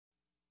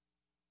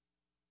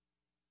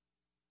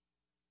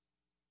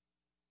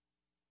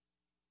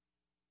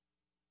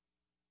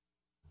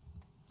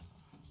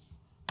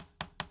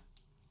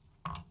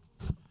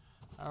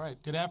All right,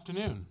 good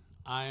afternoon.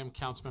 I am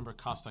Councilmember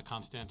Costa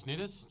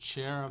Constantinidis,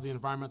 Chair of the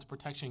Environmental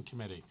Protection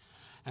Committee.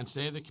 And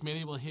today the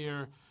committee will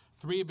hear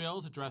 3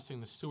 bills addressing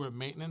the sewer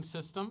maintenance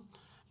system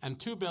and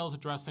 2 bills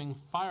addressing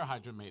fire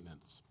hydrant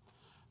maintenance.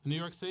 The New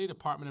York City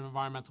Department of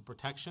Environmental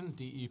Protection,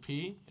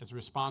 DEP, is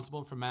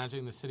responsible for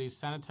managing the city's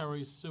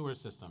sanitary sewer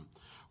system,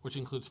 which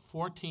includes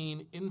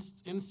 14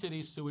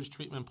 in-city sewage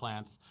treatment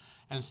plants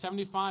and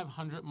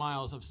 7,500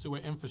 miles of sewer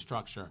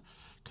infrastructure,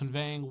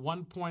 conveying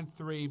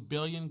 1.3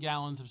 billion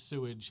gallons of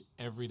sewage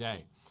every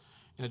day.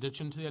 In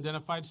addition to the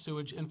identified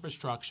sewage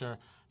infrastructure,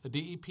 the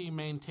DEP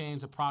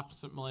maintains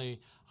approximately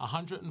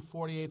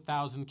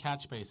 148,000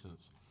 catch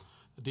basins.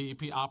 The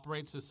DEP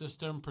operates the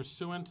system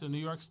pursuant to the New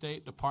York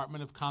State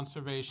Department of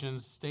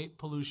Conservation's State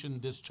Pollution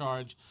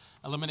Discharge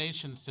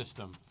Elimination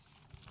System.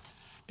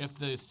 If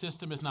the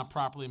system is not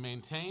properly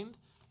maintained,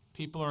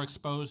 people are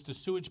exposed to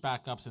sewage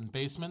backups in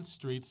basements,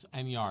 streets,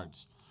 and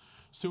yards.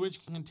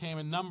 Sewage can contain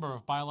a number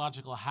of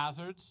biological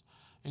hazards,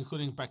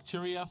 including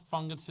bacteria,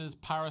 funguses,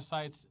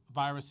 parasites,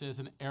 viruses,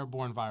 and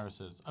bloodborne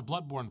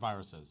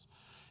viruses.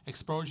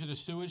 Exposure to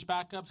sewage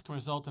backups can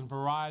result in a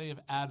variety of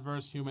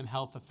adverse human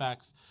health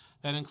effects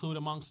that include,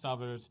 amongst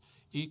others,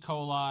 E.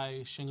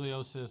 coli,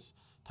 shingleosis,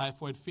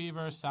 typhoid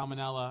fever,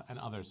 salmonella, and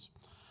others.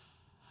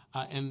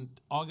 In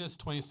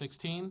August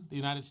 2016, the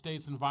United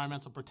States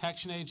Environmental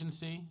Protection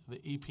Agency, the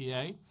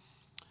EPA,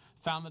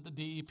 found that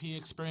the DEP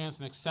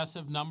experienced an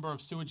excessive number of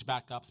sewage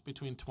backups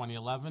between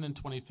 2011 and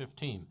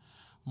 2015,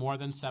 more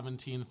than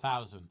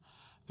 17,000.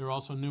 There are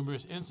also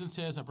numerous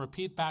instances of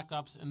repeat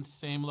backups in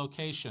same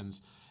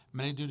locations,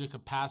 many due to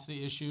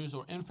capacity issues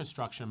or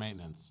infrastructure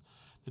maintenance.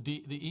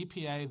 The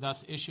EPA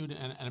thus issued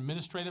an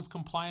administrative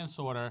compliance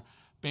order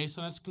based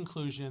on its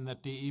conclusion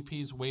that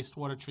DEP's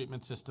wastewater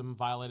treatment system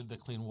violated the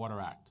Clean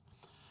Water Act.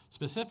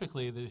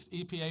 Specifically, the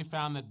EPA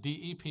found that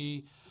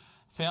DEP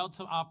failed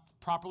to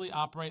properly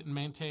operate and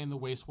maintain the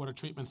wastewater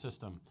treatment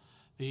system.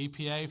 The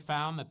EPA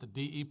found that the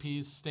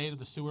DEP's State of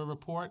the Sewer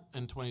report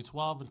in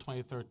 2012 and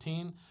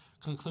 2013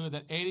 concluded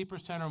that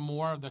 80% or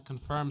more of the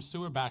confirmed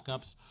sewer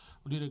backups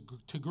were due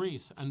to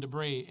grease and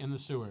debris in the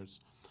sewers.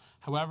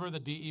 However, the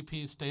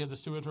DEP's State of the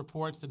Sewers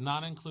reports did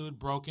not include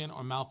broken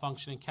or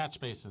malfunctioning catch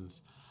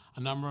basins. A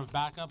number of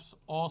backups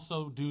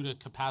also due to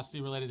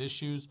capacity-related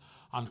issues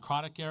on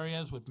chronic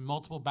areas with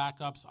multiple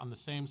backups on the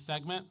same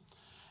segment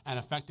and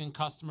affecting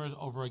customers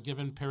over a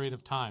given period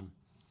of time.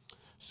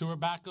 Sewer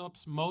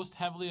backups most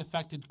heavily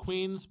affected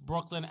Queens,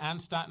 Brooklyn,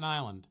 and Staten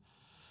Island.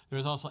 There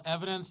is also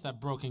evidence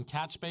that broken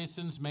catch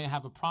basins may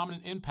have a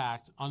prominent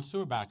impact on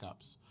sewer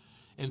backups.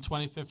 In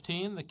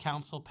 2015, the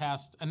Council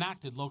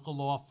enacted Local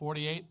Law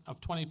 48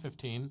 of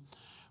 2015,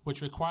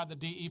 which required the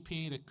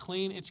DEP to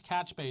clean its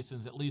catch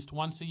basins at least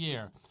once a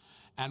year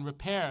and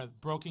repair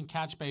broken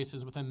catch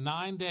basins within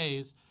 9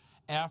 days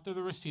after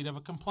the receipt of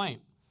a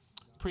complaint.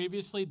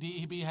 Previously,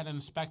 DEP had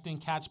inspecting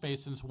catch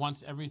basins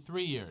once every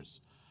 3 years.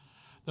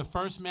 The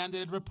first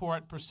mandated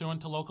report,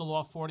 pursuant to Local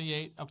Law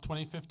 48 of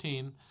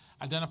 2015,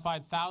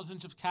 identified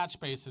thousands of catch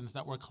basins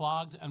that were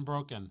clogged and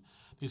broken.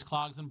 These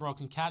clogged and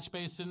broken catch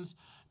basins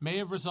may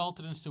have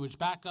resulted in sewage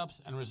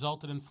backups and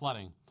resulted in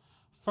flooding.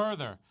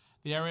 Further,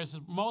 the areas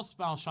of most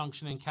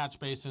malfunctioning catch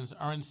basins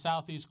are in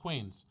Southeast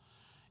Queens.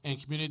 In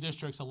Community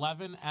Districts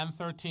 11 and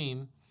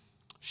 13,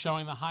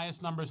 showing the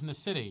highest numbers in the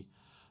city,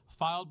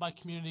 followed by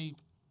Community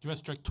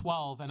District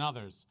 12 and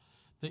others.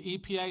 The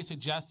EPA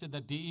suggested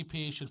that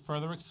DEP should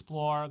further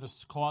explore the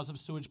cause of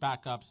sewage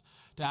backups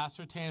to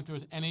ascertain if there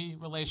was any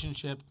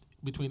relationship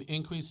between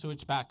increased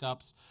sewage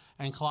backups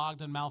and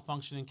clogged and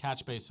malfunctioning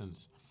catch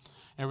basins.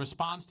 In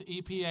response to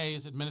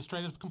EPA's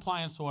administrative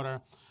compliance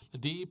order, the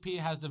DEP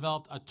has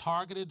developed a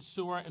targeted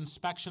sewer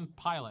inspection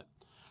pilot,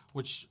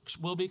 which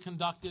will be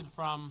conducted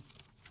from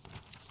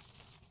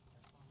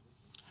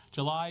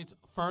July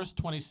 1st,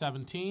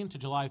 2017 to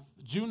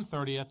June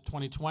 30th,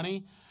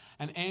 2020,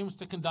 and aims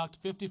to conduct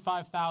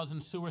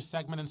 55,000 sewer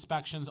segment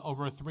inspections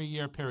over a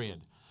 3-year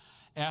period.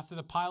 After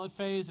the pilot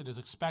phase, it is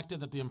expected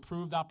that the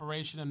improved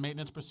operation and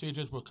maintenance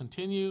procedures will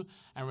continue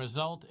and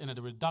result in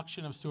a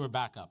reduction of sewer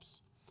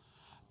backups.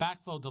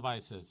 Backflow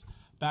devices.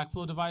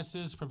 Backflow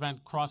devices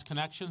prevent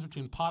cross-connections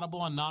between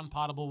potable and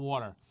non-potable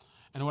water.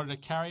 In order to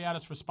carry out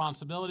its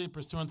responsibility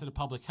pursuant to the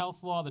public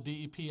health law, the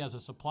DEP, as a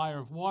supplier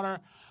of water,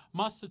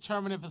 must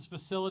determine if its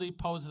facility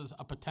poses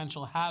a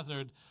potential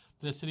hazard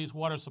to the city's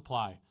water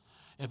supply.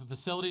 If a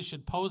facility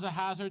should pose a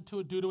hazard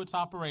due to its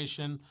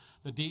operation,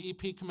 the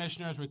DEP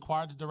commissioner is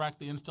required to direct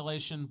the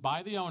installation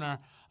by the owner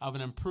of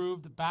an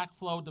improved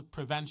backflow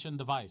prevention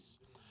device.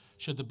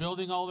 Should the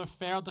building owner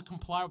fail to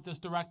comply with this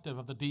directive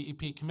of the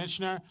DEP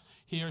commissioner,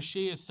 he or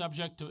she is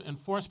subject to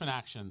enforcement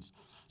actions,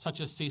 such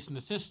as cease and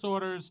desist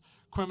orders,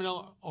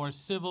 criminal or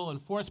civil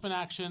enforcement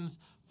actions,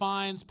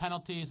 fines,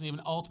 penalties, and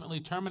even ultimately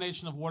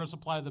termination of water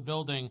supply to the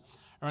building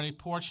or any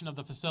portion of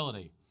the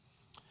facility.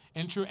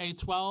 Intro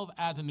A12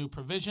 adds a new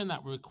provision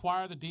that will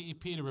require the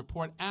DEP to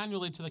report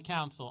annually to the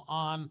Council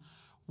on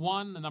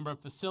 1, the number of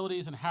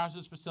facilities and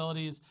hazardous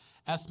facilities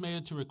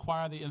estimated to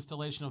require the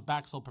installation of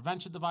backflow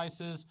prevention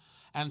devices,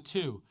 and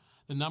 2,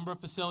 the number of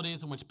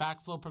facilities in which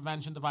backflow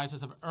prevention devices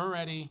have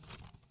already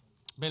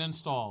been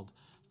installed.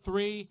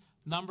 3,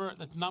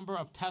 the number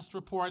of test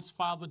reports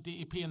filed with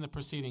DEP in the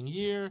preceding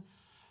year.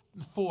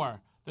 4,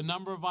 the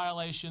number of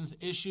violations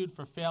issued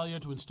for failure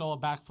to install a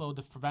backflow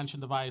prevention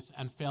device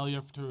and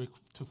failure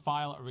to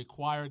file a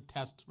required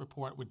test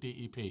report with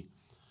DEP.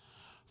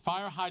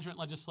 Fire hydrant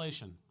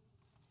legislation.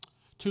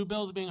 2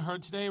 bills being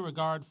heard today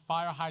regard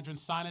fire hydrant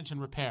signage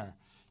and repair.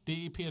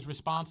 DEP is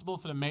responsible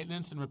for the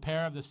maintenance and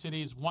repair of the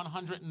city's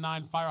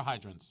 109 fire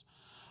hydrants.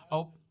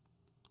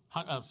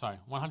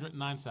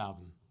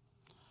 109,000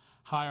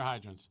 fire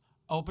hydrants.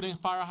 Opening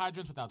fire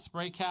hydrants without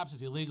spray caps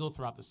is illegal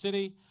throughout the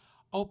city.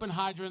 Open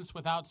hydrants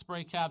without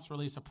spray caps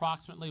release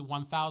approximately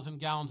 1,000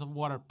 gallons of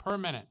water per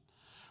minute,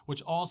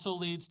 which also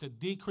leads to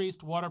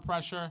decreased water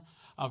pressure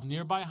of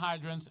nearby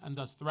hydrants and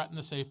thus threaten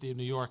the safety of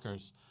New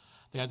Yorkers.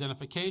 The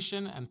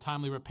identification and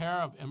timely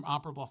repair of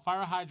inoperable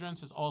fire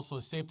hydrants is also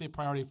a safety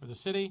priority for the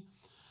city.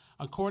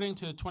 According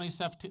to the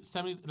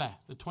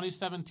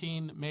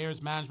 2017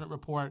 Mayor's Management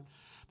Report,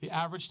 the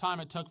average time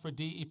it took for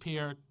DEP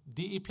to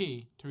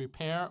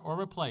repair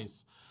or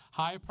replace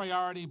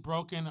high-priority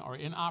broken or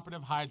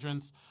inoperative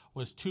hydrants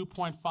was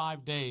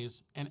 2.5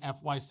 days in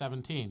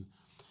FY17.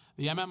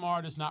 The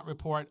MMR does not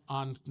report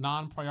on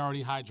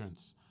non-priority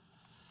hydrants.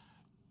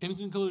 In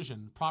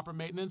conclusion, proper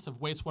maintenance of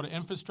wastewater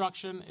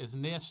infrastructure is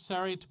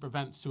necessary to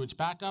prevent sewage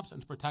backups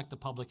and to protect the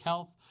public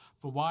health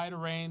from a wide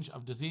range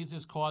of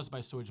diseases caused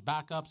by sewage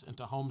backups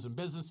into homes and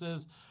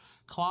businesses.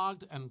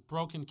 Clogged and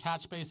broken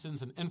catch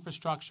basins and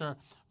infrastructure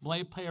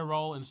may play a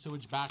role in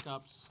sewage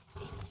backups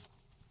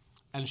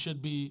and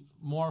should be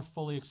more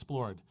fully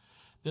explored.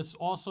 This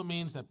also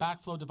means that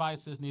backflow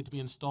devices need to be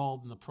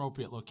installed in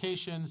appropriate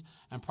locations,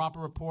 and proper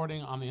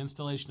reporting on the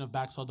installation of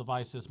backflow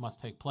devices must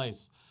take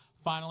place.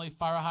 Finally,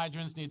 fire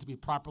hydrants need to be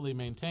properly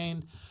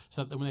maintained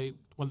so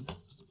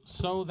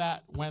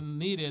that when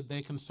needed,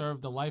 they can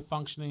serve the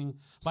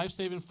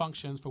life-saving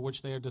functions for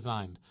which they are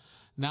designed.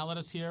 Now let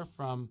us hear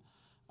from,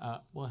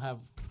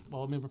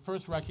 let me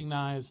first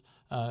recognize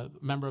a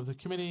member of the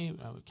committee,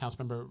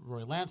 Councilmember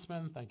Roy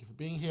Lantzman. Thank you for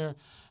being here.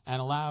 And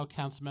allow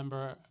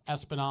Councilmember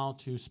Espinal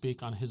to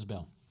speak on his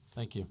bill.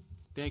 Thank you.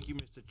 Thank you,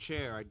 Mr.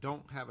 Chair. I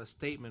don't have a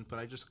statement, but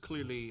I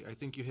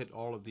think you hit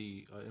all of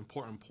the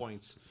important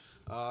points.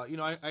 I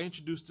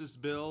introduced this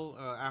bill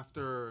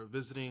after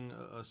visiting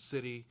a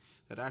city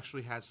that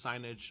actually had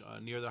signage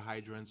near the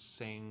hydrants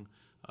saying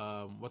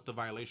what the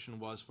violation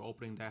was for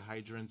opening that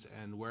hydrant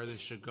and where they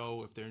should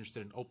go if they're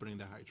interested in opening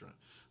the hydrant.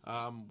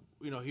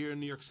 Here in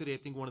New York City, I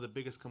think one of the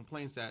biggest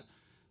complaints that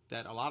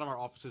a lot of our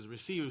officers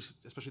receive,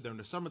 especially during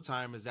the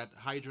summertime, is that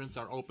hydrants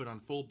are open on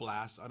full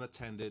blast,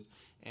 unattended,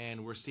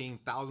 and we're seeing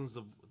thousands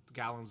of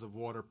gallons of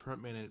water per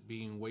minute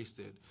being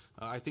wasted.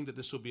 I think that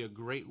this will be a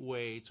great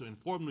way to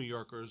inform New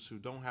Yorkers who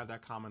don't have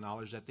that common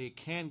knowledge that they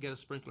can get a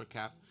sprinkler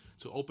cap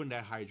to open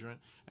that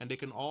hydrant, and they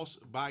can also,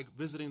 by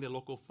visiting their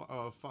local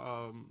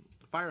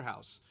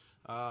firehouse,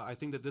 I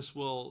think that this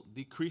will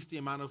decrease the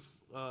amount of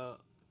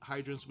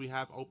hydrants we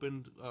have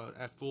opened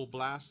at full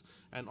blast,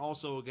 and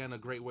also, again, a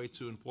great way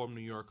to inform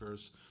New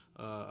Yorkers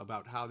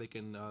about how they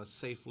can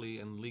safely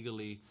and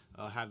legally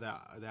have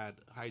that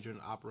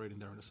hydrant operating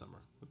during the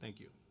summer.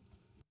 Thank you.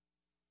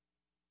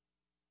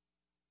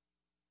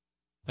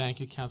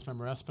 Thank you,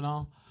 Councilmember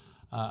Espinal.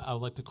 I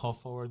would like to call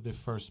forward the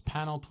first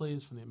panel,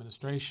 please, from the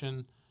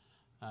administration.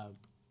 Who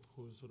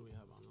do we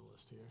have on the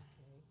list here?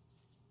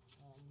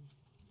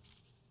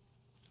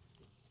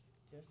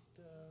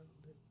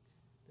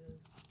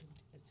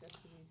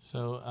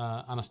 So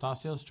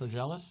Anastasios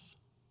Georgelis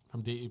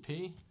from DEP.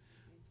 And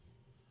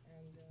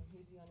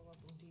he's the only one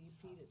from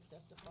DEP that's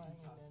testifying.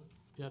 And then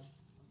Yes.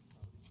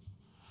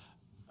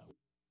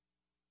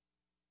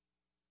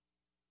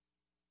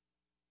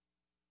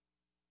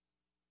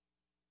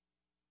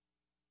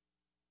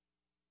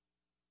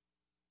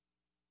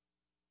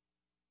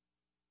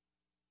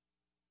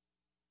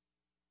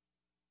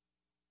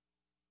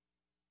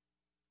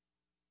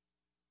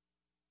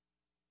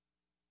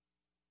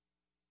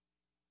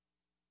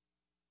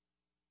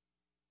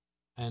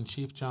 And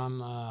Chief John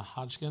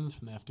Hodgkins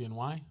from the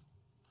FDNY.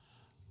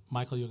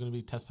 Michael, you're going to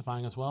be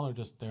testifying as well, or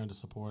just there to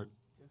support?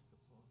 just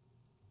support.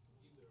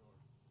 Either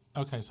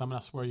or. Okay, so I'm going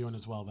to swear you in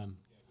as well then.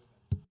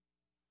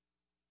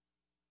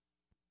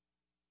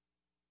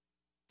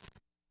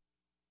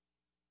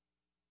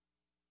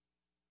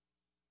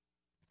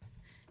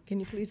 Can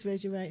you please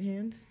raise your right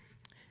hands?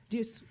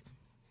 Can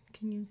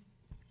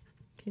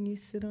you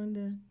sit on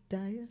the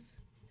dais?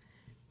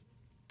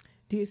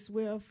 Do you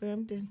swear or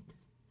affirm to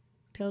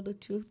tell the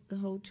truth, the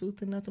whole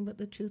truth, and nothing but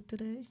the truth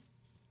today?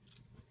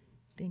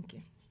 Thank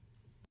you.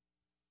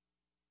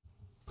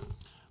 All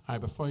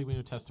right, before you begin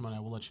your testimony, I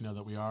will let you know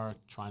that we are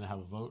trying to have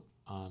a vote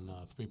on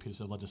 3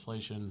 pieces of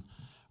legislation.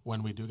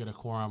 When we do get a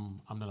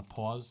quorum, I'm going to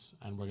pause,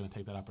 and we're going to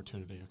take that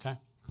opportunity, okay?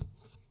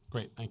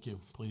 Great, thank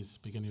you. Please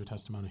begin your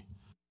testimony.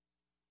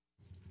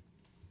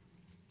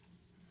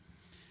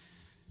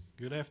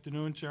 Good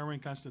afternoon, Chairman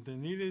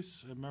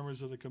Constantinidis and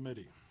members of the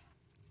committee.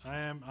 I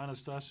am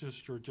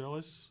Anastasios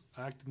Georgelis,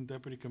 Acting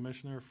Deputy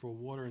Commissioner for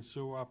Water and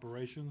Sewer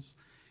Operations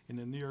in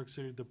the New York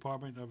City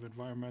Department of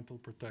Environmental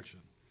Protection.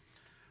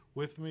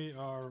 With me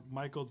are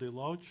Michael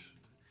DeLoach,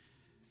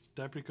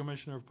 Deputy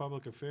Commissioner of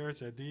Public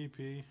Affairs at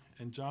DEP,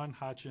 and John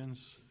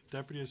Hutchins,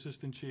 Deputy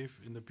Assistant Chief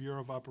in the Bureau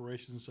of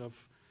Operations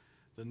of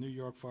the New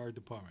York Fire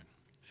Department,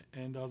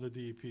 and other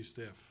DEP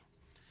staff.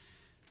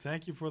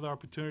 Thank you for the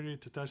opportunity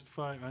to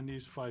testify on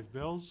these 5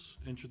 bills.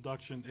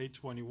 Introduction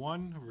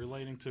 821,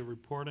 relating to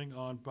reporting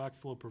on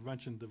backflow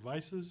prevention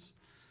devices.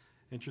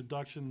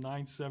 Introduction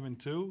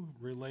 972,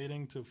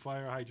 relating to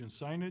fire hydrant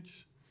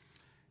signage.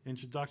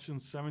 Introduction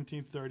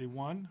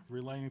 1731,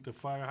 relating to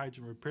fire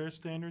hydrant repair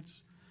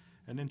standards.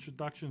 And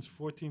introductions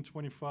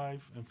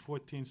 1425 and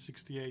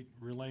 1468,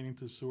 relating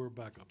to sewer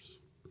backups.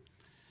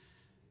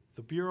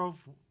 The Bureau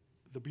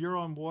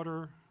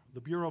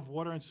of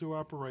Water and Sewer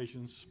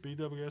Operations,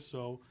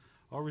 BWSO,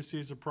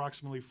 oversees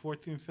approximately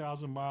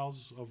 14,000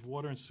 miles of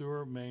water and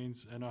sewer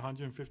mains and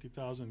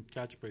 150,000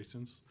 catch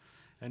basins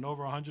and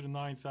over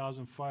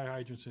 109,000 fire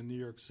hydrants in New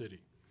York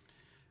City.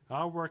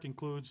 Our work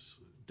includes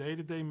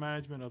day-to-day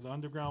management of the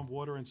underground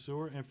water and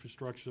sewer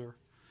infrastructure,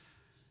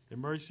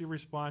 emergency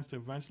response to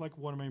events like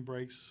water main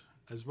breaks,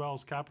 as well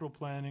as capital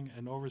planning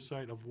and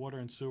oversight of water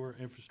and sewer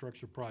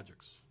infrastructure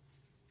projects.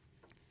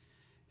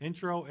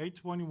 Intro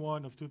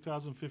 821 of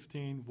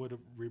 2015 would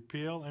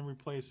repeal and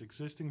replace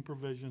existing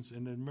provisions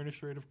in the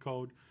Administrative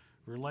Code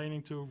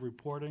relating to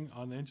reporting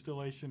on the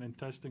installation and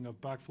testing of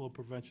backflow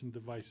prevention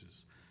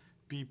devices,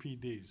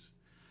 BPDs.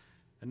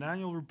 An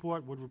annual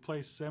report would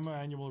replace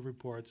semi-annual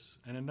reports,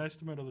 and an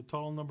estimate of the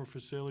total number of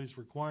facilities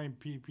requiring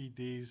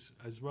BPDs,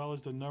 as well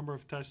as the number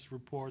of test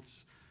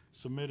reports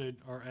submitted,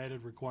 are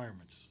added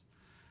requirements.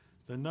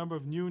 The number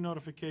of new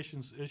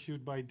notifications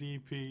issued by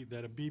DEP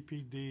that a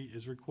BPD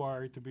is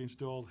required to be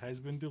installed has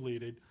been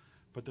deleted,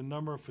 but the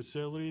number of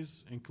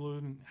facilities,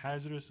 including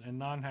hazardous and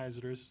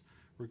non-hazardous,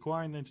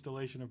 requiring the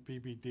installation of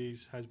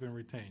BPDs has been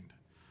retained.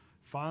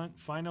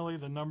 Finally,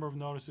 the number of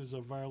notices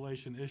of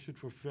violation issued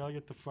for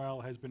failure to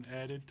file has been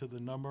added to the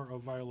number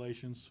of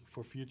violations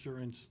for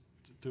future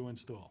to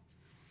install.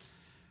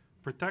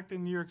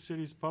 Protecting New York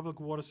City's public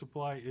water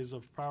supply is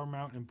of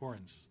paramount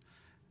importance,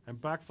 and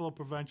backflow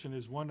prevention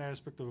is one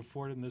aspect of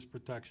affording this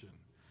protection.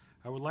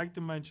 I would like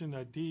to mention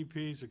that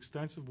DEP's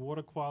extensive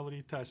water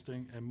quality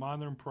testing and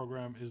monitoring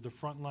program is the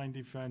frontline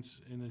defense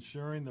in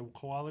ensuring the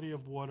quality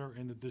of water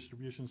in the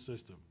distribution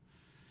system.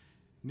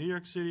 New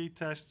York City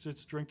tests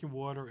its drinking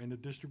water in the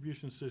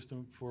distribution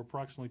system for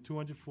approximately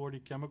 240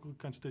 chemical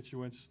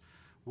constituents,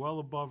 well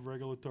above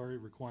regulatory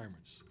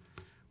requirements.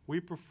 We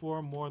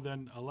perform more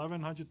than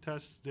 1,100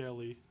 tests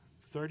daily,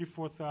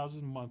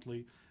 34,000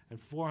 monthly, and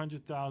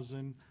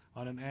 400,000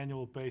 on an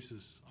annual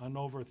basis on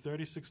over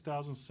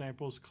 36,000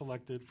 samples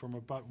collected from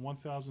about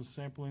 1,000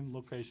 sampling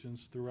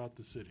locations throughout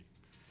the city.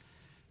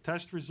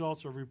 Test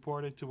results are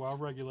reported to our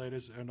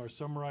regulators and are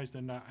summarized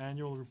in our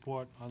annual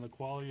report on the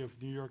quality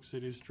of New York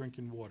City's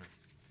drinking water.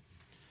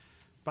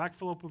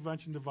 Backflow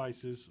prevention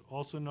devices,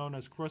 also known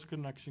as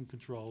cross-connection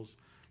controls,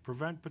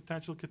 prevent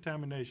potential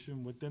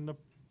contamination within the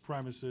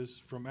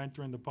premises from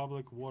entering the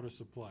public water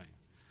supply.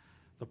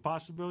 The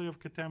possibility of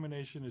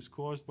contamination is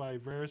caused by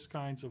various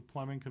kinds of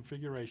plumbing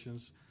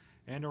configurations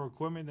and or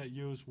equipment that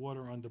use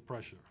water under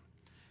pressure.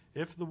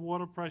 If the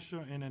water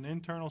pressure in an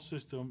internal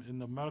system in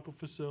the medical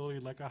facility,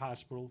 like a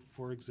hospital,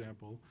 for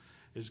example,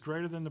 is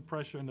greater than the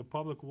pressure in the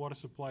public water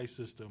supply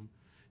system,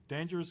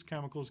 dangerous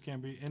chemicals can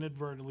be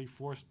inadvertently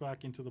forced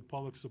back into the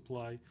public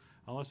supply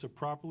unless a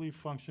properly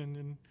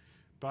functioning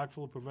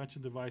backflow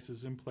prevention device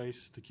is in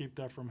place to keep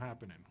that from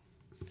happening.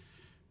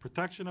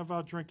 Protection of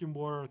our drinking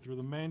water through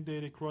the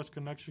mandated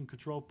cross-connection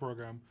control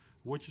program,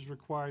 which is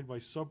required by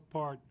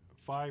Subpart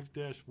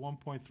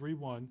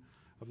 5-1.31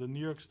 of the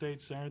New York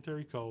State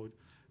Sanitary Code,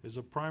 is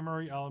a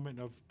primary element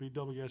of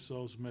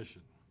BWSO's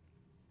mission.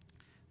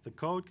 The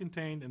code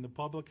contained in the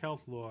public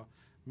health law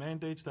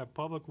mandates that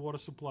public water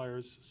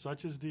suppliers,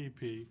 such as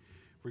DEP,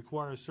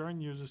 require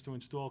certain users to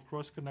install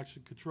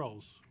cross-connection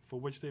controls, for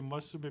which they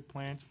must submit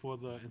plans for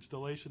the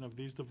installation of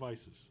these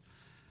devices,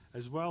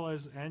 as well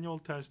as annual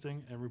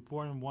testing and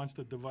reporting once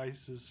the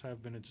devices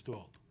have been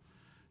installed.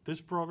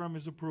 This program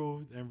is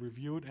approved and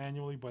reviewed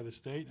annually by the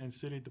state and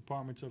city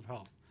departments of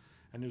health,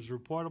 and is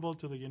reportable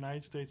to the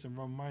United States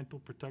Environmental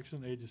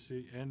Protection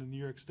Agency and the New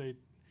York State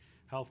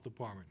Health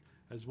Department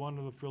as one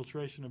of the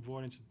filtration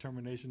avoidance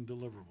determination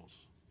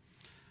deliverables.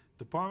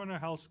 Department of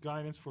Health's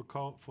guidance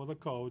for the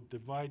code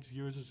divides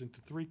users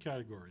into 3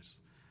 categories: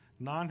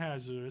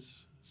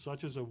 non-hazardous,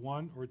 such as a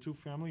 1 or 2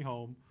 family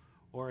home,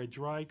 or a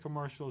dry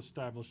commercial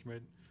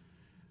establishment,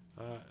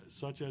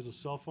 such as a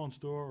cell phone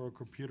store or a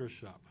computer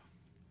shop.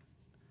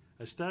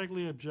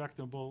 Aesthetically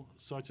objectionable,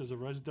 such as a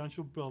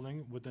residential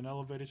building with an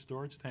elevated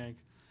storage tank,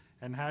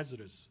 and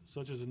hazardous,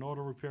 such as an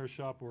auto repair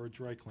shop or a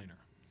dry cleaner.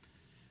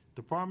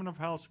 Department of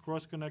Health's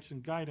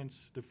cross-connection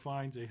guidance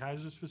defines a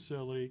hazardous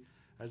facility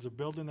as a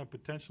building that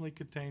potentially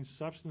contains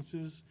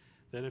substances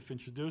that, if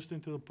introduced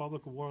into the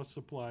public water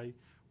supply,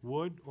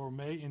 would or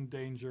may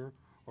endanger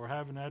or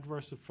have an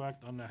adverse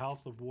effect on the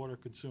health of water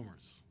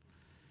consumers.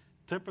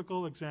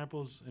 Typical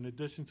examples, in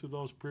addition to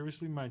those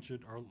previously mentioned,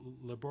 are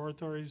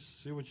laboratories,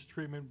 sewage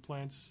treatment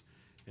plants,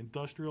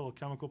 industrial or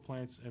chemical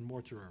plants, and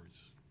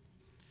mortuaries.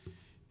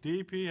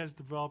 DEP has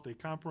developed a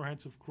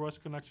comprehensive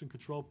cross-connection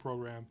control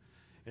program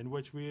in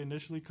which we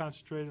initially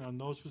concentrated on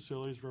those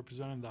facilities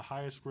representing the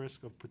highest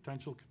risk of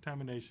potential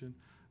contamination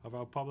of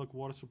our public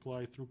water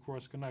supply through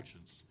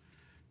cross-connections.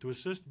 To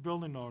assist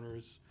building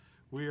owners,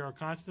 we are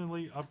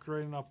constantly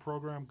upgrading our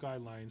program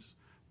guidelines,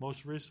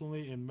 most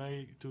recently in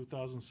May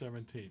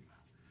 2017.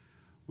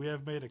 We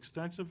have made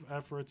extensive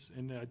efforts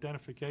in the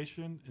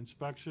identification,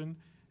 inspection,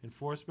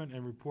 enforcement,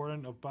 and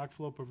reporting of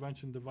backflow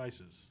prevention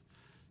devices.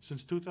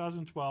 Since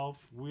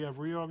 2012, we have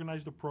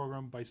reorganized the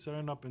program by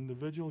setting up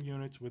individual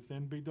units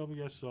within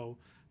BWSO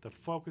that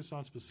focus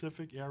on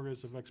specific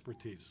areas of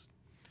expertise.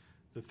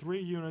 The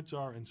 3 units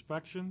are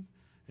inspection,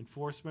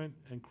 enforcement,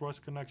 and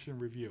cross-connection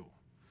review.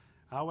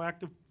 Our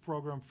active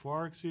program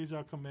far exceeds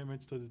our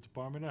commitments to the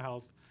Department of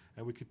Health,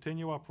 and we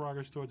continue our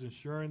progress towards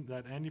ensuring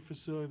that any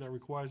facility that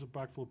requires a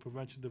backflow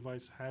prevention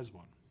device has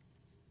one.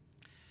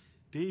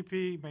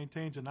 DEP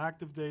maintains an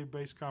active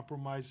database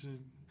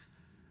comprising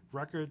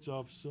records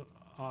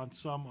on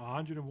some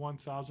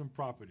 101,000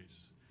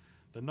 properties.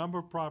 The number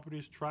of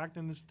properties tracked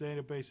in this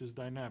database is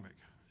dynamic,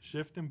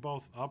 shifting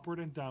both upward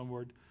and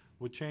downward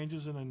with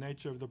changes in the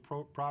nature of the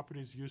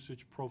property's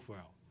usage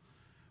profile.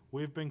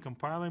 We've been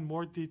compiling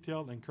more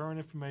detailed and current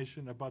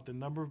information about the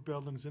number of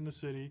buildings in the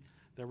city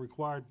that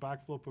required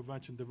backflow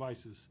prevention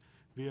devices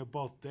via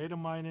both data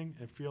mining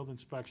and field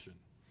inspection.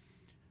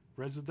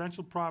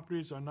 Residential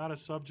properties are not a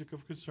subject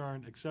of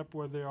concern except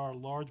where there are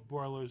large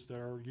boilers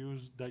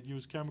that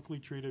use chemically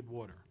treated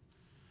water.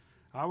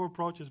 Our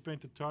approach has been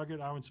to target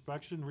our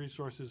inspection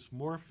resources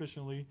more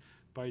efficiently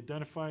by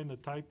identifying the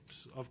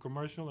types of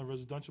commercial and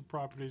residential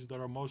properties that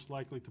are most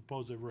likely to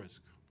pose a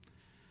risk.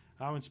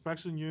 Our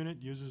inspection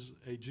unit uses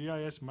a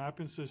GIS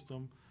mapping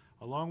system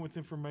along with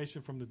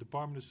information from the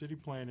Department of City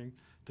Planning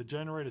to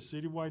generate a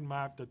citywide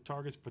map that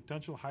targets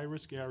potential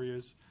high-risk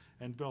areas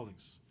and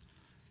buildings.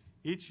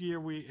 Each year,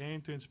 we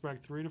aim to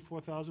inspect 3,000 to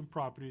 4,000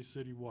 properties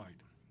citywide.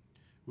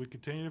 We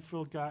continue to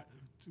fill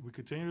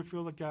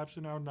the gaps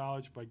in our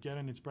knowledge by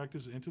getting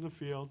inspectors into the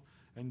field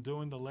and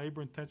doing the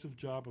labor-intensive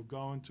job of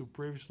going to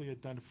previously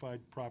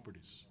identified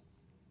properties.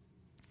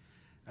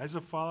 As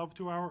a follow-up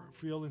to our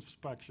field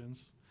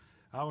inspections,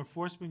 our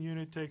enforcement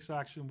unit takes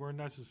action where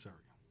necessary.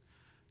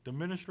 The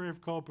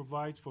Administrative Code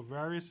provides for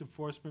various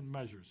enforcement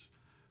measures,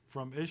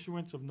 from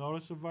issuance of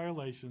notice of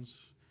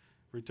violations,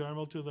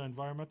 returnable to the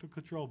Environmental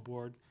Control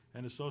Board,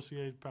 and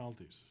associated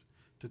penalties,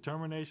 to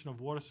termination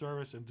of water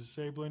service and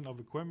disabling of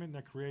equipment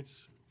that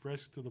creates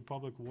risk to the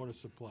public water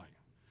supply.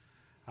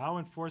 Our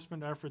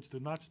enforcement efforts do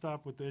not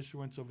stop with the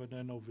issuance of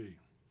an NOV.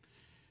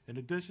 In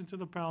addition to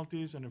the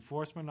penalties and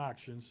enforcement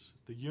actions,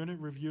 the unit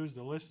reviews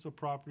the lists of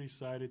properties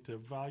cited to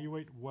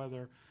evaluate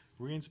whether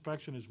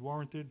reinspection is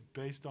warranted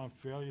based on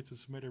failure to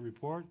submit a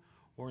report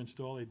or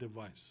install a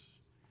device.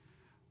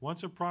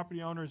 Once a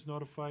property owner is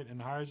notified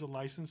and hires a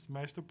licensed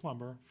master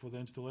plumber for the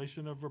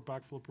installation of a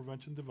backflow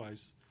prevention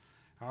device,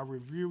 our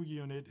review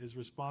unit is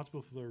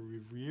responsible for the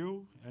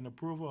review and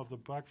approval of the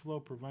backflow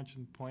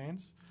prevention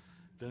plans,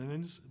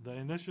 the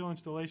initial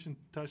installation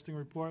testing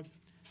report,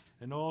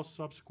 and all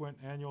subsequent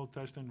annual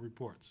testing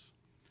reports.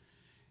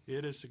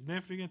 It is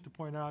significant to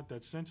point out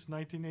that since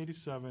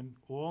 1987,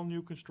 all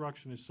new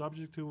construction is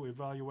subject to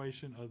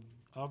evaluation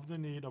of the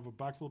need of a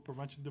backflow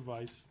prevention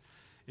device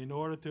in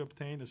order to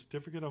obtain a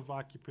certificate of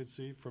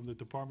occupancy from the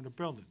Department of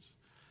Buildings.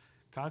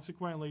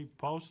 Consequently,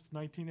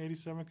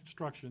 post-1987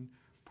 construction,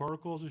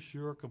 protocols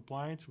assure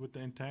compliance with the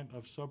intent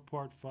of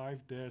Subpart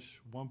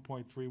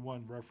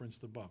 5-1.31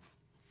 referenced above.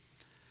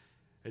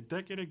 A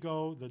decade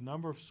ago, the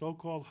number of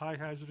so-called high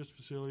hazardous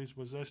facilities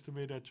was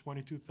estimated at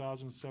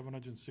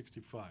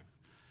 22,765.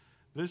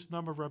 This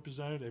number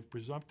represented a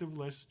presumptive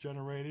list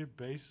generated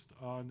based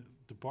on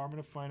Department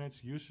of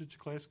Finance usage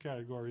class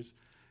categories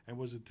and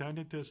was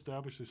intended to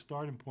establish a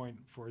starting point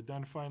for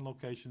identifying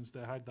locations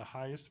that had the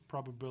highest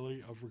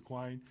probability of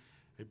requiring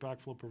a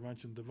backflow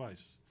prevention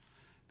device.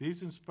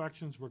 These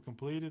inspections were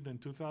completed in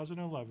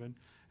 2011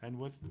 and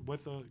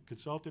with a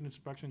consultant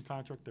inspection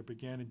contract that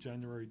began in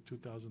January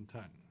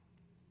 2010.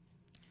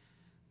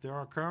 There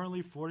are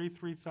currently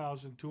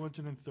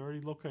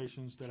 43,230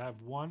 locations that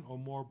have one or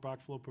more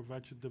backflow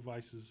prevention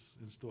devices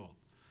installed.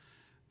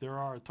 There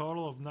are a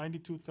total of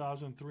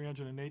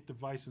 92,308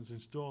 devices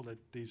installed at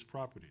these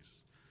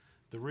properties.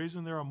 The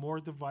reason there are more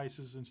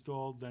devices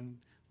installed than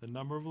the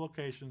number of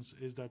locations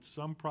is that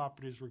some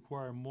properties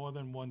require more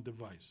than one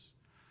device.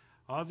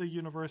 Of the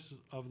universe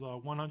of the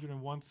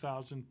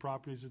 101,000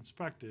 properties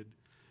inspected,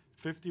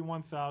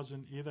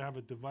 51,000 either have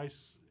a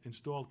device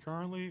installed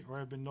currently or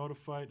have been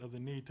notified of the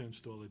need to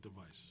install a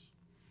device.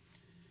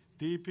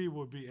 DEP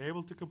will be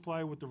able to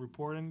comply with the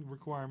reporting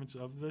requirements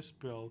of this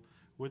bill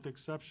with the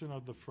exception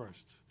of the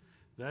first,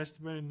 the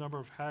estimated number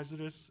of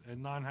hazardous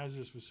and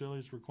non-hazardous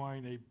facilities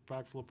requiring a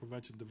backflow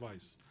prevention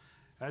device.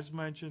 As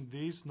mentioned,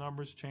 these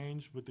numbers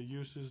change with the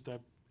uses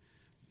that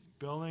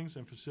buildings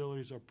and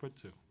facilities are put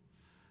to.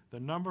 The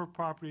number of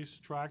properties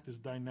tracked is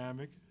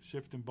dynamic,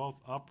 shifting both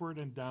upward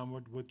and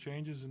downward with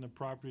changes in the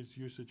property's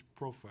usage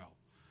profile.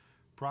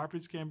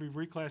 Properties can be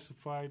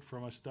reclassified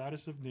from a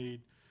status of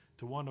need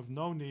to one of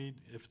no need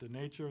if the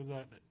nature of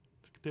that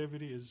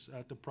activity is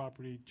at the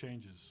property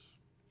changes.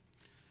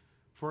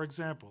 For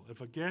example,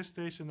 if a gas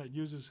station that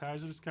uses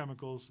hazardous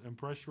chemicals and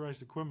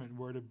pressurized equipment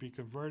were to be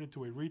converted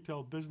to a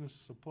retail business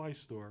supply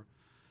store,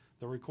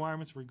 the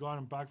requirements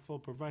regarding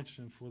backflow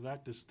prevention for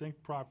that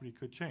distinct property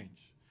could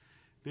change.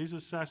 These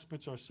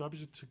assessments are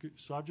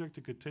subject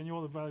to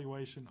continual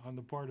evaluation on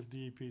the part of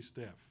DEP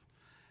staff.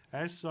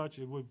 As such,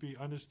 it would be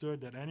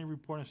understood that any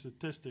reporting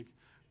statistic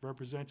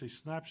represents a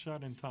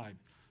snapshot in time,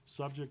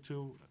 subject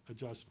to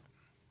adjustment.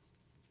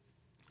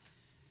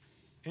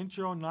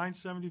 Intro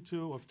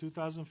 972 of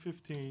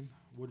 2015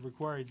 would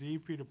require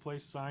DEP to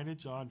place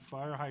signage on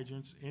fire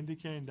hydrants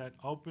indicating that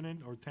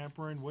opening or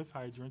tampering with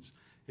hydrants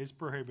is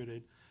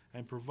prohibited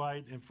and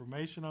provide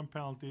information on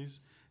penalties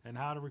and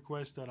how to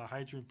request that a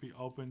hydrant be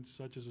opened,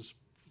 such as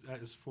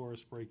for a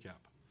spray cap.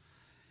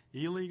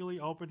 Illegally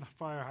opened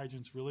fire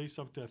hydrants release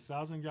up to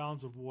 1,000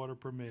 gallons of water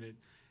per minute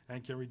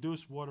and can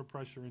reduce water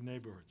pressure in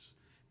neighborhoods,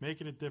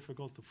 making it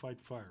difficult to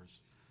fight fires.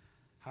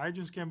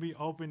 Hydrants can be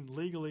opened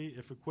legally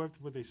if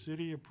equipped with a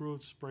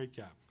city-approved spray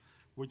cap,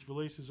 which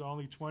releases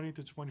only 20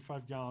 to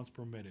 25 gallons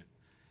per minute,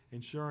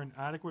 ensuring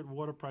adequate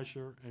water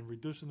pressure and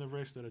reducing the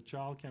risk that a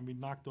child can be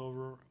knocked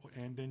over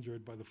and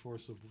injured by the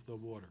force of the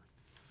water.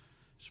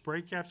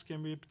 Spray caps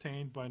can be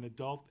obtained by an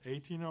adult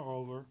 18 or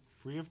over,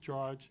 free of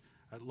charge,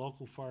 at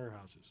local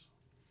firehouses.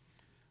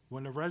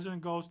 When a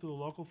resident goes to the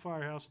local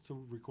firehouse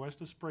to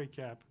request a spray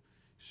cap,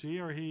 she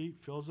or he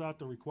fills out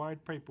the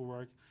required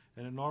paperwork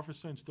and an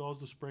officer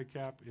installs the spray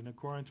cap in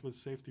accordance with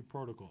safety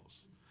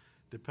protocols.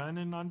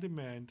 Depending on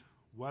demand,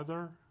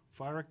 weather,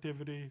 fire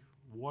activity,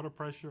 water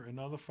pressure, and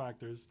other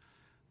factors,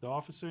 the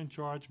officer in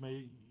charge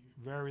may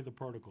vary the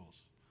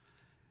protocols.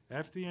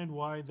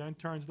 FDNY then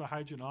turns the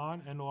hydrant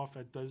on and off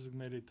at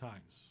designated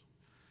times.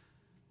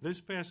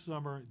 This past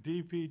summer,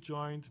 DEP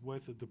joined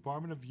with the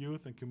Department of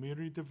Youth and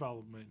Community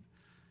Development,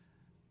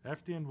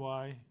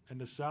 FDNY,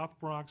 and the South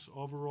Bronx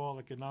Overall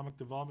Economic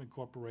Development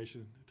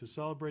Corporation to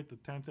celebrate the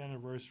 10th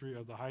anniversary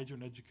of the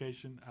Hydrant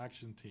Education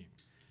Action Team,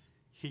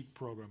 HEAT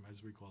program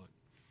as we call it.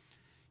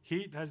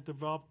 HEAT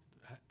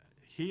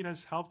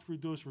has helped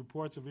reduce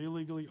reports of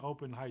illegally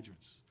opened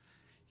hydrants.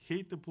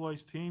 HEAT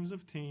deploys teams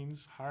of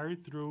teens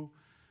hired through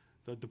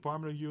the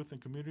Department of Youth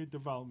and Community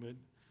Development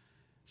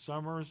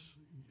Summer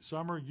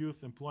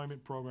Youth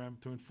Employment Program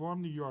to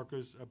inform New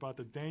Yorkers about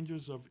the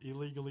dangers of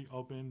illegally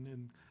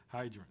opening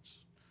hydrants.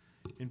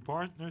 In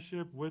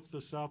partnership with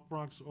the South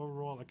Bronx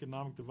Overall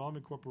Economic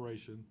Development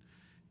Corporation,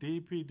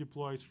 DEP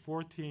deploys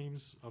 4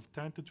 teams of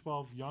 10 to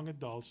 12 young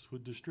adults who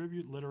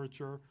distribute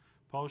literature,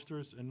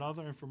 posters, and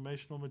other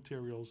informational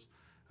materials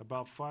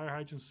about fire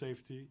hydrant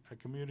safety at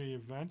community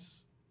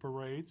events,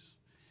 parades,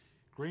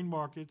 green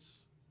markets,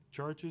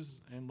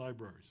 churches, and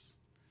libraries.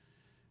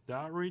 The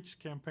outreach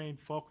campaign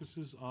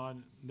focuses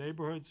on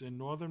neighborhoods in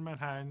northern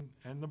Manhattan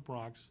and the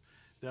Bronx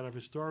that have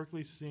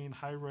historically seen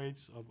high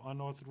rates of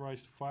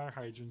unauthorized fire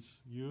hydrants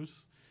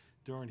use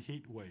during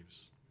heat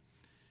waves.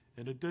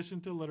 In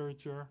addition to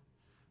literature,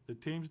 the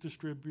teams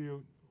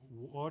distribute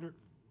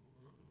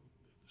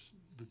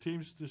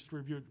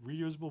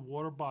reusable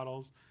water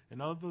bottles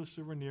and other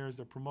souvenirs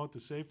that promote the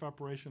safe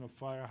operation of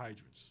fire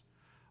hydrants.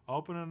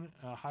 Opening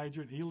a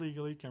hydrant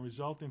illegally can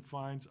result in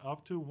fines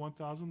up to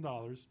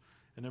 $1,000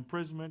 and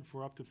imprisonment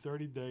for up to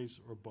 30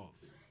 days or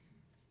both.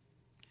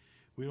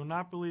 We do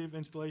not believe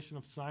installation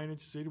of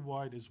signage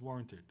citywide is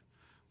warranted.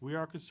 We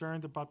are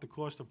concerned about the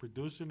cost of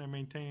producing and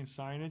maintaining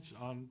signage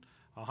on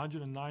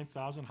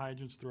 109,000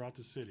 hydrants throughout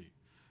the city.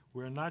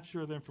 We are not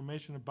sure the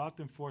information about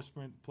the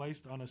enforcement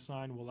placed on a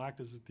sign will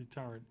act as a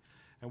deterrent,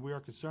 and we are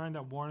concerned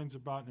that warnings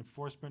about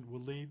enforcement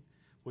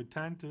would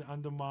tend to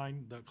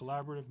undermine the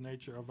collaborative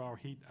nature of our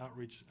heat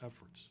outreach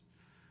efforts.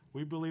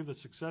 We believe the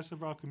success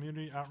of our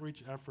community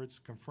outreach efforts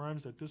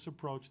confirms that this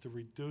approach to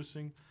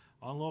reducing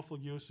unlawful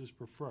use is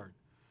preferred.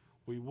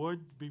 We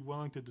would be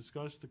willing to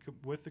discuss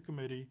with the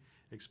committee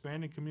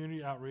expanding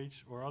community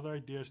outreach or other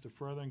ideas to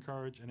further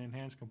encourage and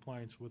enhance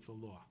compliance with the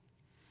law.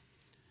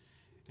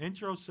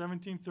 Intro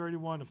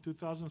 1731 of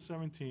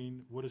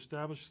 2017 would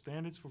establish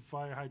standards for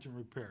fire hydrant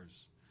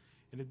repairs.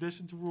 In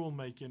addition to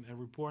rulemaking and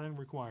reporting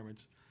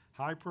requirements,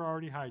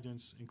 high-priority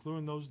hydrants,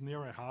 including those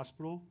near a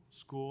hospital,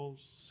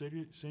 schools,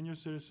 senior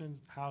citizen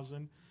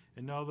housing,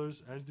 and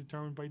others as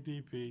determined by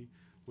DEP,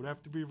 would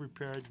have to be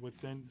repaired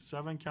within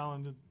 7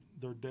 calendar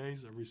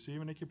days of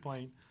receiving a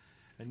complaint,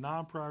 and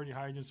non-priority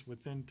hydrants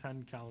within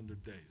 10 calendar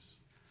days.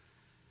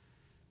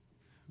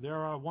 There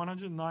are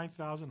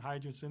 109,000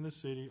 hydrants in the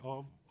city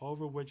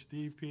over which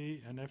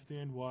DEP and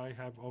FDNY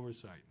have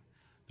oversight.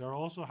 There are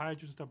also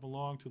hydrants that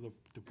belong to the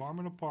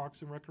Department of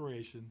Parks and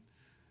Recreation,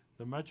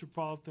 the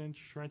Metropolitan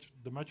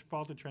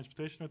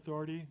Transportation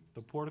Authority,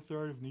 the Port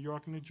Authority of New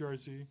York and New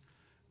Jersey,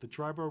 the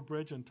Triborough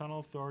Bridge and Tunnel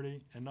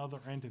Authority, and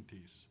other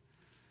entities.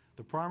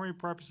 The primary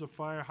purpose of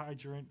fire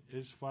hydrant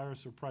is fire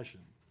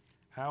suppression.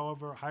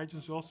 However,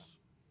 hydrants also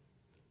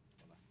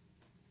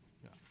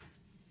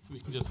we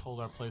can just hold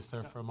our place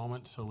there for a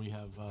moment so we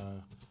have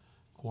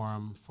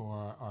quorum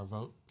for our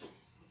vote.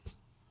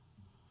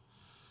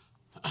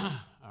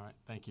 All right,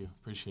 thank you.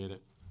 Appreciate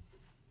it.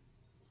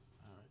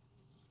 All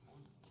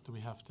right. Do we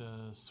have to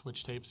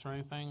switch tapes or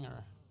anything?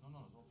 Or?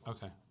 No.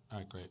 Okay. All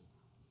right, great.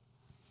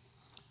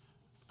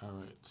 All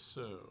right,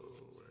 so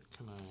where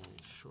can I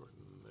shorten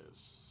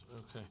this?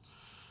 Okay.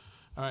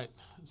 All right,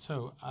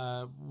 so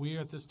we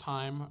at this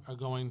time are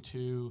going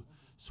to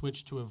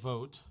switch to a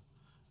vote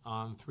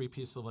on three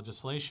pieces of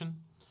legislation.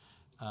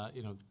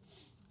 In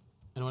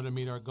order to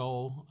meet our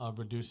goal of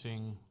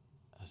reducing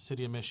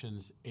city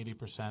emissions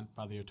 80%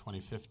 by the year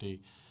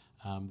 2050,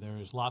 there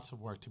is lots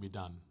of work to be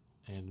done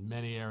in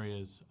many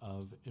areas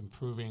of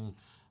improving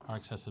our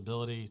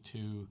accessibility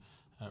to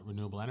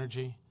renewable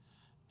energy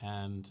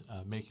and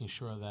making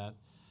sure that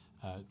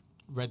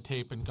red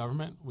tape in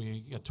government,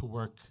 we get to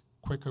work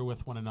quicker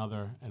with one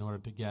another in order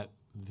to get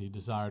the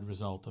desired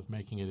result of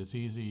making it as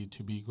easy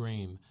to be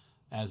green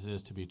as it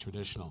is to be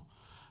traditional.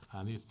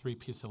 These three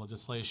pieces of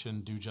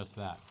legislation do just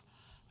that.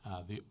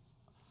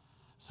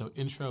 So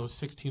Intro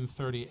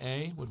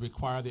 1630A would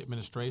require the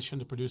administration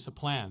to produce a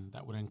plan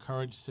that would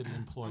encourage city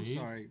employees.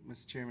 I'm sorry,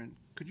 Mr. Chairman.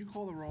 Could you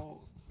call the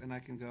roll and I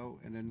can go,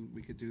 and then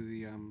we could do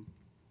the.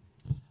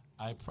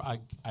 I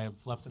have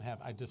left and half.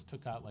 I just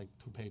took out like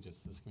 2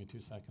 pages. Just give me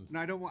 2 seconds. No,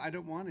 I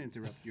don't want to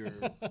interrupt your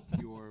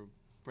your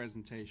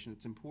presentation.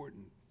 It's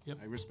important. Yep.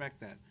 I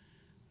respect that.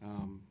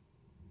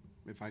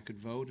 If I could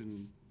vote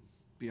and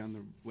be on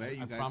the way,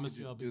 you guys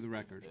could do the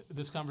record.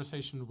 This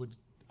conversation would,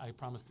 I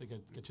promise to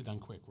get you done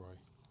quick, Roy.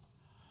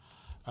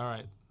 All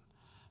right.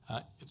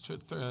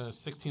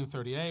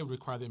 1630A would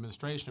require the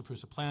administration to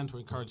produce a plan to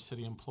encourage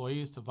city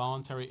employees to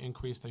voluntarily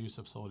increase their use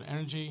of solar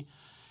energy.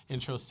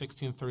 Intro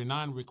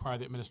 1639 would require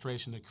the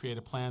administration to create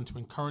a plan to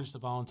encourage the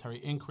voluntary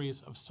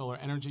increase of solar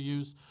energy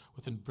use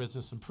within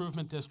business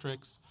improvement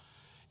districts.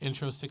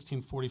 Intro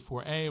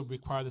 1644A would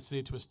require the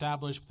city to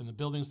establish within the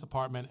Buildings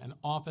Department an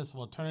Office of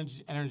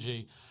Alternative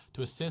Energy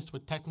to assist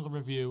with technical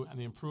review and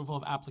the approval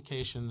of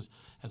applications,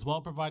 as well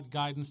as provide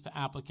guidance to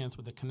applicants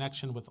with a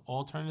connection with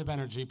alternative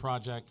energy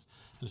projects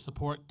and to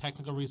support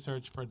technical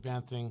research for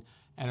advancing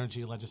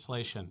energy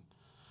legislation.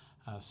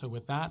 So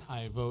with that,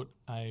 I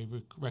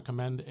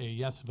recommend a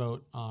yes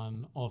vote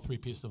on all three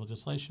pieces of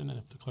legislation, and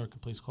if the clerk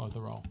could please call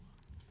the roll.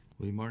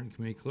 William Martin,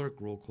 Committee Clerk.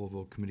 Roll call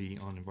vote, Committee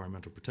on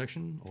Environmental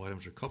Protection. All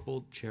items are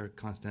coupled. Chair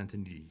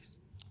Constantinides.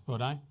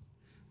 Vote aye.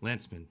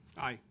 Landsman.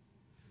 Aye.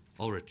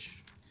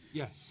 Ulrich.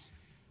 Yes.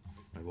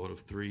 By vote of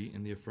 3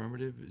 in the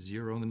affirmative,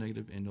 0 in the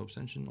negative, and no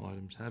abstention, all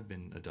items have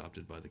been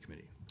adopted by the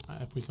committee.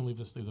 If we can leave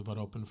the vote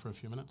open for a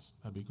few minutes,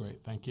 that'd be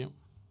great. Thank you.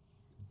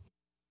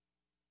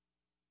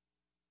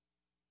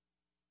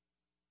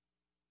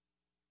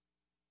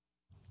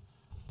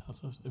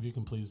 Tessa, if you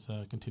can please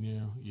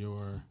continue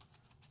your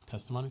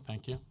testimony.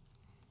 Thank you.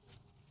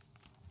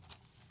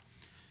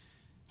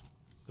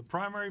 The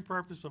primary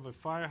purpose of a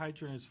fire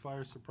hydrant is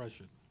fire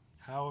suppression.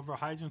 However,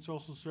 hydrants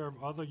also serve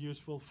other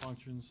useful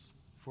functions.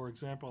 For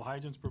example,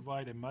 hydrants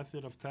provide a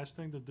method of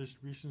testing the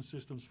distribution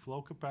system's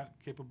flow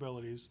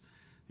capabilities.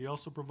 They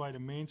also provide a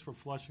means for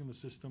flushing the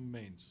system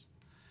mains.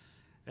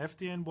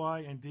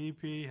 FDNY and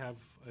DEP have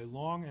a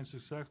long and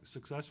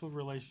successful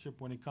relationship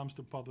when it comes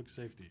to public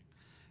safety.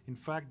 In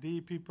fact,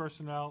 DEP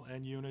personnel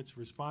and units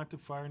respond to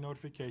fire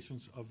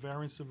notifications of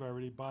varying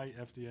severity by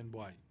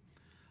FDNY.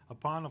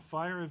 Upon a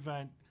fire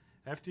event,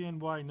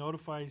 FDNY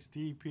notifies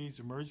DEP's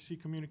Emergency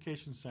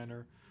Communications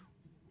Center,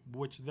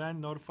 which then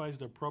notifies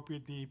the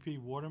appropriate DEP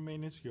water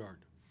maintenance yard.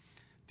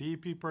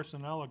 DEP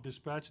personnel are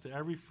dispatched to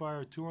every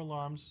fire 2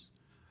 alarms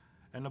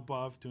and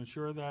above to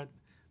ensure that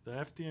the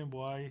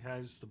FDNY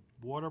has the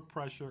water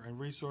pressure and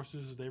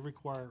resources they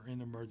require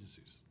in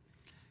emergencies.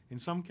 In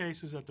some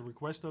cases, at the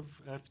request of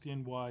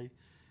FDNY,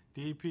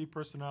 DEP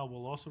personnel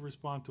will also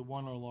respond to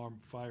 1-alarm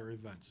fire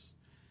events.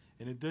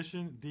 In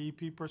addition,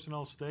 DEP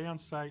personnel stay on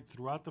site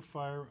throughout the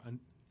fire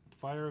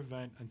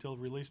event until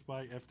released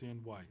by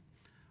FDNY.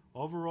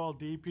 Overall,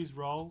 DEP's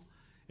role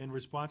in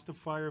response to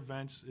fire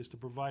events is to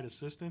provide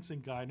assistance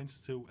and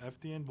guidance to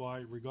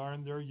FDNY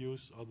regarding their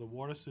use of the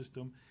water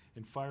system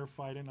in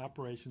firefighting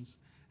operations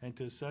and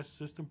to assess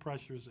system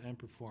pressures and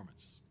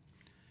performance.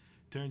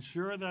 To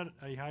ensure that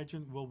a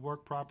hydrant will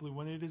work properly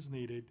when it is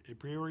needed, a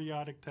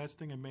periodic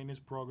testing and maintenance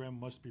program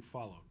must be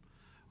followed.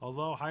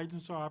 Although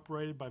hydrants are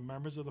operated by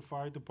members of the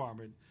fire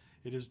department,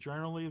 it is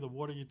generally the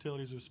water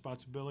utility's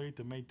responsibility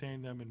to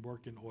maintain them in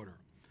working order.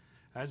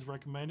 As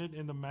recommended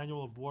in the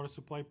Manual of Water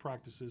Supply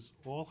Practices,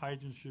 all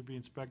hydrants should be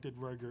inspected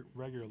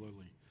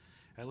regularly,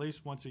 at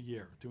least once a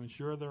year, to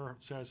ensure their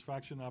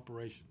satisfaction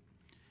operation.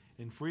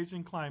 In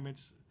freezing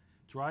climates,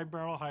 dry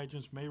barrel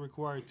hydrants may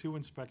require 2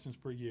 inspections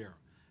per year.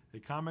 A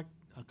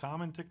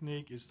common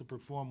technique is to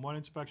perform 1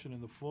 inspection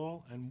in the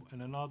fall and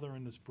another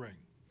in the spring.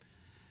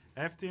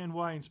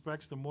 FDNY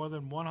inspects the more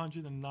than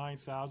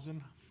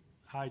 109,000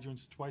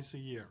 hydrants twice a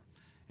year,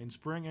 in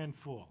spring and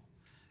fall.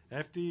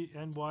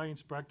 FDNY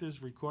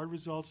inspectors record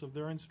results of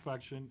their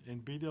inspection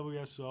in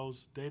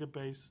BWSO's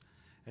database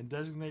and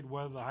designate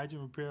whether the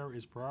hydrant repair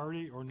is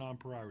priority or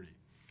non-priority.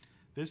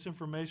 This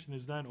information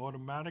is then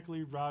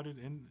automatically routed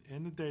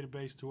in the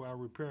database to our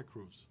repair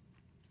crews.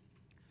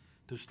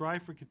 To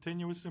strive for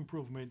continuous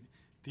improvement,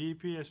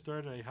 DEP has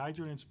started a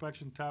hydrant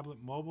inspection tablet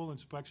mobile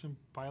inspection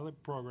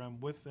pilot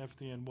program with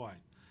FDNY.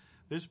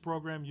 This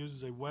program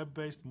uses a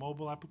web-based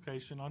mobile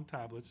application on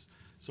tablets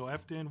so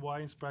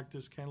FDNY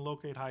inspectors can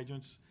locate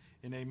hydrants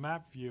in a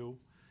map view,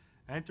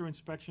 enter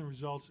inspection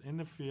results in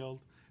the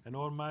field, and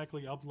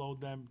automatically upload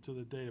them to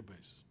the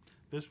database.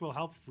 This will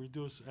help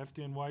reduce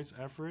FDNY's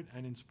effort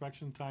and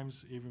inspection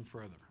times even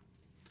further.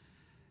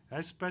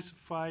 As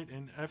specified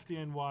in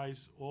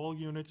FDNY's All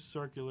Units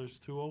Circulars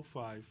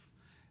 205,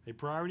 a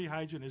priority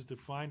hydrant is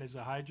defined as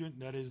a hydrant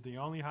that is the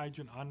only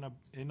hydrant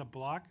in a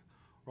block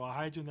or a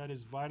hydrant that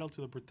is vital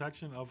to the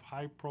protection of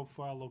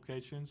high-profile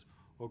locations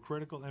or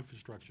critical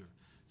infrastructure,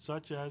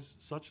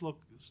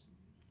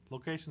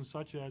 locations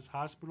such as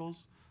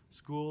hospitals,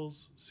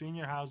 schools,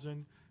 senior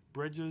housing,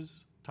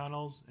 bridges,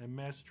 tunnels, and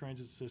mass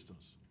transit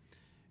systems.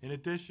 In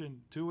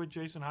addition, 2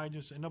 adjacent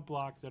hydrants in a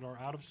block that are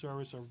out of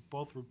service are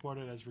both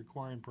reported as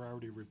requiring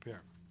priority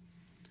repair.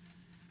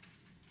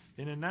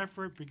 In an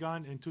effort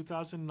begun in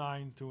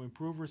 2009 to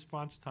improve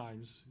response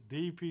times,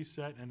 DEP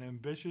set an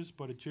ambitious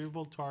but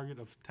achievable target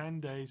of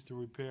 10 days to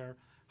repair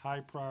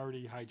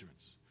high-priority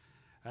hydrants.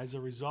 As a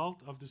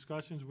result of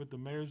discussions with the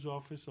Mayor's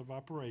Office of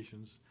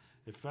Operations,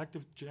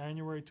 effective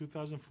January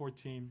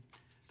 2014,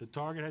 the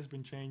target has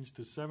been changed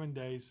to 7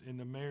 days in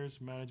the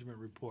Mayor's Management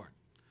Report.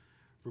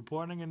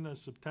 Reporting in the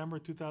September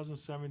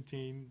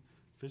 2017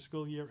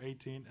 fiscal year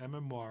 18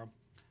 MMR,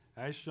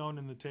 as shown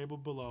in the table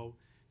below,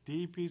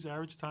 DEP's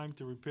average time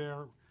to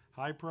repair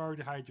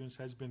high-priority hydrants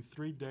has been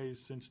 3 days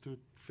since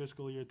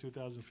fiscal year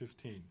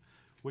 2015,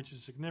 which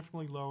is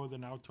significantly lower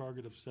than our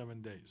target of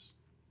 7 days.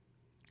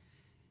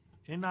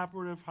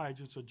 Inoperative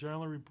hydrants are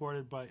generally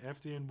reported by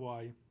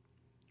FDNY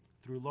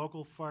through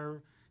local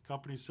fire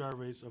company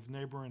surveys of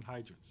neighboring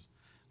hydrants.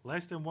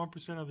 Less than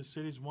 1% of the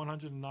city's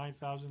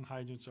 109,000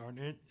 hydrants are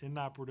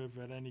inoperative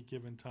at any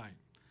given time.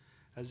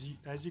 As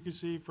you can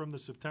see from the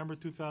September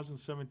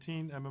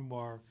 2017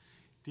 MMR,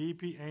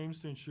 DEP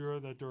aims to ensure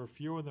that there are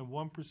fewer than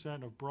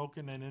 1% of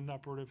broken and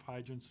inoperative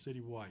hydrants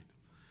citywide.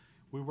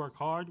 We work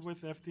hard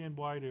with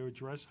FDNY to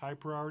address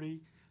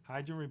high-priority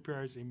hydrant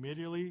repairs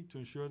immediately to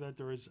ensure that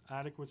there is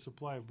adequate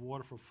supply of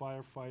water for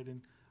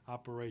firefighting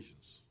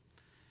operations.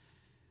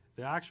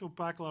 The actual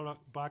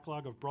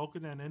backlog of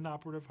broken and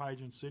inoperative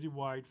hydrants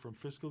citywide from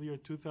fiscal year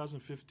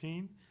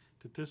 2015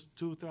 to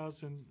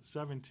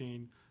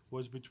 2017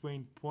 was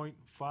between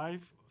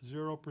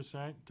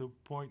 0.50% to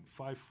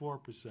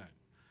 0.54%.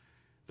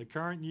 The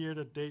current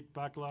year-to-date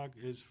backlog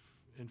is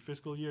in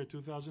fiscal year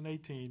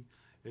 2018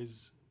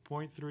 is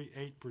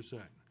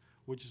 0.38%,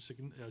 which is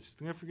a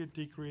significant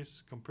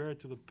decrease compared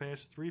to the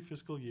past 3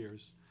 fiscal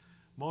years.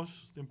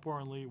 Most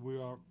importantly, we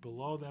are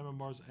below the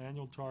MMR's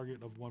annual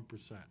target of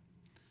 1%.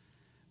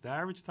 The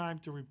average time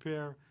to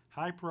repair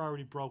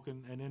high-priority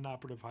broken and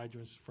inoperative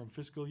hydrants from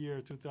fiscal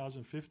year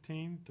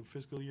 2015 to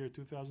fiscal year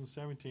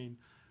 2017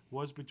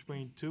 was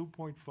between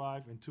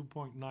 2.5 and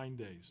 2.9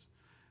 days.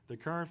 The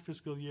current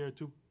fiscal year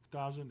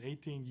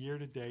 2018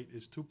 year-to-date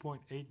is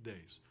 2.8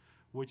 days,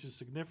 which is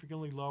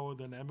significantly lower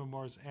than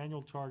MMR's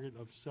annual target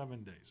of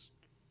 7 days.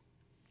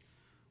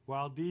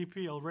 While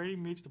DEP already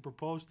meets the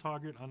proposed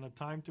target on the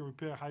time to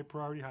repair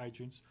high-priority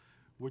hydrants,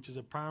 which is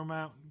the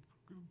paramount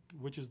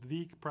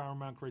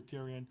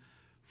criterion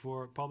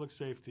for public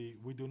safety,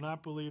 we do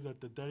not believe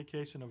that the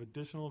dedication of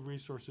additional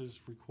resources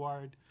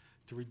required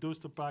to reduce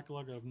the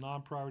backlog of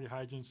non-priority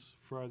hydrants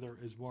further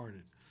is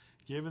warranted,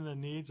 given the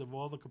needs of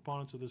all the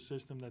components of the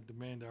system that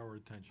demand our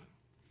attention.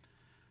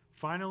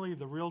 Finally,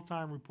 the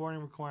real-time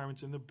reporting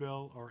requirements in the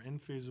bill are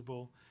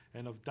infeasible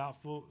and of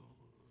doubtful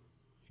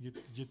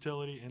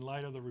utility in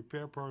light of the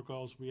repair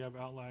protocols we have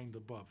outlined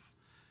above.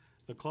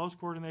 The close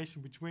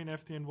coordination between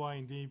FDNY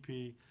and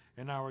DEP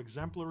and our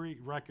exemplary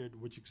record,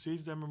 which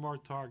exceeds MMR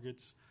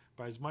targets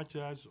by as much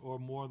as or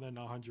more than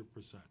 100%.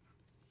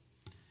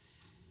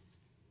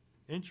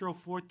 Intro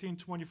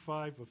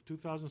 1425 of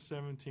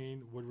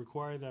 2017 would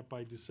require that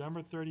by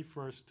December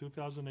 31st,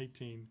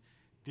 2018,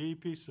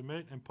 DEP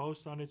submit and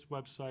post on its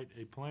website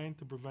a plan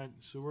to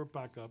prevent sewer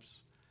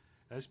backups,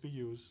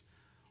 SBUs.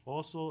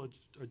 Also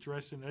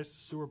addressing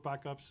sewer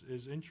backups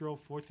is Intro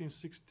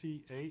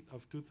 1468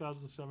 of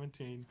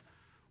 2017,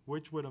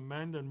 which would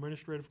amend the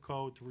administrative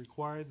code to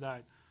require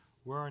that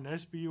where an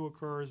SBU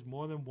occurs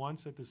more than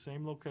once at the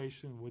same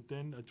location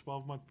within a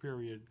 12-month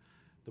period,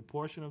 the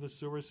portion of the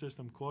sewer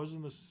system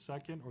causing the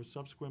second or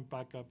subsequent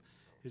backup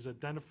is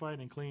identified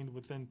and cleaned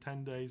within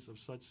 10 days of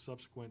such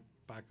subsequent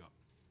backup.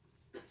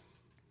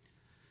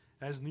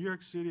 As New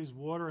York City's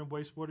water and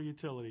wastewater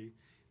utility,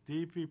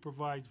 DEP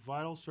provides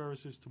vital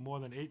services to more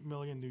than 8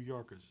 million New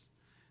Yorkers,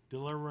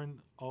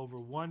 delivering over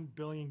 1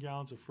 billion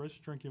gallons of fresh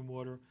drinking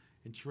water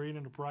and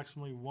treating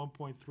approximately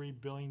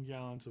 1.3 billion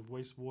gallons of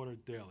wastewater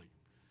daily.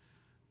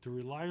 To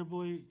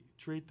reliably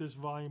treat this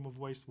volume of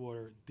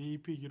wastewater,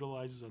 DEP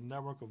utilizes a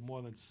network of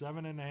more than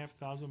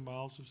 7,500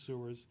 miles of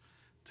sewers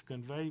to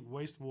convey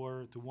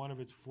wastewater to one of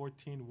its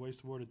 14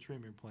 wastewater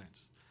treatment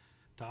plants.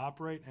 To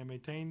operate and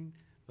maintain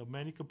the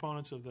many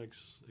components of the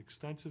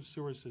extensive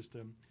sewer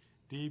system,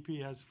 DEP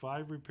has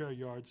 5 repair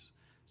yards,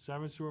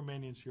 7 sewer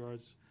maintenance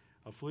yards,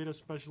 a fleet of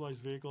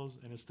specialized vehicles,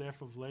 and a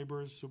staff of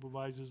laborers,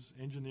 supervisors,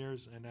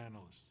 engineers, and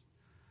analysts.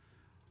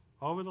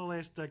 Over the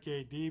last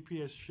decade, DEP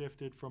has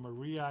shifted from a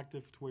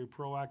reactive to a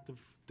proactive,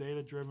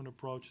 data-driven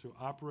approach to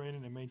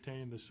operating and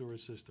maintaining the sewer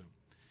system.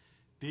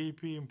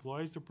 DEP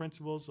employs the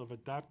principles of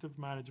adaptive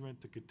management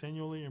to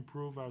continually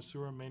improve our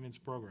sewer maintenance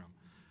program,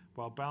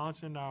 while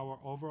balancing our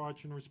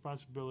overarching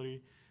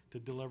responsibility to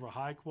deliver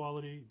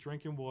high-quality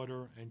drinking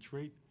water and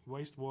treat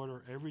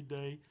wastewater every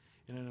day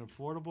in an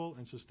affordable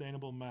and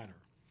sustainable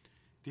manner.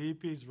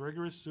 DEP's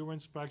rigorous sewer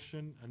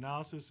inspection,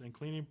 analysis, and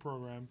cleaning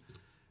program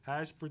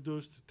has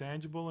produced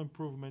tangible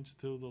improvements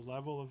to the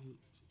level of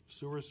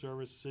sewer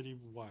service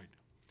citywide.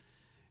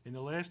 In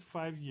the last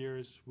 5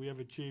 years, we have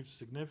achieved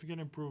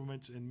significant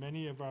improvements in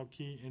many of our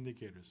key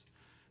indicators,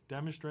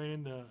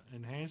 demonstrating the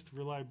enhanced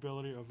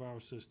reliability of our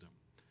system.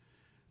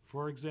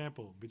 For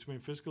example, between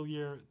fiscal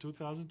year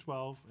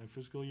 2012 and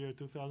fiscal year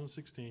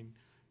 2016,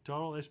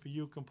 total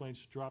SBU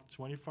complaints dropped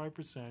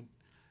 25%,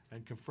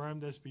 and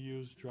confirmed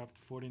SBUs dropped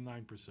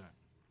 49%.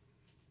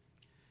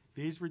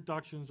 These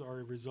reductions are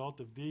a result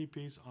of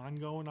DEP's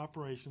ongoing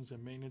operations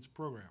and maintenance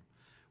program,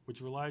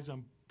 which relies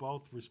on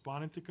both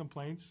responding to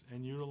complaints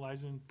and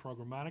utilizing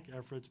programmatic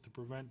efforts to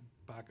prevent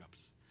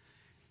backups.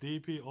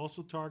 DEP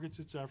also targets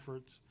its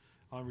efforts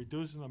on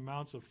reducing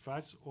amounts of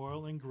fats,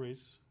 oil, and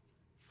grease,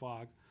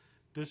 FOG,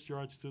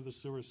 discharged to the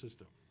sewer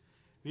system.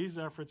 These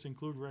efforts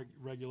include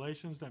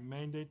regulations that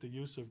mandate the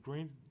use of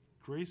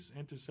grease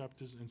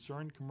interceptors in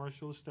certain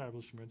commercial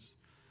establishments,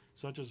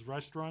 such as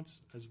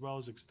restaurants, as well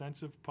as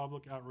extensive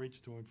public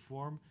outreach to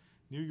inform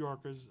New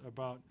Yorkers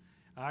about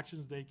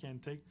actions they can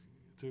take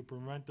to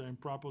prevent the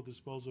improper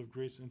disposal of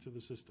grease into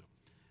the system,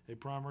 a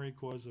primary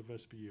cause of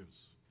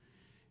SBUs.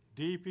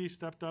 DEP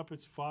stepped up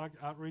its FOG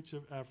outreach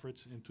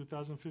efforts in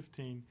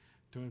 2015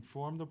 to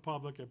inform the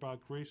public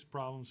about grease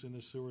problems in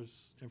the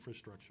sewers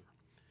infrastructure.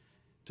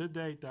 To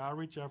date, the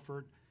outreach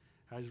effort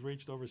has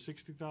reached over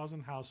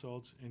 60,000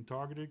 households in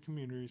targeted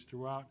communities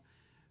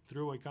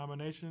through a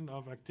combination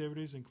of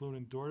activities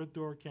including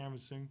door-to-door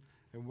canvassing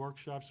and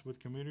workshops with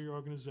community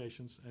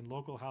organizations and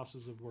local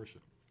houses of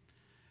worship.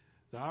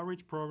 The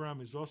outreach program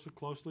is also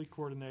closely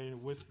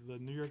coordinated with the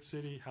New York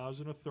City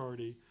Housing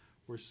Authority,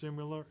 where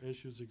similar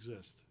issues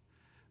exist.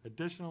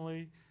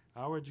 Additionally,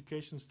 our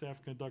education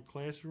staff conduct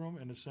classroom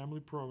and assembly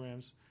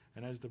programs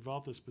and has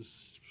developed a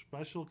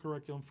special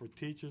curriculum for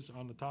teachers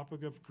on the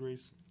topic of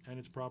grease and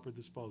its proper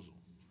disposal.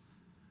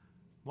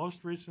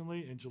 Most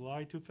recently, in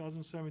July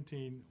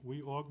 2017,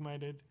 we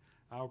augmented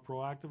our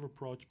proactive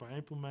approach by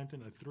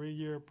implementing a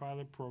 3-year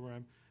pilot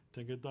program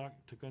to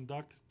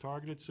conduct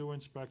targeted sewer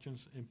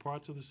inspections in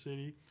parts of the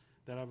city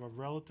that have a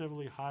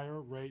relatively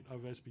higher rate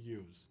of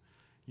SBUs.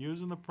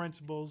 Using the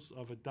principles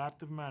of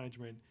adaptive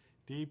management,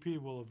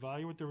 DEP will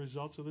evaluate the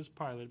results of this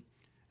pilot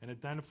and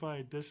identify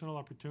additional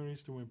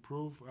opportunities to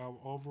improve our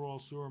overall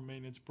sewer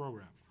maintenance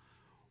program.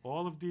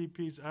 All of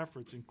DEP's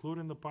efforts,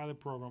 including the pilot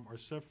program, are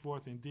set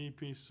forth in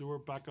DEP's Sewer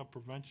Backup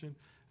Prevention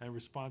and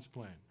Response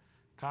Plan,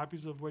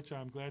 copies of which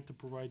I am glad to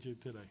provide you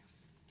today.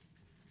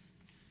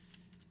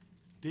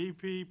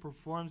 DEP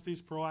performs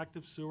these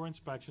proactive sewer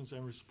inspections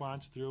and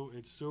response through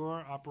its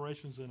Sewer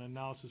Operations and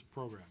Analysis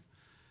Program.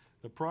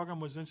 The program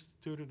was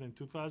instituted in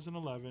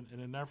 2011 in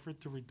an effort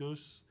to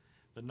reduce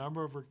the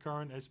number of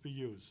recurrent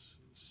SBUs.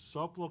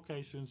 SOAP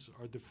locations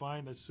are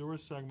defined as sewer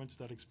segments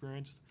that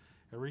experienced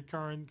a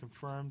recurrent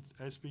confirmed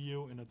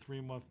SBU in a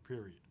 3-month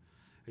period.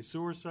 A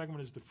sewer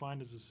segment is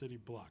defined as a city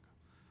block.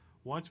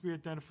 Once we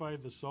identify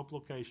the SOAP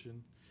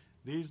location,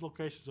 these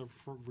locations are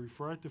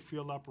referred to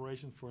field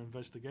operations for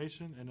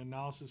investigation and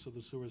analysis of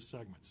the sewer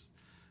segments.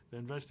 The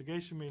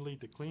investigation may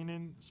lead to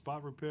cleaning,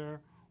 spot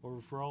repair, or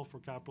referral for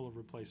capital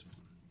replacement.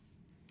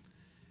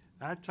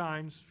 At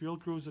times,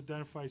 field crews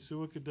identify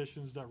sewer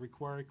conditions that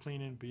require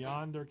cleaning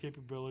beyond their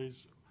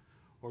capabilities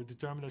or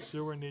determine that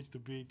sewer needs to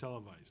be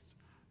televised.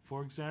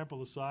 For example,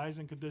 the size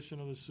and condition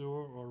of the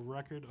sewer or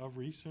record of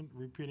recent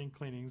repeating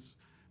cleanings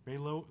may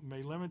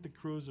limit the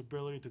crew's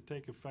ability to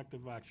take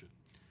effective action.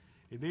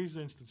 In these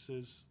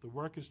instances, the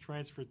work is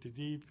transferred to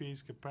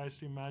DEP's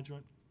Capacity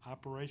Management,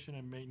 Operation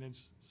and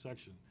Maintenance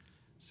section,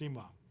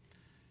 CMOM.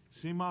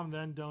 CMOM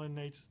then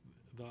delineates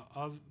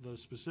the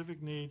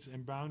specific needs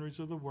and boundaries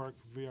of the work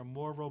via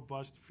more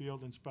robust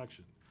field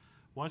inspection.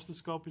 Once the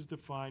scope is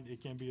defined,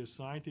 it can be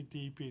assigned to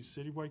DEP's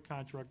citywide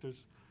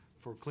contractors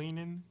for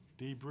cleaning,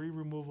 debris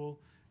removal,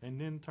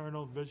 and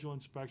internal visual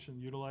inspection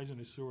utilizing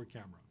a sewer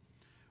camera.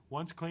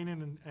 Once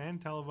cleaning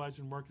and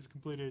televising work is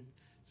completed,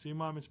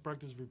 CMOM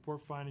inspectors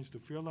report findings to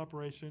field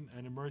operation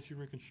and emergency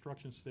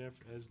reconstruction staff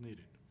as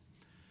needed.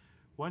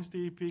 Once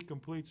DEP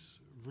completes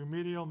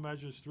remedial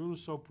measures through the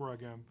SOAP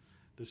program,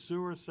 the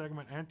sewer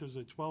segment enters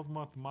a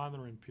 12-month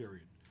monitoring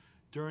period.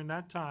 During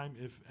that time,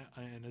 if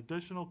an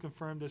additional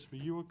confirmed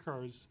SBU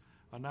occurs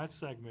on that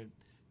segment,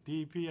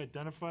 DEP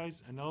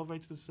identifies and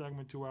elevates the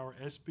segment to our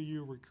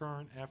SBU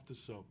Recurrent After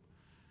SOAP,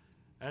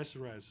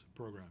 SRAS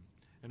program.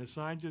 and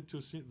assigns it to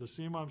the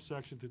CMOM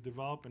section to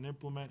develop and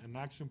implement an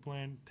action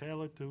plan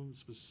tailored to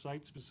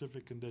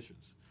site-specific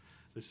conditions.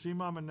 The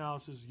CMOM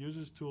analysis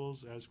uses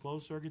tools as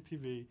closed-circuit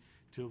TV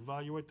to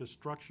evaluate the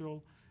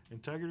structural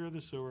integrity of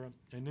the sewer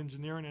and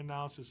engineering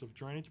analysis of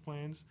drainage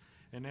plans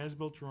and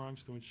as-built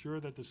drawings to ensure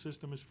that the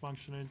system is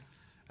functioning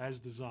as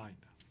designed.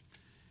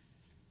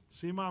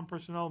 CMOM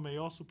personnel may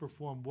also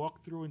perform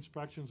walk-through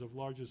inspections of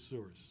larger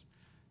sewers.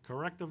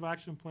 Corrective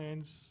action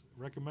plans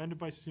recommended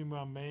by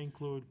CMOM may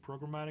include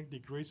programmatic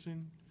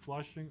degreasing,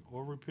 flushing,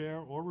 or repair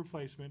or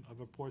replacement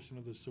of a portion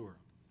of the sewer.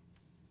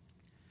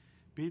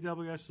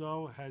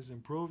 BWSO has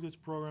improved its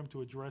program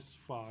to address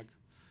fog.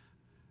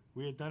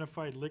 We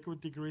identified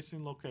liquid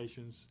degreasing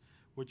locations,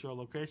 which are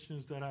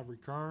locations that have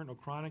recurrent or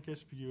chronic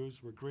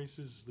SPUs where grease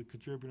is the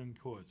contributing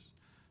cause.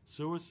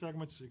 Sewer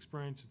segments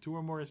experiencing 2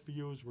 or more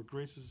SPUs where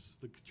grease is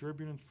the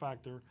contributing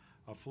factor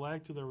are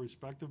flagged to their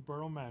respective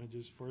borough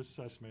managers for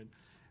assessment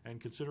and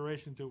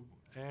consideration to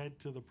add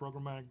to the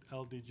programmatic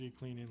LDG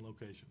cleaning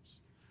locations.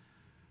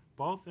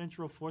 Both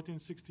Intro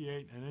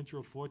 1468 and Intro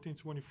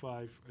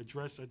 1425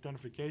 address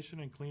identification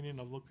and cleaning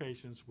of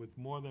locations with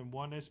more than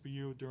one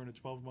SPU during a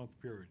 12-month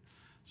period,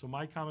 so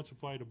my comments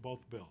apply to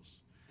both bills.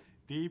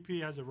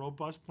 DEP has a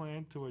robust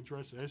plan to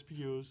address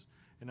SPUs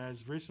and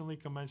has recently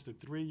commenced a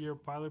 3-year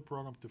pilot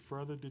program to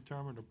further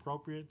determine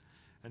appropriate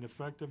and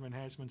effective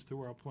enhancements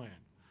to our plan.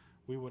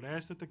 We would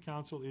ask that the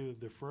council either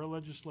defer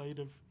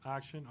legislative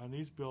action on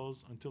these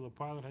bills until the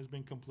pilot has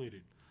been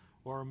completed,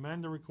 or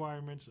amend the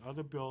requirements of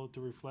the bill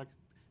to reflect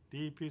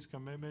DEP's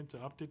commitment to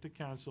update the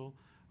council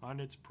on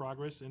its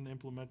progress in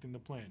implementing the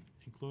plan,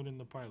 including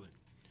the pilot.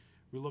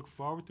 We look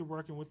forward to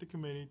working with the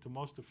committee to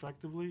most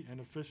effectively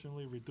and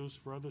efficiently reduce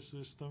further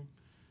system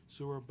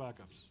sewer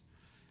backups.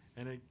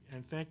 And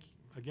thank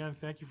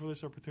you for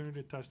this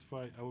opportunity to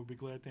testify. I would be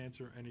glad to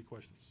answer any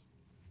questions.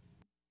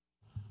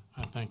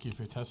 Thank you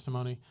for your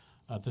testimony.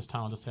 At this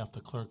time, I'll just have the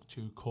clerk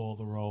to call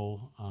the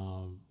roll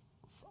on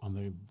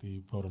the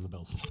vote on the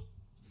bills.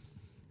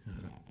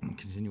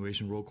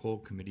 Continuation roll call,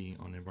 Committee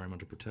on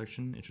Environmental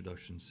Protection,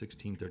 Introduction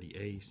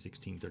 1630A,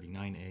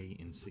 1639A,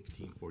 and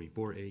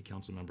 1644A.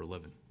 Council Member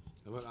Levin.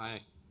 I vote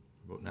aye.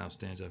 Vote now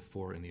stands at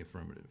 4 in the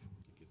affirmative.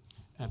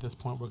 At this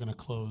point, we're going to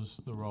close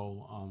the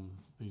roll on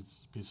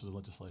these pieces of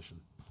legislation.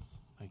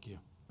 Thank you.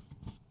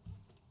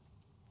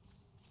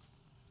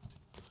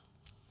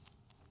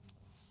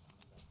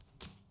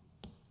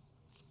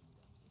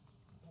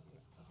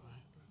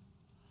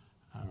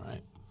 All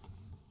right.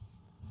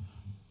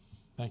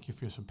 Thank you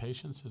for some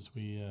patience as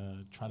we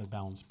try to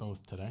balance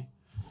both today.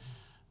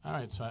 All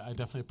right, so I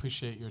definitely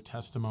appreciate your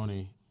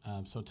testimony.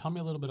 So tell me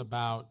a little bit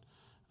about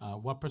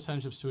what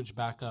percentage of sewage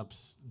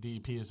backups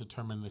DEP is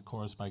determined to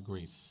cause by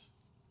grease?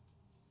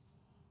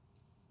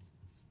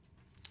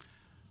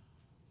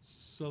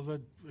 So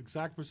the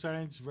exact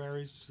percentage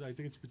varies. I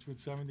think it's between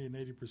 70 and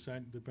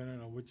 80%,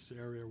 depending on which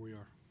area we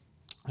are.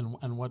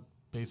 And what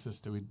basis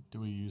do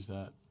we use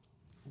that?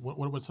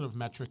 What sort of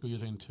metric are we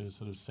using to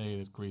sort of say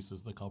that grease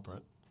is the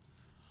culprit?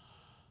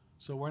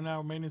 So when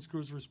our maintenance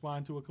crews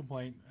respond to a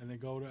complaint and they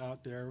go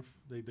out there,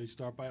 they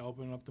start by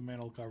opening up the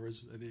manhole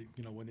covers.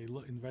 And when they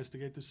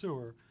investigate the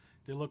sewer,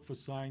 they look for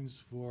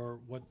signs for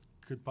what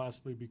could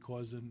possibly be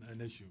causing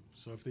an issue.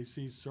 So if they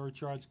see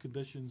surcharge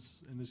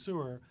conditions in the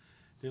sewer,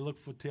 they look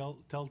for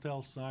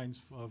telltale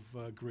signs of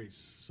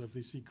grease. So if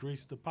they see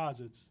grease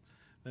deposits,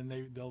 then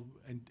they'll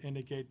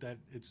indicate that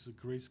it's a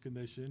grease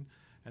condition,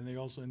 and they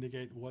also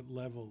indicate what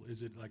level.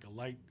 Is it like a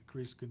light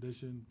grease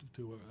condition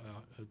to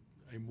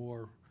a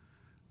more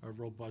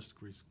robust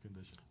grease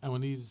condition? And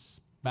when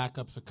these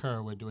backups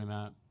occur, we're doing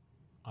that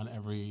on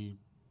every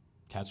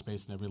catch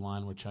basin, every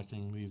line. We're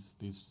checking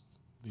these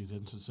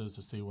instances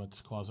to see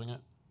what's causing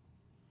it.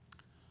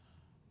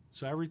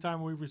 So every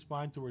time we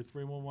respond to a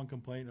 311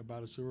 complaint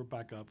about a sewer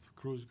backup,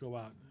 crews go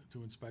out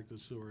to inspect the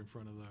sewer in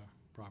front of the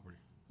property.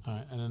 All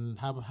right, and then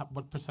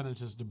what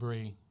percentage does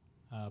debris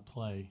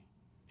play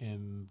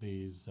in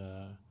these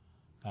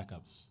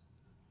backups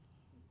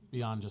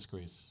beyond just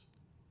grease?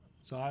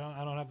 So I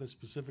don't have the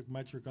specific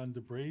metric on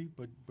debris,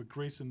 but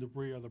grease and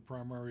debris are the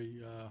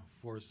primary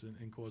force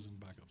in causing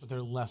backups. But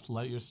they're less.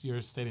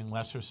 You're stating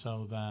less or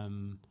so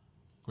than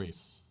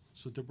grease.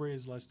 So debris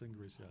is less than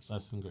grease, yes.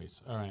 Less than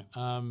grease. All right.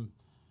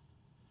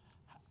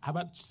 How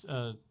about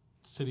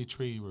city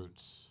tree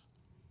roots?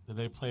 Do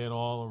they play at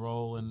all a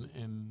role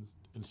in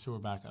sewer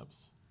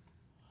backups?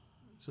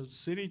 So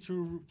city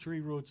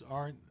tree roots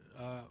aren't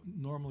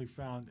normally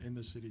found in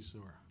the city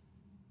sewer.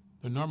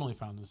 They're normally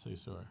found in the city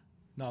sewer.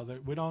 No,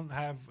 we don't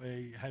have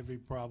a heavy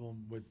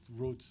problem with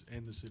roots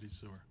in the city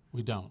sewer.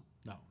 We don't?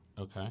 No.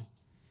 Okay.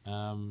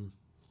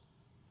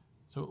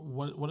 So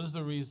what is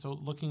the reason? So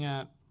looking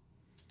at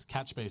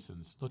catch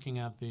basins, looking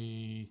at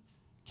the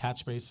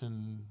catch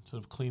basin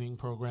sort of cleaning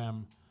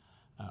program,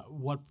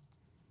 what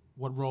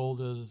role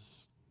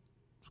does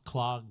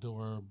clogged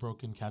or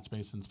broken catch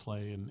basins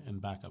play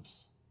in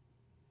backups?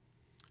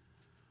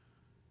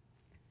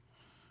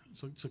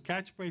 So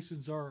catch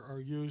basins are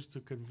used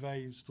to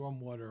convey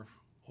stormwater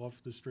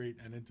off the street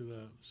and into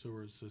the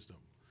sewer system.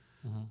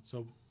 Mm-hmm.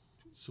 So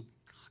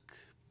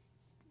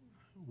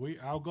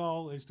Our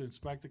goal is to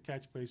inspect the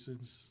catch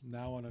basins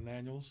now on an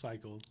annual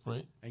cycle,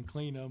 right, and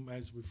clean them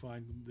as we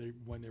find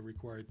when they're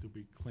required to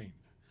be cleaned.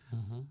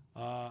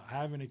 Mm-hmm.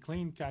 Having a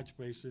clean catch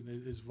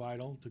basin is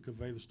vital to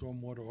convey the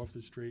stormwater off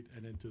the street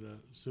and into the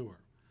sewer.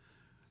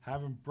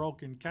 Having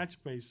broken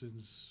catch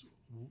basins,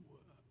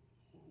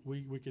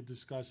 we could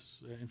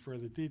discuss in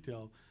further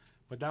detail,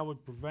 but that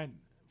would prevent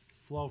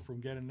flow from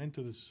getting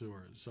into the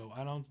sewer. So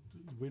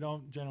we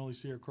don't generally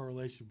see a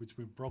correlation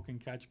between broken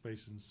catch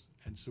basins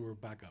and sewer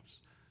backups.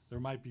 There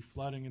might be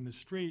flooding in the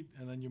street,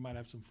 and then you might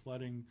have some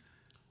flooding,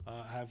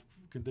 have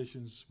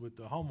conditions with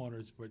the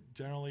homeowners, but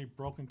generally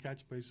broken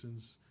catch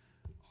basins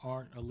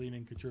aren't a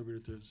leading contributor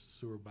to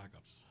sewer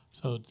backups.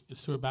 So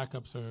sewer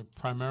backups are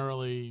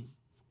primarily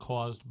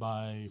caused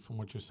by, from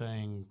what you're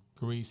saying,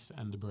 grease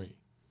and debris.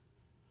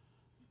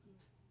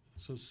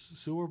 So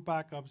sewer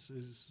backups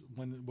is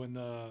when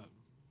the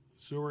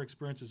sewer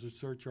experiences a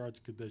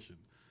surcharge condition.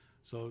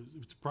 So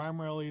it's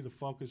primarily the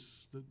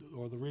focus,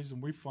 or the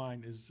reason we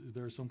find is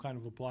there's some kind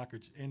of a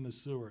blockage in the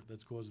sewer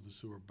that's causing the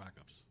sewer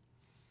backups.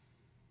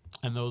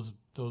 And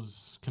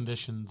those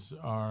conditions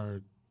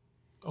are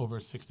over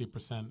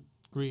 60%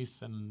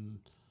 grease and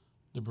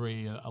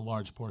debris, a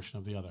large portion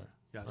of the other.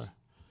 Yes. Right?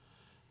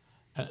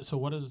 So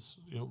what does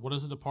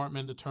the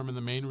department determine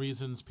the main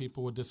reasons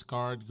people would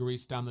discard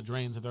grease down the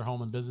drains of their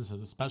home and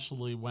businesses,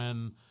 especially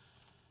when,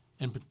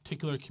 in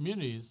particular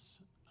communities,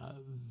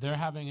 they're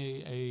having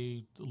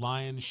a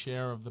lion's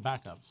share of the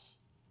backups?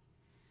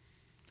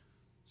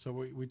 So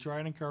we try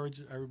and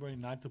encourage everybody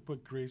not to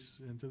put grease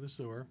into the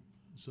sewer.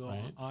 So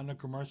right. On the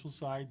commercial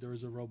side, there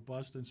is a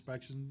robust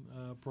inspection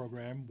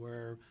program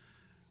where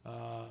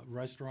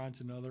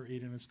restaurants and other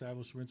eating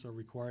establishments are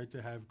required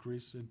to have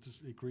grease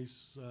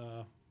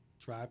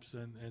traps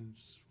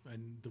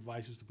and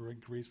devices to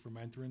prevent grease from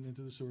entering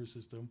into the sewer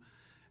system.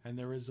 And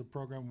there is a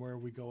program where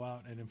we go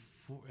out and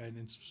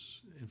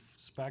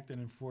inspect and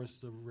enforce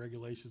the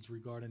regulations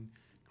regarding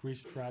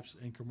grease traps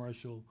in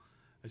commercial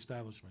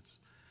establishments.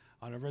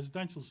 On the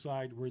residential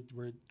side,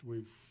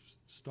 we've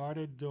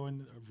started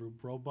doing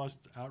robust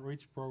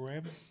outreach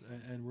programs,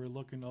 and we're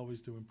looking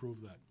always to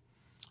improve that.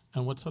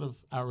 And what sort of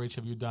outreach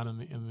have you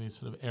done in these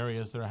sort of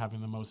areas that are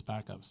having the most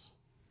backups?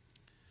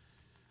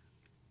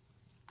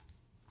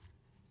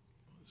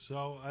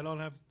 So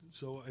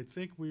I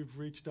think we've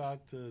reached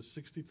out to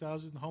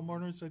 60,000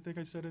 homeowners. I think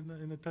I said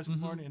in the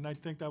testimony, and I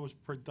think that was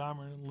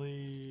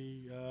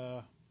predominantly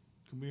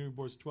community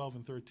boards 12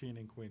 and 13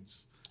 in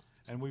Queens.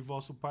 And we've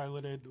also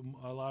piloted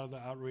a lot of the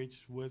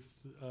outreach with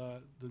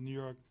the New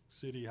York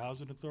City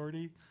Housing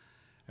Authority,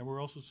 and we're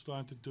also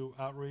starting to do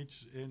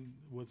outreach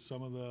with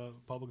some of the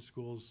public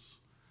schools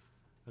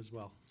as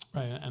well.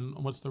 Right, and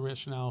what's the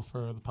rationale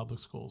for the public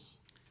schools?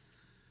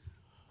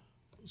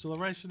 So the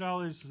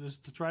rationale is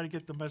to try to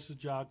get the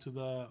message out to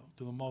the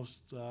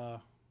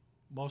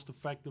most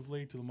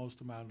effectively to the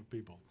most amount of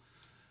people.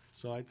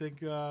 So I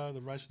think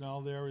the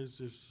rationale there is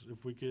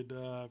if we could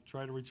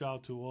try to reach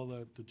out to all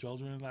the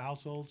children in the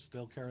households,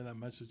 they'll carry that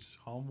message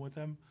home with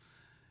them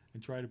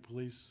and try to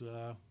police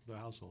their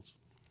households.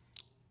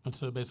 And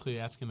so basically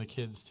asking the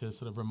kids to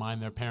sort of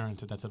remind their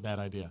parents that that's a bad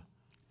idea.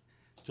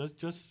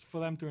 Just for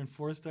them to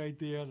enforce the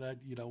idea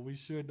that we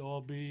should all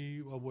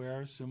be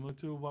aware, similar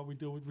to what we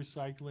do with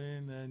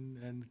recycling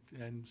and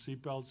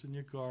seatbelts in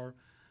your car.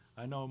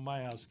 I know in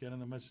my house, getting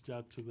the message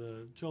out to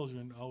the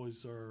children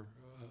always are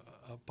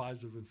a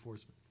positive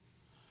enforcement.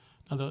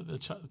 Now, the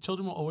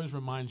children will always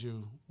remind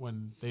you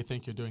when they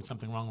think you're doing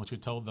something wrong, what you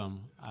told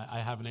them.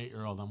 I have an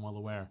 8-year-old, I'm well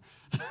aware.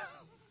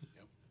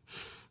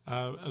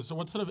 So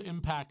what sort of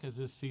impact has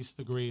this Cease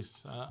the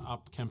Grease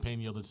up campaign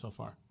yielded so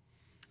far?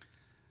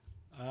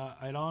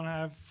 I don't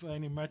have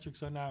any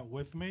metrics on that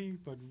with me,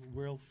 but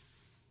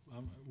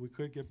we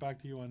could get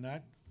back to you on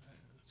that.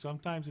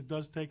 Sometimes it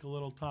does take a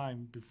little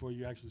time before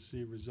you actually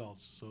see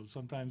results. So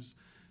sometimes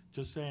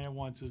just saying it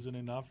once isn't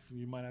enough.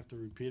 You might have to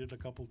repeat it a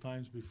couple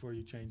times before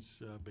you change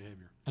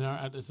behavior.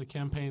 And is the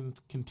campaign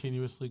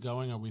continuously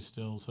going? Are we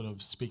still sort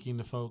of speaking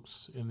to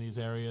folks in these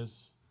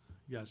areas?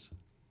 Yes.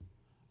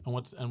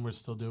 And we're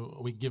still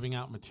are we giving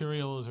out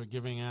materials or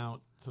giving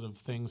out sort of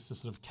things to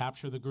sort of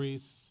capture the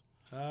grease?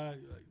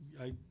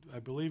 I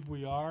believe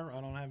we are.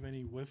 I don't have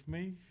any with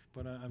me,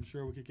 but I'm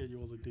sure we could get you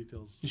all the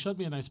details. You showed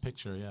me a nice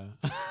picture,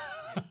 yeah.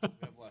 We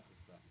have lots of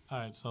stuff. All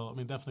right, so I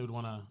mean, definitely would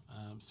want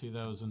to see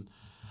those. And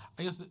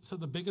I guess so.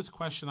 The biggest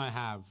question I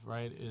have,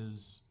 right,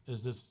 is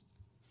this?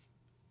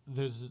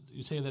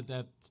 You say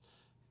that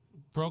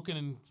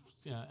broken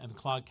and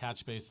clogged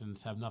catch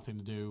basins have nothing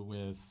to do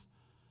with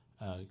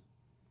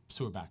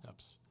sewer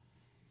backups,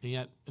 and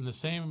yet in the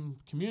same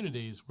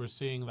communities we're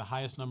seeing the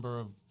highest number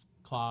of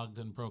clogged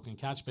and broken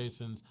catch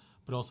basins,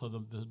 but also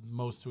the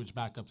most sewage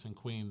backups in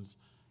Queens,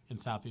 in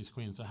Southeast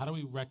Queens. So how do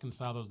we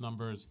reconcile those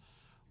numbers?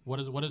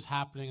 What is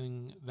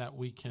happening that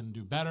we can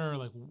do better?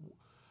 Like,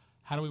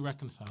 how do we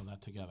reconcile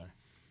that together?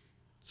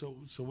 So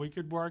we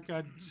could work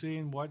at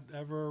seeing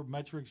whatever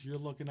metrics you're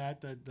looking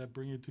at that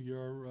bring you to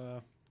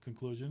your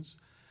conclusions.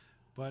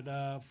 But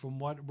from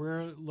what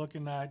we're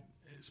looking at,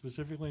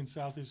 specifically in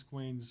Southeast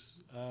Queens,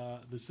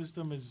 the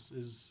system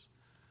is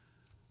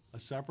a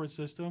separate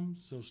system,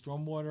 so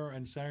stormwater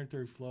and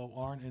sanitary flow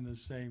aren't in the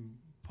same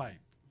pipe,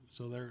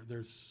 so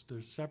they're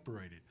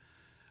separated.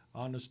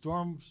 On the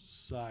storm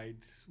side,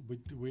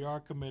 we are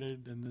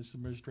committed, and this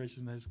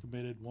administration has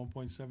committed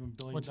 $1.7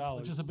 billion,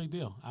 which is a big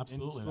deal.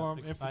 Absolutely, in storm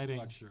that's exciting.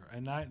 infrastructure,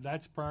 and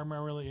that's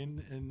primarily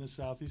in the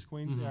Southeast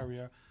Queens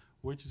area,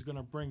 which is going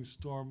to bring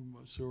storm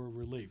sewer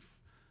relief.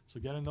 So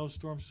getting those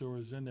storm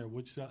sewers in there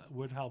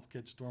would help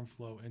get storm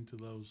flow into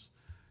those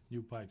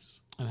new pipes.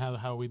 And how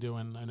are we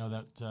doing? I know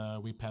that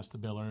we passed the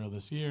bill earlier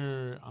this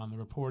year on the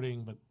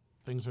reporting, but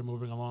things are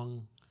moving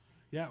along.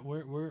 Yeah,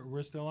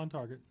 we're still on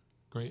target.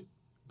 Great.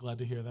 Glad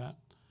to hear that.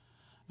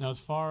 Now, as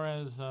far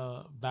as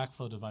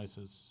backflow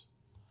devices,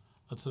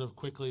 let's sort of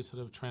quickly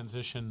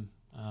transition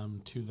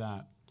to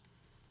that.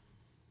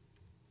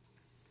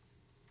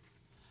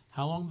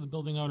 How long do the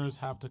building owners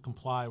have to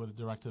comply with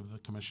the directive of the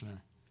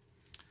commissioner?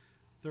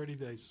 30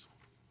 days.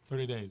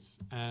 30 days.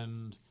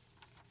 And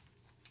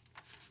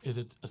is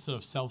it a sort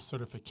of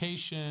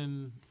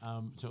self-certification?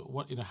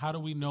 So how do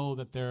we know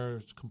that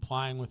they're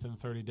complying within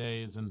 30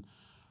 days? And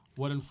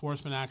what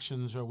enforcement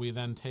actions are we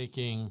then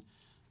taking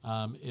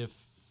if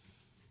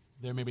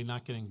they're maybe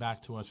not getting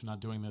back to us or not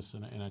doing this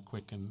in a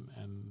quick and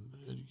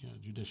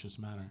judicious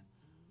manner?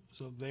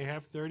 So they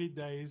have 30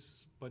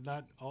 days, but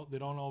they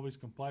don't always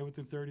comply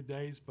within 30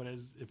 days. But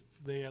if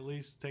they at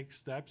least take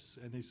steps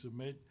and they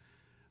submit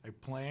a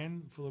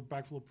plan for the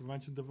backflow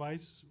prevention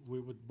device,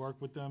 we would work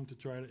with them to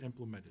try to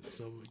implement it.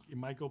 So it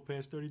might go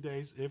past 30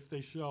 days if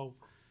they show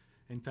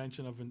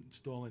intention of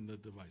installing the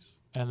device.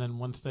 And then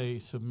once they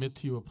submit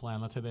to you a plan,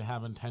 let's say they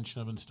have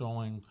intention of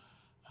installing,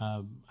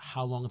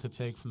 how long does it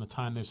take from the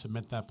time they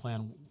submit that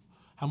plan?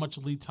 How much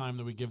lead time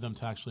do we give them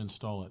to actually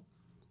install it?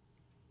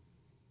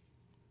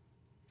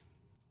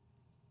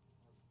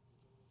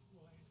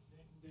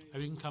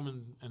 You can come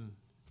and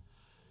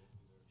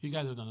you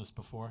guys have done this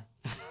before.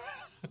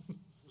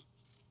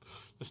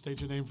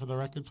 State your name for the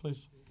record,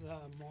 please. This is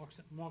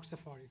Mark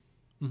Safari.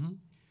 Mm-hmm.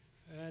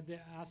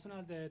 As soon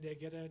as they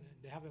get it,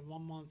 they have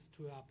 1 month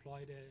to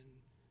apply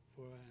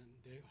for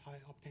the high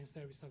octane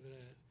service of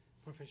a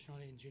professional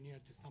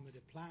engineer to submit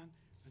a plan.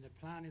 When the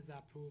plan is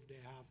approved,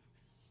 they have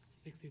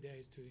 60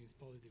 days to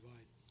install the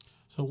device.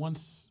 So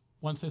once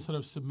they sort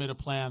of submit a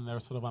plan,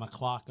 they're sort of on a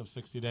clock of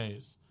 60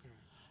 days. Correct.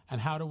 And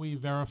how do we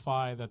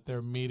verify that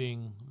they're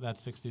meeting that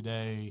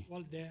 60-day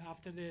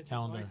after the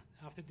calendar?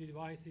 After the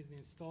device is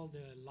installed,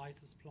 the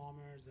licensed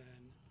plumbers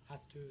and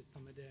has to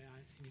submit the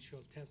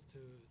initial test to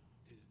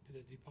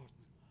the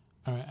department.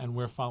 All right, and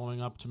we're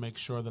following up to make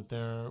sure that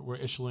we're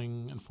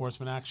issuing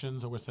enforcement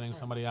actions, or we're sending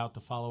somebody out to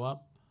follow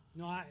up?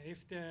 No,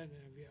 if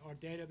our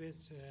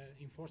database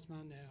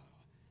enforcement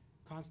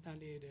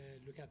constantly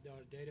look at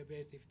our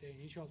database, if the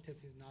initial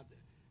test is not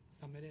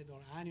submitted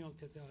or annual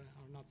tests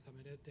are not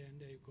submitted, then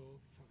they go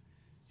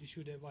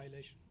issue the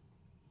violation.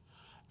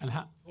 And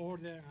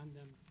order and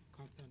then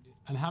constantly.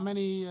 And how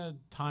many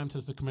times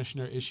has the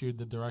commissioner issued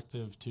the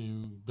directive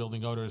to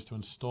building owners to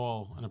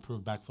install an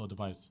approved backflow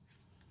device?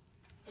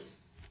 I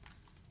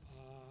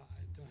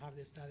don't have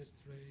the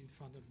status right in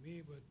front of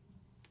me, but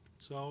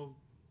So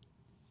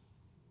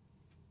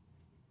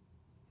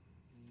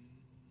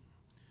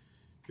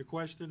your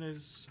question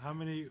is how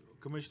many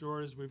commissioner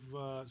orders we've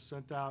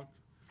sent out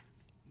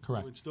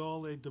Correct. to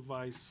install a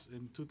device.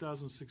 In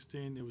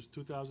 2016, it was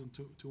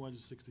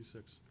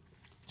 2,266.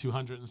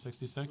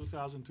 266?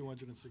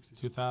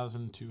 2,266.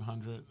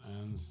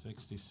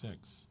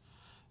 2,266.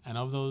 And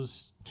of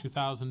those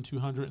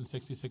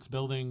 2,266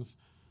 buildings,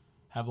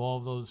 have all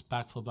of those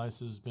backflow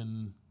devices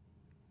been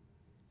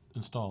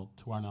installed,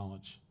 to our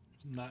knowledge?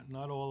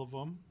 Not all of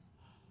them.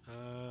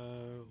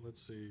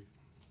 Let's see.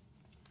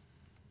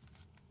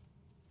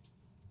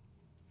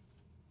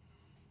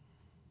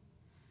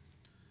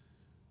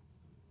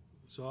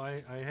 So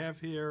I have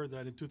here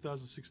that in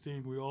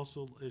 2016, we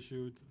also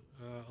issued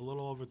a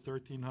little over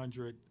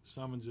 1,300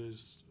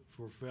 summonses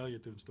for failure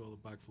to install a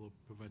backflow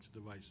prevention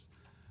device.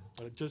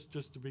 But just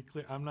to be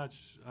clear, I'm not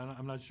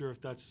sure if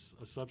that's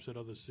a subset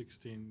of the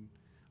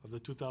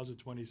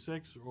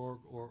 2026 or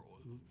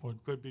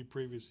could be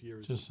previous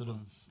years. Just sort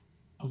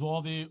of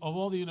all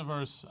the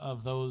universe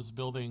of those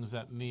buildings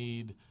that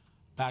need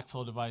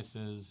backflow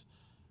devices,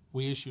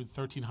 we issued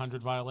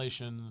 1,300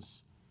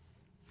 violations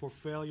for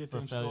failure to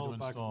install a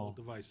backflow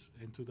device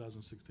in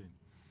 2016.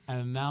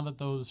 And now that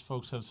those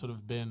folks have sort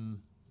of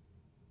been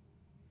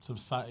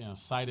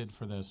cited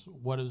for this,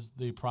 what is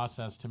the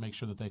process to make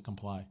sure that they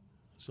comply?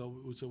 So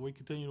we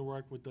continue to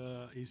work with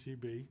the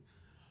ECB,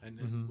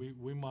 and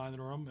we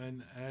monitor them,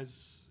 and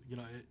as you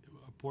know,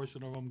 a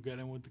portion of them get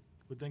in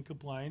within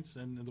compliance,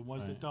 and the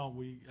ones that don't,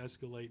 we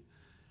escalate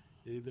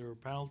either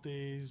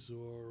penalties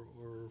or.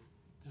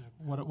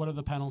 What are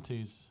the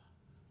penalties?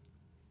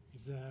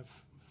 It's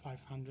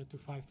 500 to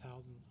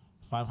 5,000.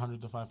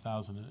 500 to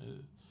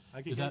 5,000.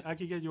 I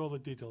can get you all the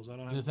details. I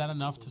don't have. Is that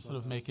enough to sort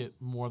of make it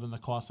more than the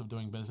cost of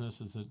doing business?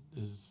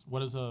 What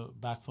does a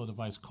backflow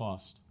device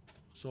cost?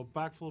 So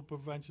backflow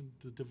prevention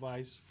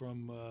device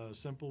from a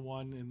simple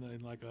one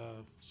in like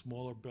a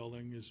smaller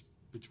building is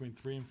between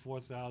 $3,000 and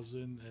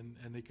 $4,000,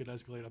 and they could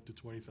escalate up to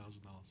 $20,000.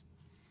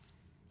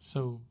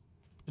 So,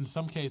 in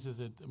some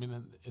cases,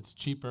 it's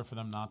cheaper for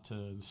them not to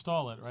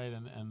install it, right?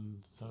 And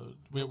so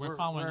we're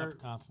following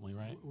up constantly,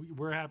 right?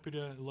 We're happy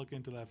to look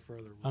into that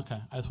further.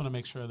 Okay, I just want to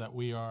make sure that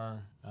we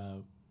are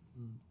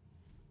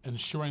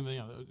ensuring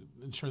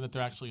that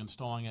they're actually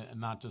installing it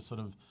and not just sort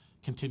of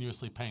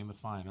continuously paying the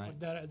fine, right?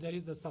 But there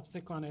is a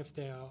subsequent, if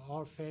they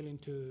are failing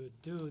to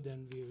do,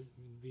 then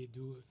we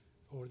do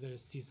order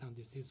cease and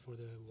desist for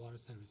the water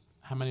service.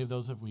 How many of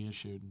those have we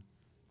issued?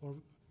 Or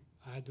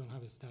I don't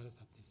have a status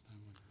at this time.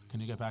 Can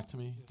you get back to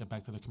me? Yes. Get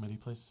back to the committee,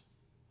 please.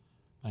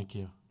 Thank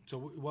you. So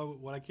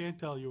what I can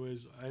tell you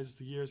is, as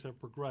the years have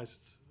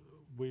progressed,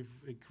 we've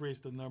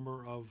increased the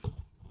number of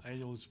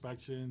annual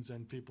inspections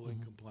and people in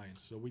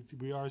compliance. So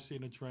we are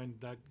seeing a trend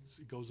that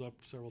goes up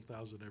several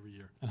thousand every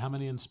year. And how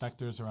many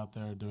inspectors are out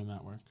there doing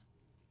that work?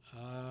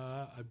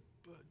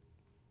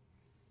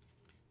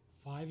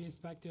 5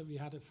 inspectors. We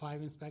had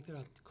 5 inspectors.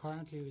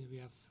 Currently, we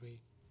have 3.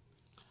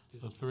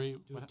 So 3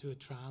 due to a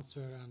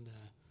transfer and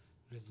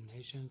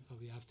resignation, so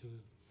we have to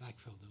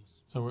backfill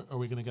those. So are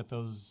we going to get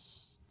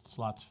those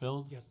slots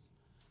filled? Yes.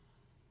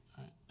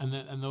 All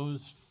right. And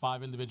those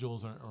 5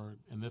 individuals, or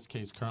in this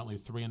case, currently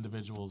 3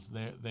 individuals,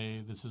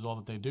 this is all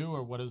that they do,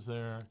 or what is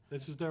their?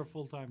 This is their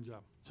full-time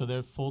job. So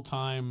they're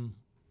full-time.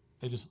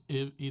 They just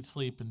eat,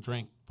 sleep, and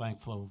drink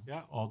blank flow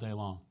all day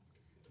long.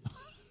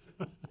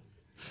 All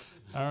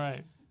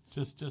right.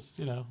 Just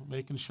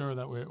making sure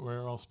that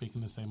we're all speaking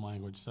the same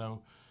language.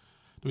 So,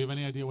 do we have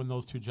any idea when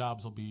those 2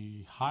 jobs will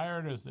be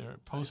hired? Is there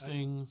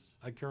postings?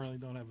 I currently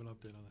don't have an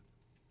update on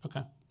that.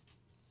 Okay.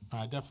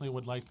 I definitely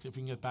would like, if you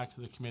can get back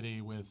to the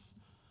committee with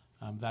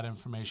that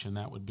information,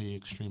 that would be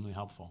extremely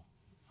helpful.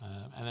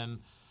 And then,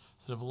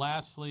 sort of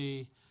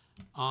lastly,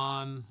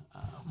 on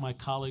my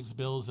colleagues'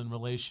 bills in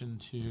relation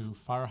to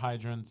fire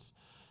hydrants,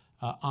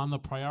 on the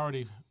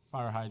priority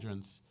fire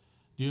hydrants,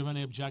 do you have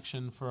any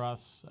objection for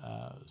us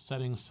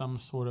setting some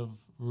sort of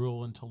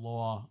rule into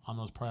law on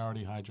those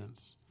priority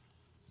hydrants?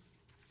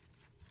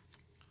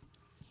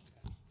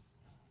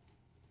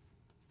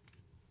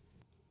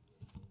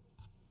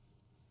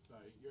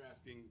 Sorry, you're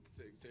asking,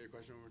 say your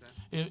question one more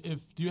time?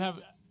 If do you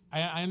have,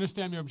 I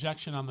understand your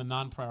objection on the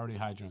non-priority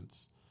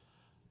hydrants,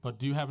 but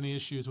do you have any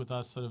issues with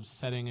us sort of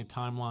setting a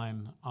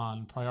timeline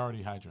on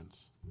priority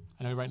hydrants?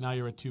 I know right now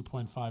you're at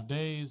 2.5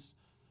 days.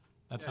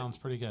 That sounds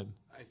pretty good.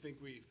 I think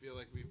we feel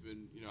like we've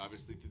been,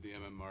 obviously through the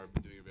MMR,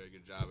 been doing a very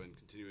good job and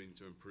continuing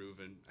to improve.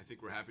 And I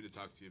think we're happy to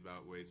talk to you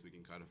about ways we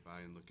can codify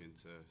and look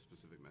into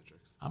specific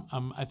metrics.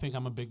 I think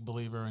I'm a big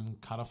believer in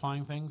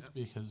codifying things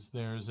because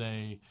there's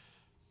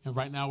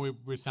right now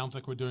it sounds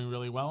like we're doing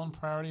really well in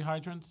priority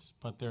hydrants,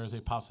 but there's a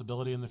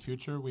possibility in the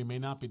future we may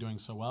not be doing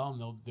so well.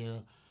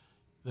 And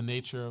the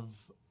nature of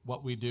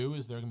what we do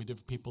is there are going to be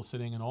different people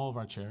sitting in all of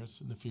our chairs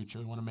in the future.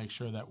 We want to make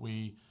sure that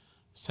we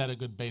set a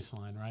good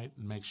baseline, right,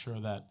 and make sure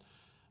that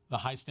the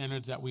high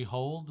standards that we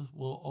hold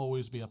will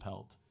always be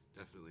upheld.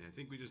 Definitely. I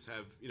think we just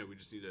have, we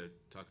just need to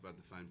talk about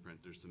the fine print.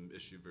 There's some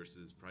issue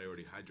versus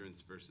priority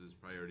hydrants versus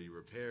priority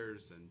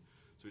repairs, and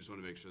so we just want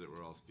to make sure that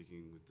we're all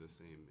speaking with the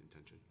same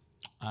intention.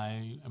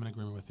 I am in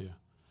agreement with you.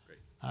 Great.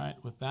 All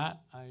right. With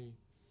that, I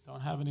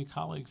don't have any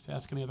colleagues to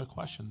ask any other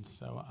questions,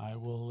 so I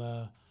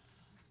will,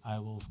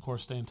 of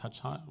course, stay in touch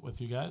with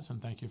you guys,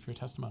 and thank you for your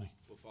testimony.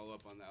 We'll follow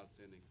up on the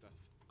outstanding stuff.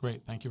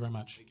 Great. Thank you very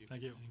much. Thank you.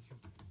 Thank you.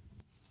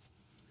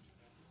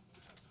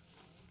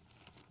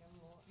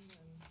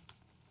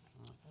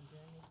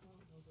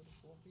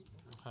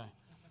 Okay.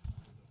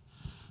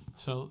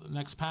 So the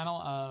next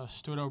panel,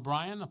 Stuart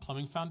O'Brien, the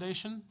Plumbing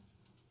Foundation.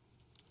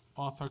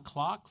 Arthur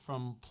Clark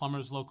from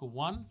Plumbers Local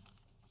 1.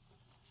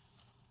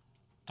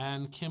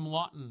 And Kim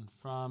Lawton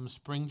from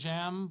Spring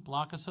Jam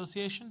Block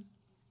Association.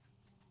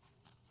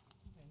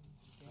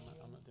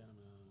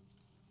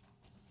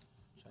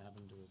 Should I have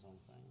him do his own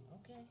thing?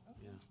 Okay.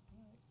 Yeah.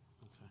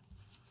 Okay.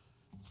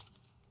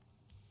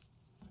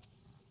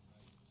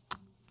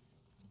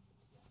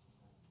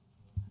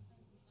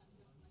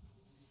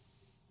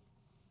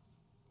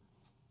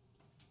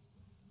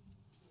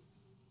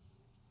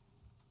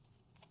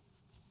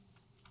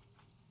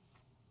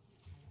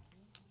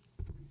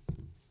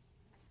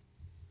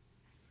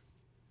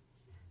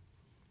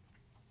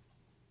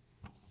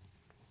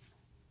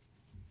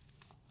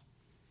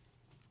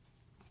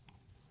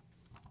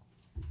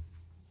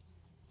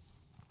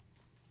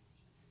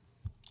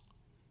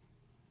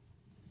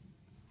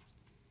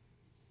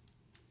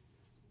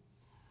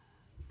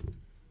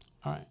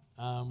 All right.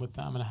 With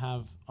that, I'm going to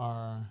have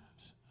our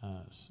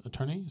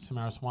attorney,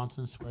 Samara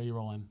Swanson, swear you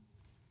all in.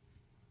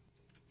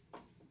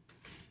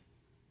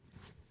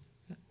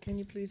 Can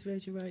you please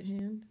raise your right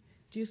hand?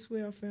 Do you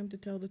swear or affirm to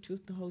tell the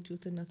truth, the whole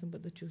truth, and nothing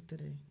but the truth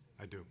today?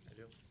 I do.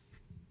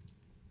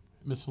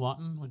 Ms.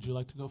 Lawton, would you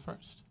like to go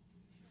first?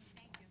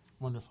 Thank you.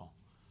 Wonderful.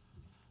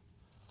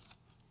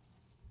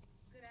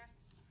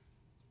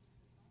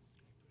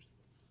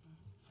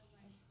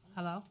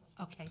 Hello?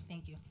 Okay,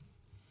 thank you.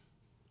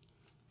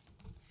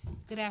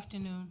 Good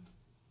afternoon.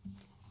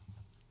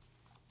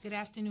 Good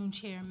afternoon,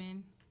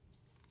 Chairman,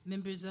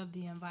 members of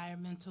the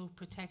Environmental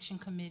Protection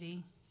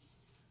Committee,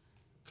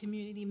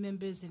 community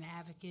members and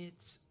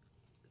advocates,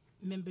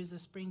 members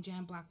of Spring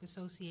Jam Block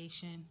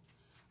Association,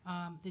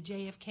 the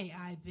JFK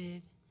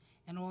IBID,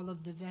 and all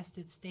of the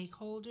vested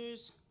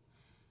stakeholders.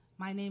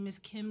 My name is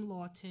Kim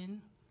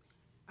Lawton.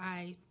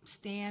 I'm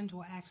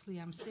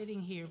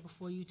sitting here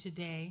before you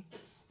today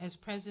as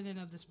president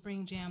of the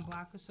Spring Jam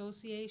Block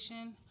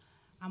Association.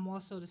 I'm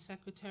also the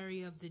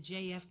secretary of the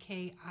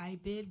JFK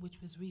IBID,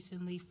 which was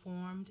recently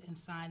formed and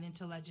signed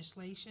into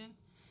legislation.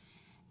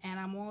 And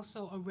I'm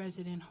also a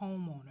resident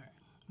homeowner,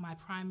 my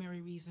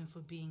primary reason for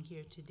being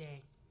here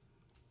today.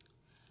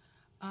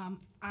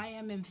 I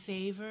am in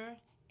favor,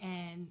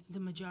 and the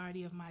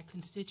majority of my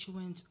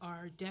constituents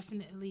are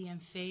definitely in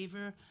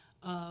favor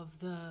of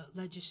the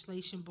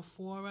legislation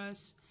before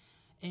us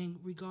in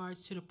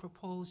regards to the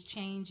proposed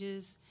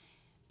changes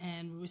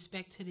and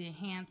respect to the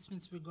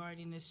enhancements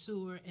regarding the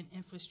sewer and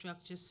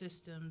infrastructure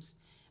systems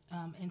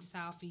in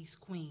Southeast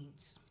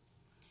Queens.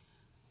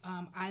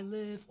 I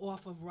live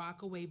off of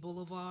Rockaway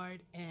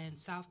Boulevard and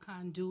South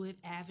Conduit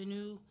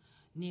Avenue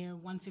near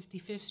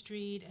 155th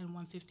Street and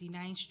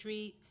 159th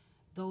Street.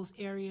 Those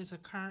areas are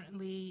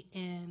currently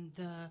in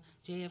the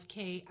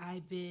JFK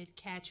IBID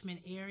catchment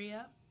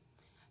area.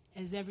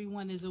 As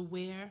everyone is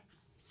aware,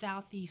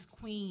 Southeast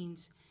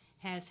Queens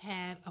has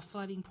had a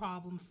flooding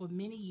problem for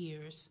many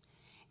years,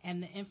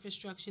 and the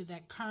infrastructure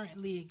that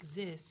currently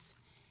exists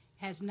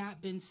has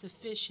not been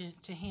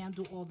sufficient to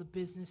handle all the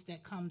business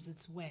that comes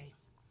its way.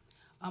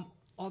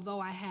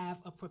 Although I have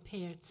a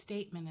prepared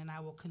statement and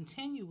I will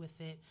continue with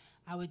it,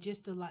 I would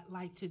just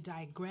like to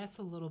digress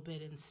a little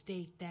bit and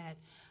state that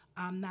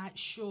I'm not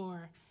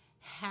sure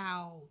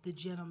how the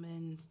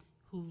gentleman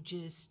who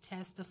just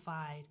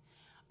testified,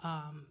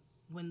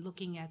 when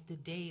looking at the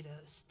data,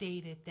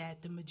 stated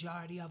that the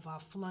majority of our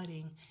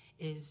flooding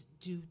is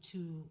due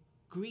to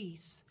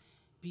grease,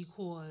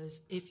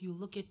 because if you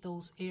look at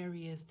those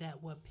areas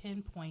that were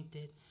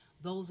pinpointed,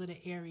 those are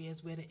the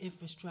areas where the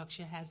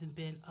infrastructure hasn't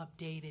been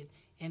updated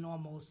in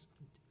almost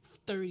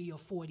 30 or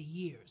 40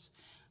 years.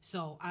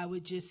 So I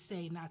would just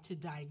say, not to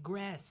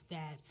digress,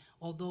 that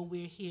although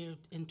we're here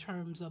in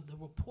terms of the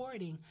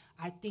reporting,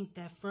 I think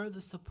that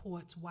further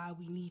supports why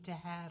we need to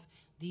have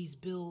these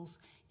bills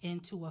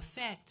into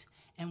effect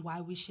and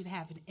why we should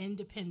have an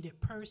independent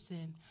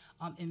person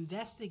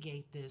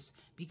investigate this.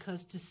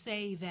 Because to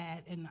say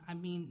that, and I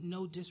mean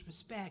no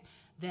disrespect,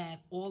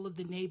 that all of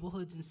the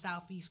neighborhoods in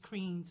Southeast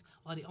Queens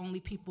are the only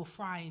people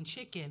frying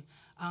chicken,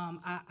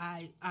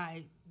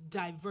 I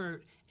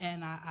divert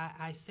and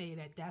I say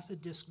that that's a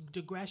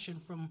digression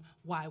from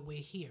why we're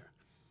here.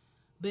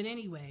 But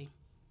anyway,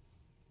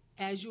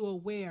 as you're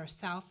aware,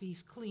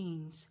 Southeast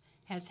Queens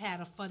has had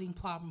a flooding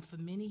problem for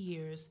many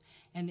years,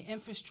 and the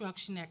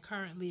infrastructure that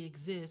currently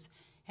exists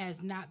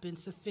has not been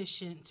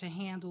sufficient to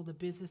handle the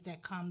business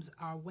that comes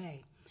our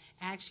way.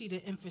 Actually,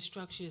 the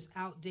infrastructure is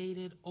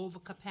outdated,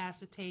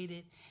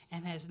 overcapacitated,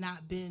 and has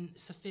not been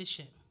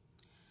sufficient.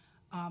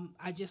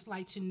 I just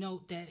like to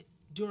note that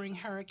during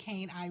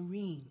Hurricane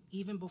Irene,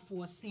 even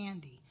before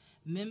Sandy,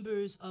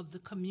 members of the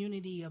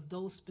community of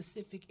those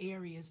specific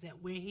areas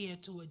that we're here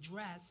to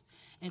address,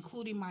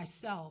 including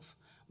myself,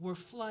 were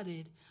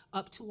flooded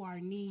up to our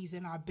knees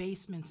in our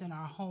basements in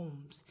our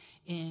homes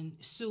in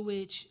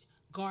sewage,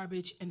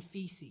 garbage, and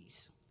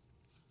feces.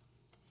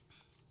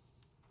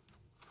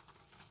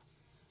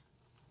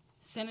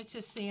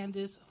 Senator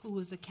Sanders, who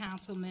was a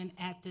councilman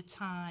at the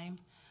time,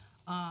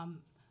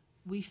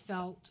 we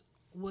felt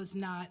was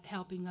not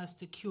helping us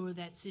to cure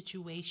that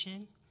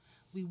situation.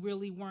 We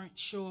really weren't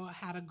sure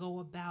how to go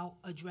about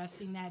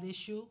addressing that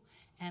issue,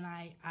 and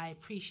I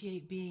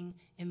appreciate being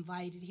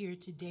invited here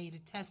today to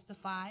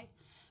testify,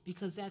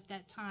 because at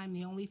that time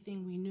the only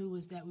thing we knew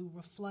is that we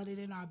were flooded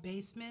in our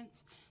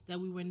basements, that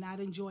we were not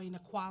enjoying the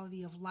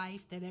quality of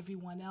life that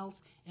everyone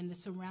else in the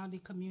surrounding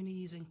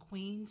communities in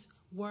Queens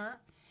were.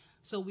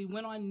 So we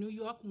went on New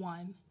York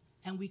One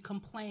and we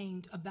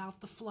complained about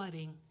the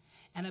flooding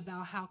and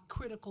about how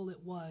critical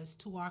it was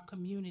to our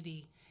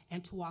community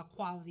and to our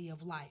quality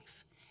of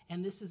life.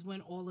 And this is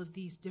when all of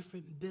these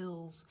different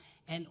bills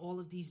and all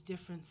of these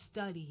different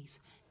studies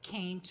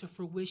came to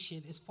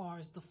fruition as far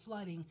as the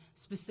flooding,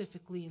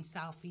 specifically in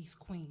Southeast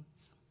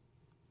Queens.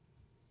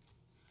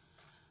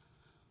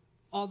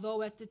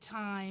 Although at the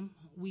time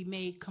we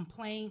made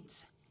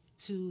complaints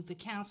to the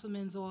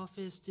councilman's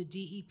office, to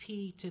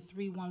DEP, to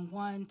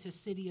 311, to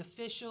city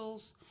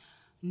officials,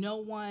 no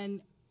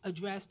one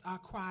addressed our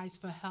cries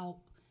for help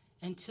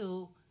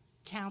until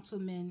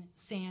Councilman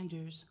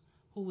Sanders,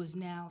 who is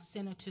now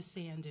Senator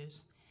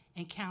Sanders,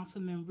 and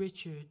Councilman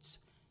Richards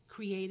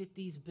created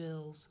these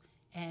bills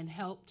and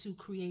helped to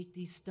create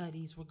these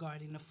studies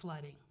regarding the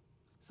flooding.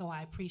 So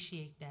I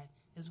appreciate that,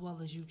 as well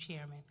as you,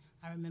 Chairman.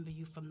 I remember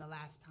you from the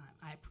last time.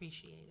 I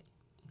appreciate it.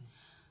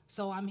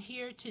 So I'm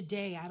here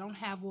today. I don't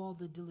have all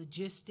the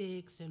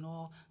logistics and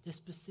all the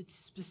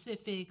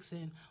specifics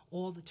and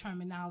all the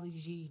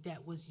terminology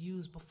that was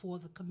used before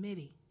the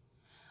committee.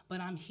 But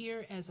I'm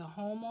here as a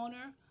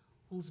homeowner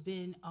who's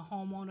been a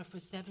homeowner for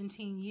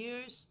 17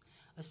 years,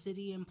 a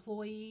city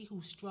employee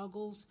who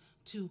struggles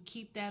to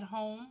keep that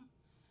home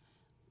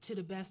to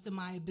the best of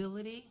my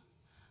ability.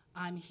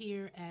 I'm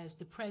here as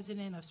the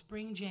president of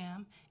Spring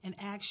Jam, and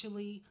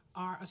actually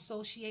our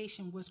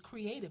association was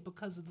created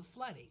because of the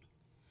flooding.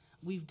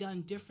 We've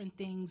done different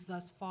things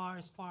thus far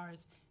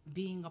as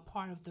being a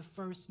part of the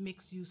first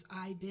mixed-use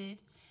IBID,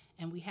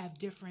 and we have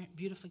different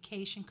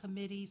beautification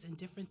committees and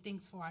different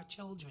things for our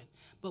children.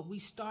 But we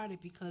started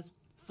because,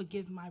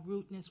 forgive my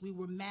rudeness, we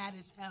were mad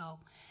as hell,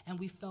 and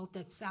we felt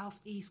that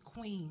Southeast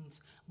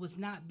Queens was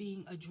not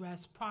being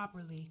addressed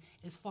properly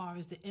as far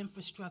as the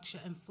infrastructure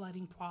and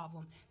flooding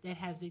problem that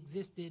has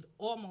existed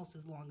almost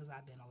as long as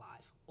I've been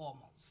alive,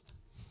 almost.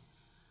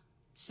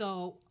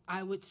 So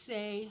I would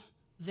say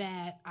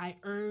that I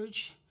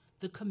urge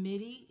the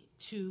committee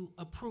to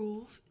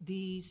approve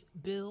these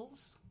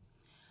bills.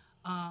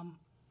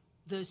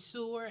 The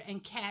sewer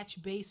and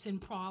catch basin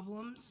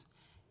problems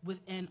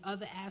and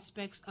other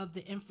aspects of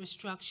the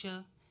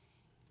infrastructure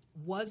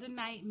was a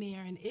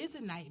nightmare and is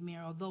a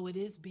nightmare, although it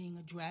is being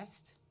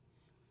addressed.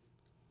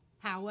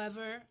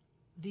 However,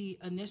 the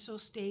initial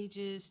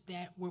stages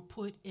that were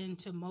put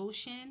into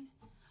motion,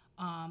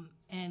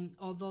 and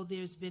although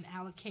there's been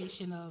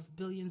allocation of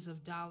billions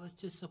of dollars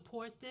to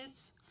support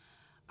this,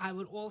 I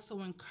would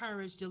also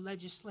encourage the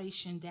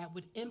legislation that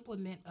would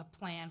implement a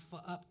plan for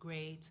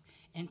upgrades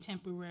and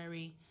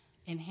temporary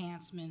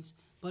enhancements,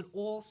 but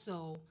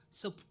also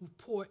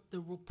support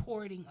the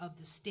reporting of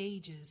the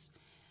stages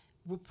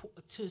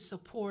to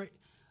support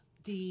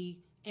the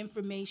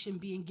information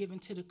being given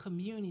to the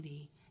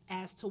community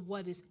as to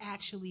what is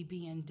actually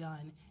being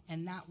done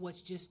and not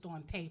what's just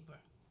on paper.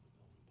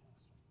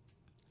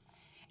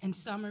 In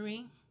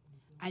summary,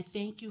 I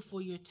thank you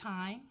for your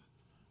time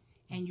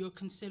and your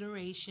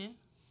consideration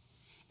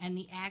and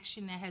the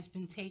action that has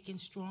been taken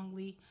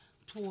strongly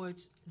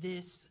towards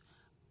this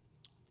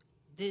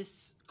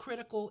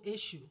critical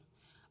issue.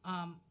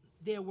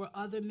 There were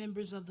other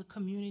members of the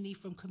community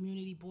from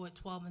Community Board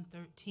 12 and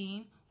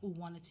 13 who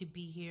wanted to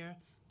be here,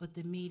 but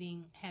the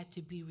meeting had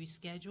to be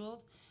rescheduled.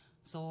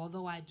 So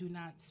although I do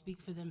not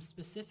speak for them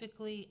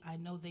specifically, I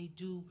know they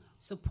do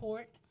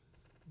support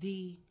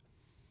the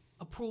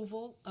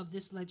approval of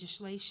this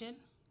legislation,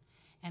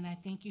 and I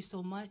thank you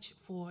so much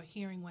for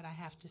hearing what I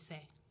have to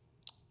say.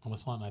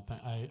 Ms. Lund,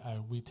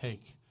 we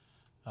take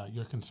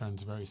your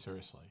concerns very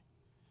seriously.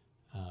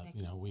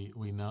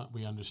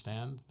 We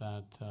understand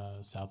that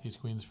Southeast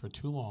Queens for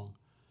too long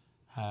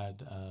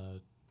had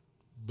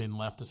been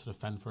left to sort of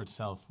fend for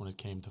itself when it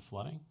came to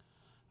flooding.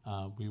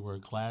 We were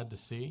glad to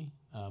see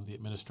the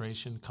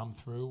administration come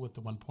through with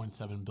the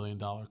 $1.7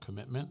 billion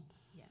commitment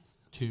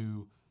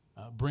to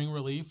bring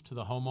relief to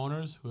the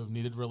homeowners who have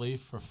needed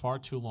relief for far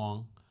too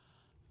long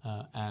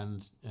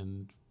and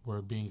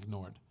were being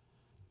ignored.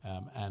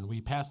 And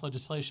we passed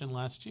legislation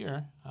last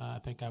year. I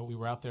think we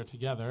were out there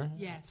together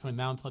to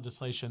announce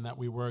legislation that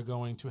we were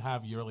going to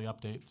have yearly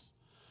updates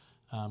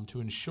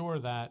to ensure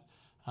that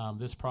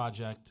this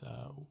project,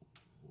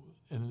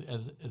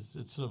 as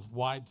it's sort of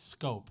wide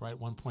scope, right?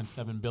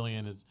 1.7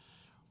 billion is.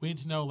 We need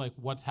to know like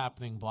what's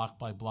happening block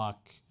by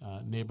block,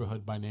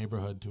 neighborhood by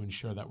neighborhood, to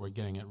ensure that we're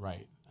getting it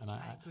right. And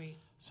I agree.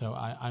 So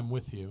I'm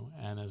with you,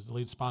 and as the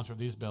lead sponsor of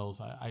these bills,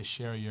 I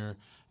share your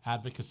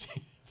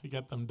advocacy to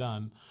get them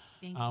done.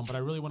 But I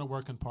really want to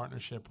work in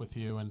partnership with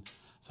you. And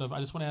so I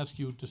just want to ask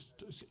you, just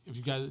if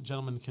you guys,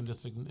 gentlemen, can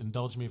just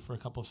indulge me for a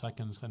couple of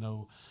seconds. I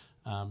know,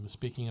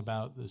 speaking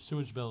about the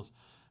sewage bills,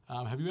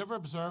 have you ever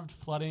observed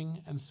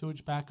flooding and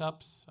sewage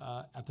backups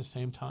at the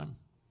same time?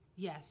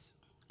 Yes.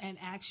 And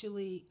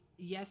actually,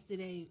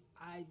 yesterday,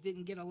 I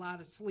didn't get a lot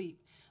of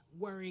sleep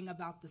worrying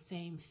about the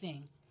same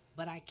thing.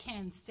 But I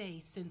can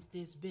say, since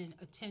there's been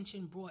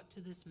attention brought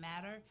to this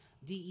matter,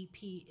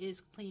 DEP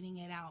is cleaning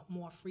it out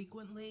more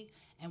frequently,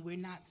 and we're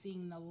not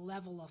seeing the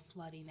level of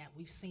flooding that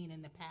we've seen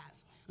in the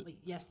past. But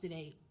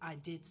yesterday, I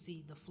did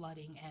see the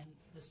flooding and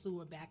the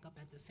sewer backup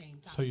at the same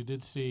time. So you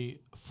did see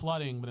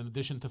flooding, but in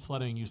addition to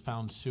flooding, you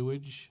found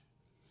sewage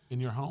in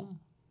your home?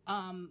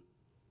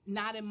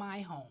 Not in my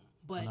home.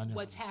 But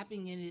what's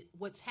happening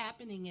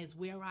is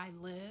where I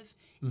live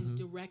is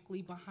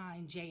directly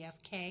behind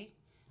JFK.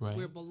 Right.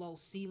 We're below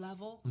sea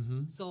level.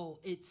 So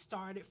it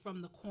started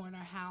from the corner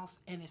house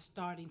and it's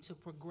starting to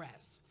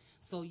progress.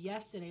 So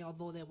yesterday,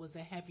 although there was a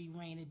heavy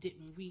rain, it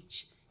didn't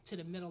reach to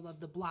the middle of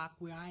the block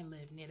where I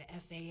live, near the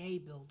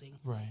FAA building.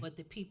 Right. But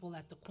the people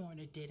at the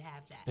corner did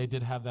have that. They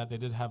did have that. They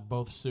did have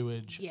both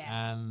sewage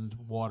and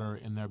water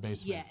in their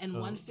basement. Yeah, and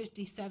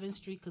 157th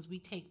Street, because we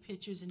take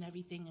pictures and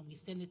everything, and we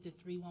send it to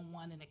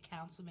 311 and the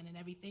councilman and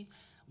everything.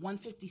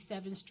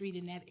 157th Street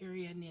in that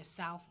area near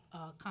South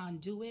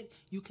Conduit,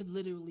 you could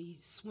literally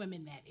swim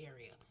in that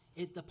area.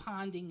 The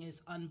ponding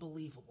is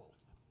unbelievable.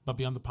 But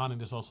beyond the ponding,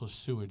 there's also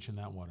sewage in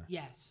that water.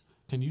 Yes.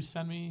 Can you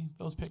send me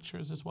those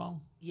pictures as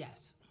well?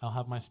 Yes. I'll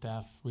have my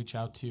staff reach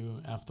out to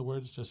you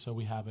afterwards just so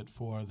we have it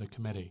for the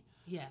committee.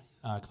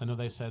 Yes. Because I know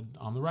they said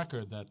on the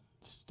record that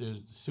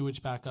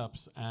sewage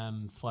backups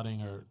and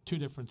flooding are two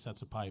different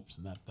sets of pipes,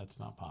 and that's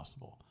not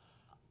possible.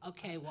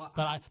 Okay, well,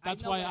 but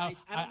that's why I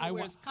don't know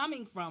where it's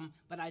coming from,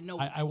 but I know.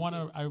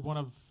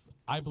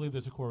 I believe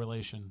there's a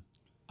correlation.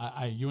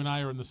 you and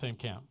I are in the same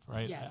camp,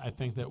 right? Yes. I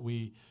think that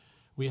we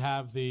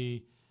have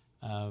the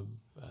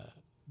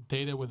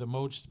data with the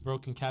most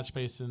broken catch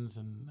basins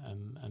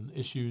and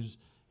issues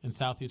in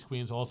Southeast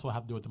Queens also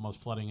have to do with the most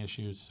flooding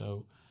issues.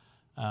 So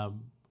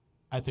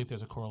I think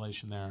there's a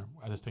correlation there.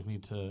 I just think we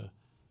need to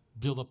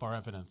build up our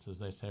evidence, as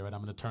they say, right?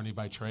 I'm an attorney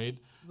by trade.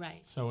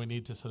 Right. So we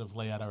need to sort of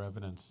lay out our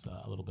evidence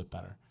a little bit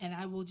better. And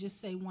I will just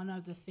say one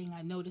other thing.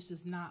 I know this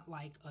is not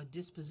like a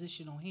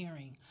dispositional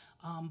hearing,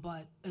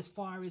 but as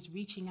far as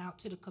reaching out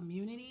to the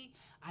community,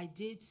 I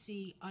did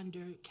see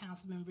under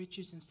Councilman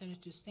Richards and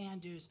Senator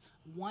Sanders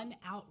one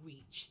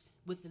outreach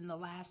within the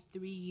last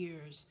 3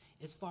 years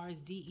as far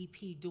as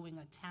DEP doing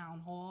a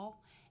town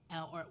hall.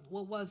 Or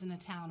what wasn't a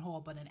town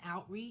hall, but an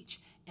outreach,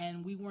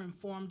 and we were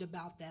informed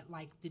about that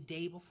like the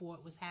day before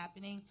it was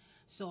happening.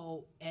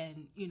 So,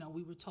 and you know,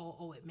 we were told,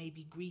 oh, it may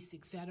be grease,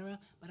 etc.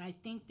 But I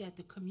think that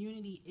the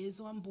community is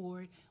on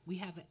board. We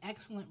have an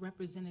excellent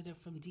representative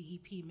from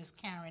DEP, Miss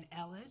Karen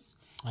Ellis.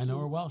 I know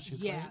her well. She's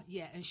great.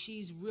 Yeah, and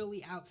she's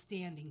really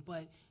outstanding.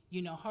 But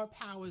you know, her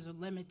powers are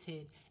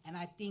limited, and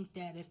I think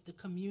that if the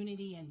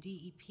community and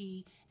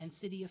DEP and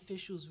city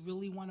officials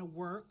really want to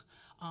work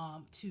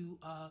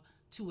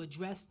to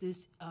address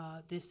this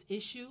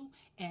issue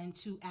and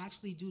to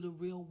actually do the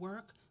real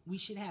work, we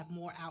should have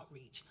more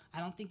outreach. I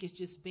don't think it's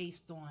just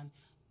based on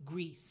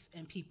grease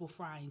and people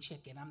frying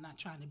chicken. I'm not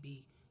trying to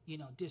be, you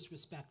know,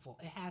 disrespectful.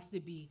 It has to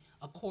be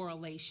a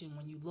correlation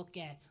when you look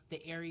at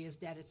the areas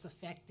that it's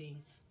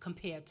affecting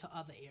compared to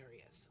other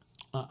areas.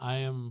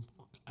 I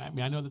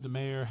know that the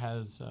mayor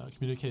has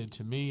communicated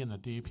to me and the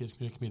DEP has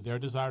communicated to me their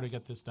desire to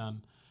get this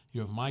done.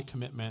 You have my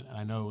commitment, and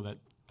I know that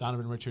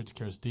Donovan Richards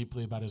cares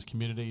deeply about his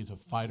community. He's a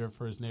fighter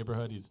for his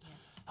neighborhood. He's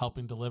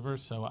helping deliver.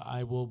 So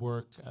I will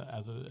work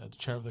as a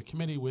chair of the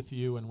committee with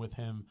you and with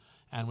him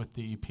and with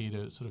DEP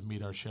to sort of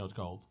meet our shared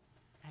goal.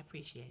 I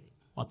appreciate it.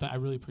 Well, I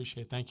really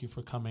appreciate it. Thank you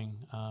for coming,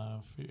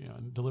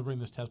 and delivering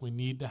this test. We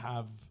need to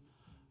have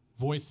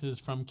voices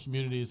from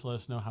communities let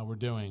us know how we're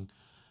doing,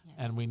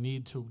 and we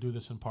need to do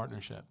this in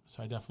partnership.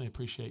 So I definitely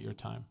appreciate your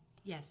time.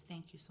 Yes,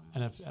 thank you so much.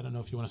 And I don't know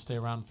if you want to stay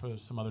around for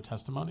some other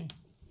testimony.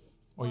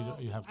 Or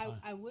you have time?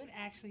 I would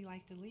actually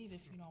like to leave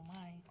if you don't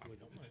mind.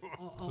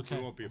 Okay.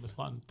 We won't be Ms.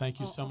 Lawton, thank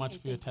you so much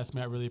for your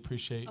testimony. I really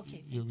appreciate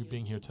you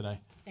being here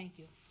today. Thank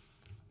you.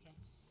 Okay.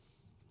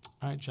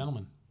 All right,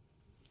 gentlemen.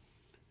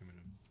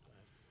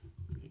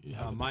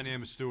 My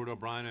name is Stuart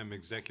O'Brien. I'm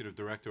Executive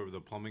Director of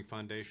the Plumbing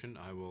Foundation.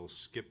 I will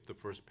skip the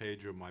first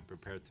page of my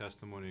prepared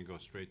testimony and go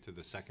straight to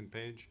the second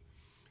page.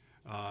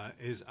 I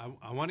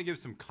want to give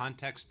some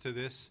context to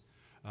this.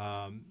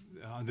 I'm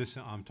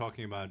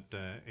talking about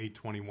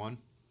 821.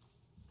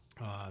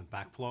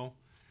 Backflow.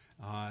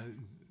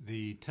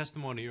 The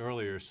testimony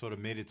earlier sort of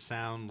made it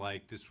sound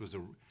like this was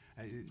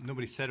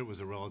nobody said it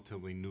was a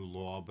relatively new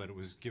law, but it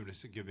was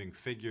giving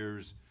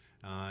figures,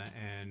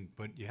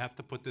 but you have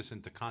to put this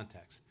into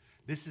context.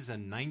 This is a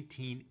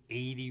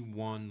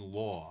 1981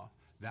 law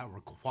that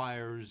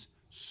requires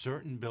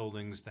certain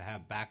buildings to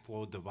have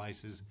backflow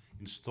devices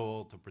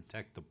installed to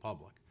protect the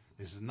public.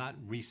 This is not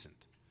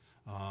recent.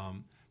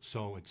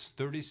 So it's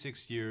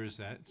 36 years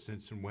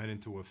since it went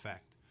into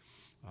effect.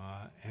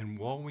 And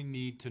what we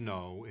need to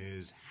know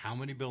is how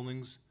many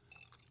buildings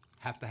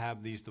have to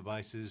have these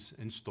devices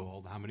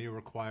installed, how many are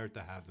required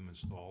to have them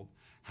installed,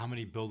 how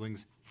many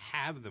buildings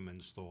have them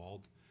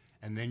installed,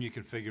 and then you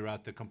can figure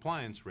out the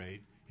compliance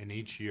rate, and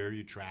each year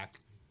you track,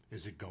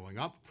 is it going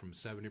up from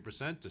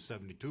 70% to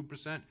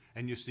 72%,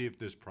 and you see if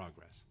there's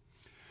progress.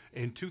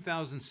 In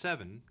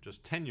 2007,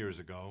 just 10 years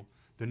ago,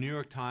 the New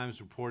York Times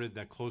reported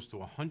that close to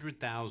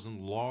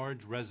 100,000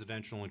 large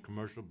residential and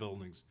commercial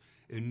buildings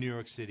in New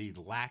York City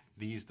lack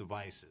these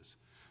devices,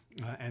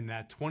 and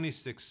that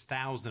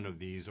 26,000 of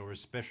these are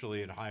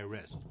especially at high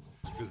risk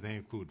because they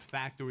include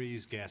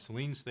factories,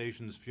 gasoline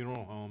stations,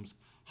 funeral homes,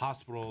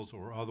 hospitals,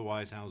 or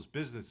otherwise housed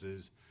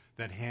businesses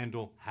that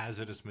handle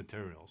hazardous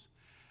materials.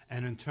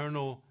 An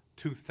internal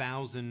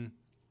 2000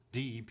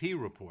 DEP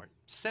report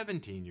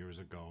 17 years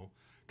ago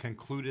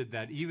concluded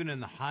that even in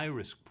the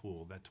high-risk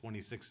pool, that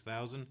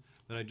 26,000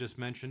 that I just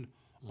mentioned,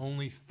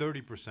 only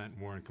 30%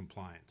 were in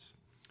compliance.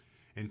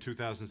 In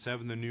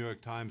 2007, the New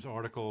York Times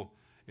article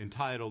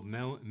entitled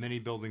 "Many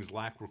Buildings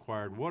Lack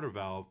Required Water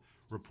Valve"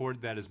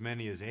 reported that as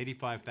many as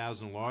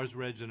 85,000 large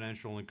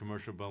residential and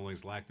commercial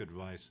buildings lacked the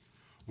device,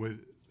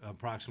 with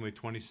approximately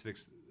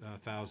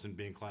 26,000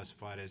 being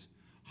classified as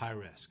high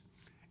risk.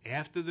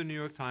 After the New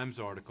York Times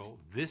article,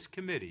 this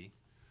committee,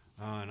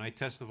 and I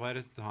testified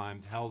at the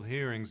time, held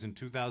hearings in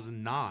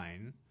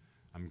 2009.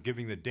 I'm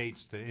giving the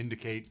dates to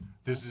indicate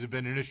this has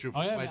been an issue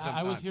for quite some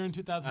time. I was here in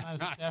 2009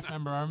 as a staff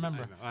member. I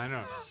remember. I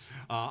know.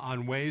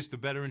 On ways to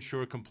better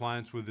ensure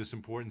compliance with this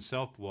important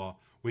self-law,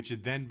 which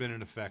had then been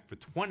in effect for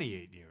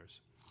 28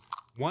 years.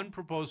 One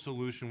proposed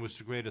solution was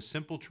to create a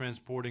simple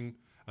transparent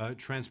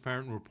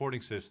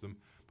reporting system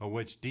by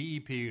which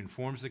DEP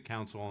informs the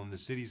council on the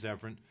city's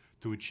effort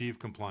to achieve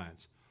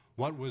compliance.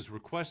 What was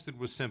requested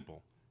was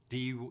simple.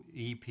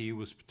 DEP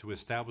was to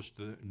establish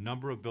the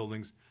number of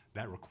buildings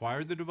that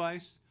required the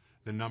device,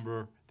 the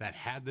number that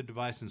had the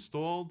device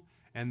installed,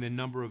 and the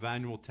number of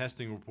annual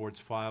testing reports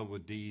filed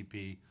with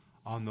DEP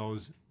on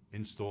those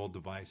installed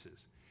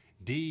devices.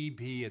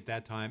 DEP at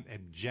that time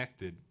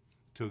objected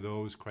to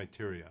those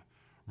criteria.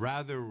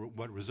 Rather,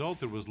 what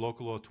resulted was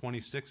Local Law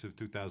 26 of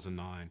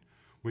 2009,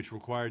 which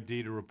required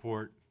DEP to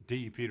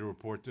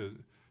report to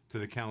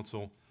the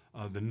council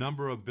the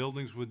number of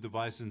buildings with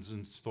devices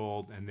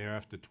installed, and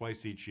thereafter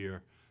twice each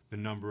year the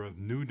number of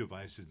new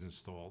devices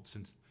installed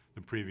since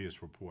the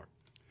previous report.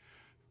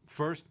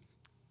 First,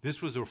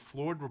 this was a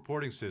flawed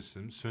reporting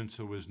system since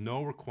there was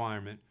no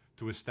requirement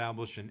to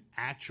establish an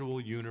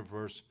actual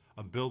universe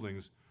of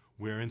buildings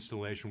where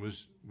installation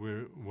was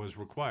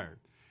required.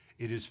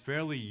 It is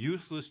fairly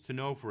useless to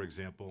know, for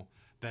example,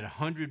 that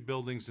 100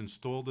 buildings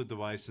installed a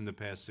device in the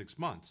past 6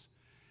 months.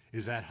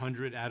 Is that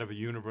 100 out of a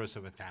universe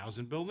of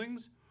 1,000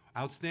 buildings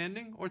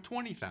outstanding, or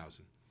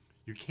 20,000?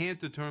 You can't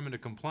determine a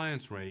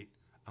compliance rate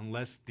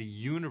unless the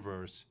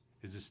universe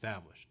is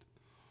established.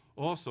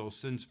 Also,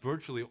 since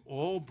virtually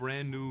all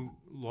brand new,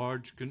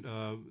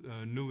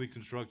 newly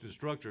constructed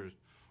structures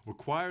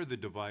require the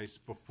device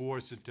before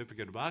a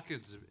certificate of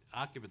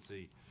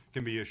occupancy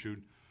can be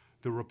issued,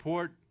 the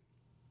report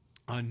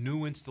on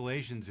new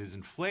installations is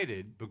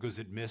inflated because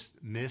it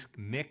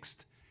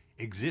mixed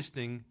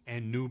existing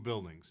and new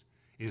buildings.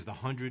 Is the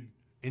 100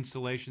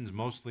 installations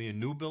mostly in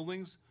new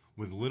buildings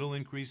with little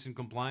increase in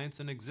compliance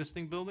in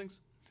existing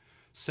buildings?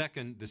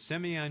 Second, the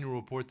semi-annual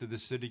report to the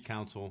City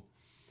Council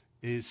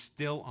is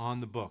still on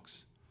the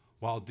books.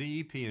 While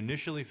DEP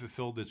initially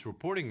fulfilled its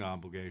reporting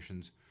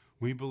obligations,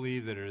 we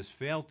believe that it has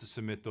failed to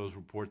submit those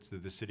reports to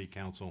the City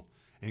Council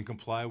and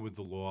comply with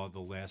the law the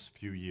last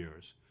few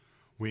years.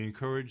 We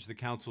encourage the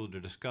Council to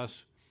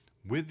discuss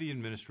with the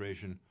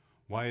administration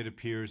why it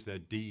appears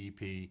that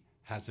DEP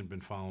hasn't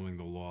been following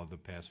the law the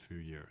past few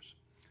years.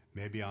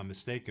 Maybe I'm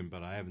mistaken,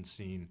 but I haven't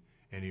seen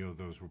any of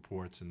those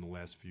reports in the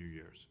last few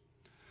years.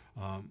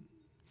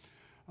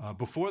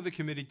 Before the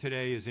committee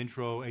today is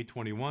Intro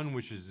 821,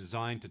 which is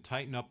designed to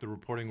tighten up the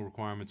reporting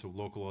requirements of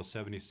Local Law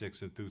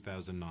 76 of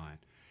 2009.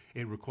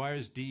 It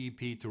requires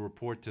DEP to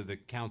report to the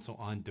Council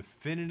on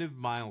definitive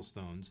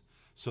milestones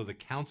so the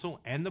Council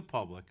and the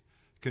public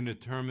can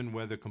determine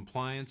whether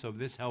compliance of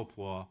this health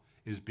law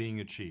is being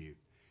achieved.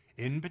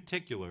 In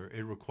particular,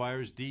 it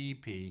requires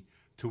DEP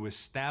to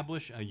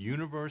establish a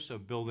universe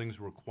of buildings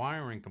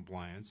requiring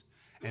compliance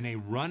and a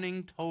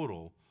running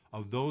total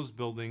of those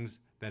buildings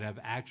that have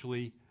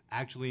actually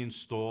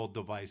installed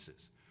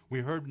devices. We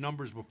heard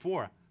numbers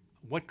before.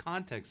 What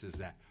context is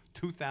that?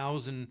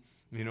 2,000,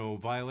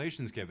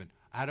 violations given.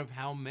 Out of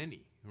how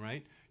many,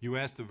 right? You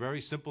asked a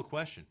very simple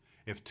question.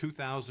 If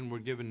 2,000 were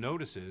given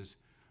notices,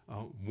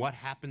 what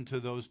happened to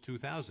those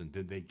 2,000?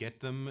 Did they get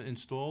them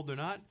installed or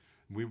not?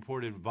 We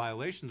reported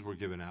violations were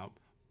given out,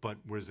 but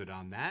was it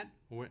on that?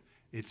 Or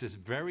it's this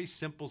very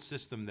simple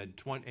system that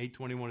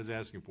 821 is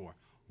asking for.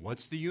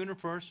 What's the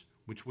universe,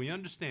 which we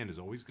understand is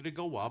always going to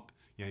go up.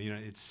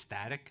 It's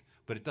static,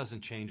 but it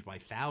doesn't change by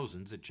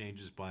thousands. It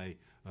changes by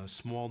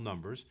small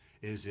numbers.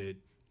 Is it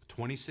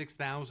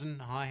 26,000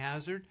 high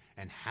hazard?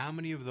 And how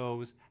many of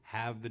those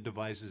have the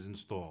devices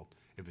installed?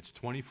 If it's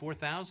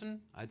 24,000,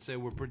 I'd say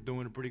we're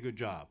doing a pretty good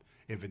job.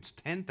 If it's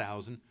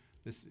 10,000,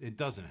 it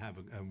doesn't have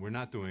we're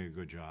not doing a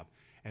good job.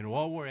 And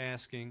all we're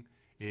asking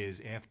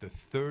is after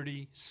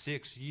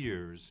 36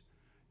 years,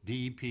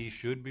 DEP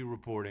should be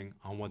reporting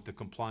on what the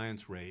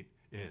compliance rate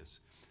is.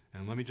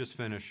 And let me just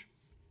finish.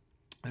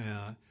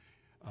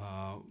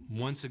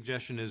 One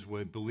suggestion is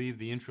we believe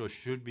the intro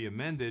should be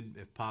amended,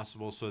 if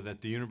possible, so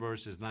that the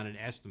universe is not an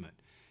estimate.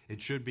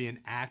 It should be an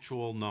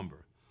actual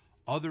number.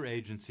 Other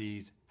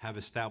agencies have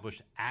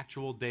established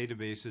actual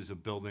databases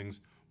of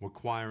buildings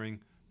requiring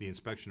the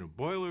inspection of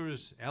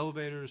boilers,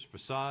 elevators,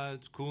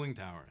 facades, cooling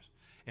towers.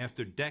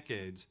 After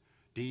decades,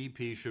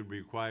 DEP should be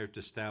required to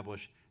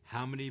establish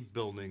how many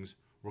buildings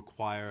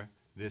require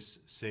this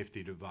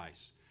safety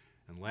device.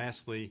 And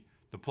lastly,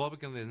 the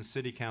public and the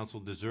City Council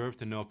deserve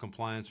to know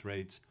compliance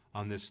rates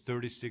on this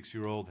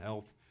 36-year-old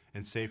health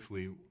and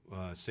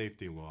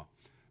safety law.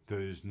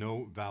 There is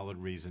no valid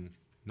reason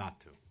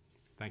not to.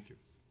 Thank you.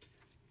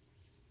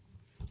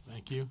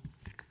 Thank you.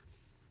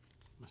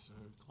 Mr.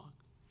 Clark.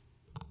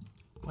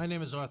 My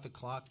name is Arthur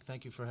Clark.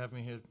 Thank you for having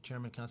me here,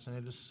 Chairman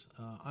Constantidis.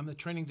 I'm the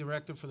training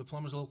director for the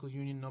Plumbers Local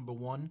Union Number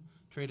 1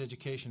 Trade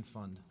Education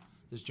Fund.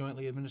 This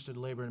jointly administered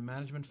labor and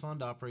management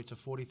fund operates a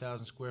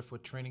 40,000 square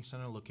foot training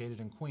center located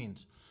in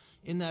Queens.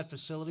 In that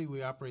facility,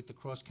 we operate the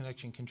Cross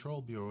Connection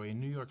Control Bureau, a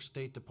New York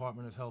State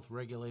Department of Health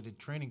regulated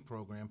training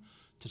program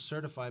to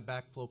certify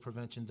backflow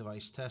prevention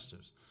device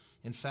testers.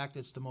 In fact,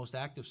 it's the most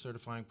active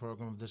certifying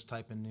program of this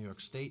type in New York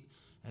State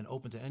and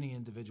open to any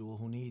individual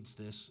who needs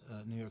this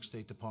New York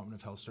State Department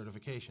of Health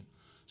certification.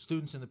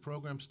 Students in the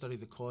program study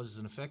the causes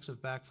and effects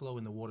of backflow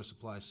in the water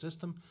supply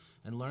system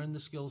and learn the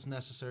skills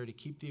necessary to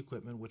keep the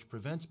equipment which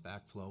prevents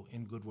backflow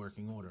in good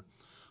working order.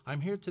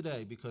 I'm here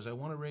today because I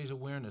want to raise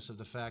awareness of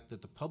the fact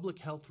that the public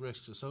health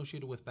risks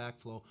associated with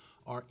backflow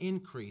are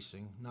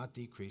increasing, not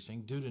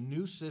decreasing, due to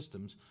new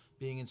systems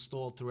being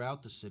installed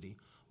throughout the city,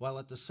 while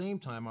at the same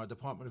time our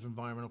Department of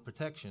Environmental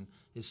Protection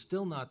is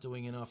still not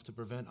doing enough to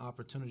prevent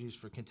opportunities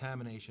for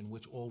contamination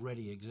which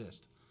already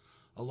exist.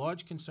 A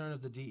large concern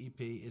of the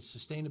DEP is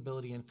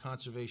sustainability and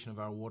conservation of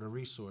our water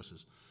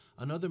resources.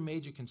 Another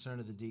major concern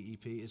of the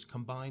DEP is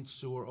combined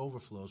sewer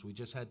overflows. We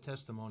just had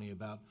testimony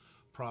about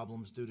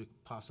problems due to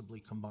possibly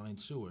combined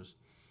sewers.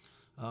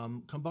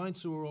 Combined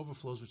sewer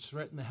overflows which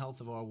threaten the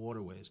health of our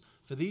waterways.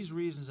 For these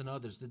reasons and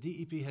others, the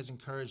DEP has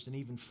encouraged and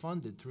even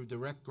funded through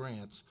direct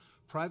grants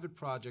private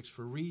projects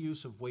for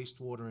reuse of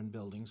wastewater in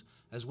buildings,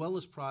 as well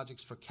as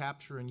projects for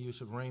capture and use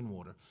of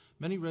rainwater.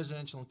 Many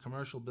residential and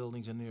commercial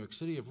buildings in New York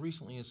City have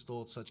recently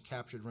installed such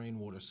captured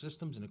rainwater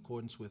systems in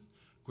accordance with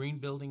green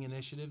building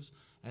initiatives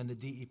and the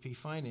DEP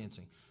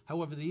financing.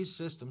 However, these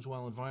systems,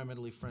 while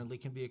environmentally friendly,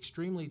 can be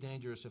extremely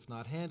dangerous if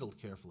not handled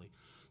carefully.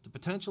 The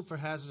potential for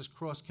hazardous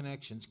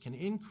cross-connections can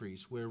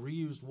increase where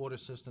reused water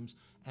systems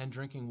and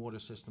drinking water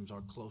systems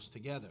are close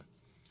together.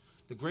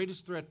 The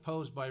greatest threat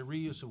posed by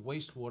reuse of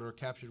wastewater or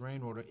captured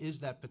rainwater is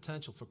that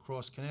potential for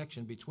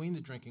cross-connection between the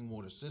drinking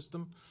water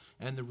system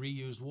and the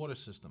reused water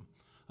system.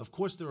 Of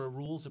course, there are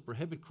rules that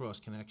prohibit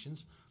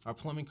cross-connections. Our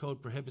plumbing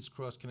code prohibits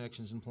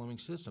cross-connections in plumbing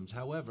systems.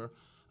 However,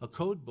 a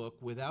code book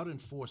without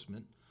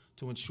enforcement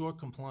to ensure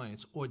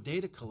compliance or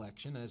data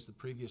collection, as the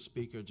previous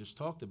speaker just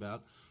talked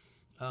about,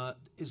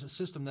 is a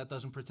system that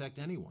doesn't protect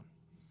anyone.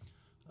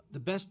 The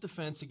best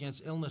defense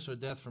against illness or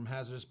death from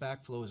hazardous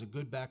backflow is a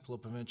good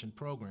backflow prevention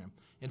program.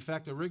 In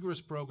fact, a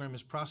rigorous program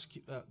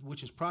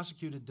which is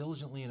prosecuted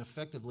diligently and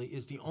effectively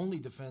is the only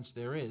defense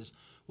there is,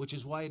 which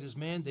is why it is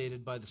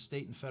mandated by the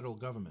state and federal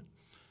government.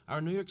 Our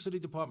New York City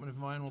Department of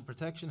Environmental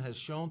Protection has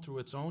shown through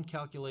its own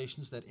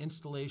calculations that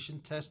installation,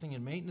 testing,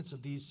 and maintenance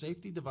of these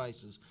safety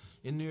devices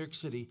in New York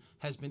City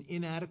has been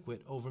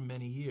inadequate over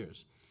many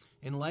years.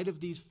 In light of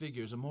these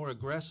figures, a more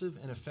aggressive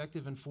and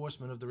effective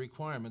enforcement of the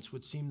requirements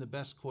would seem the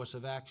best course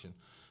of action.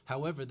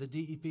 However, the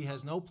DEP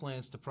has no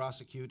plans to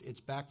prosecute its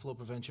backflow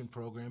prevention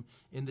program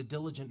in the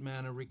diligent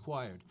manner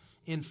required.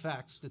 In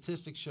fact,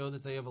 statistics show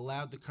that they have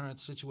allowed the current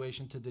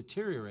situation to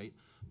deteriorate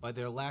by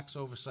their lax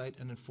oversight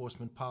and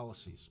enforcement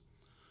policies.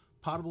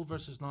 Potable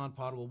versus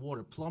non-potable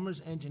water.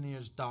 Plumbers,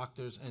 engineers,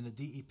 doctors, and the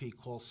DEP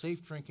call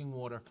safe drinking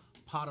water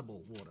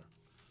potable water.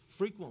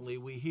 Frequently,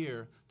 we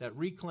hear that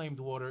reclaimed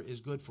water is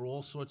good for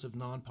all sorts of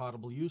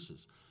non-potable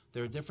uses.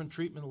 There are different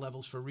treatment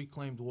levels for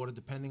reclaimed water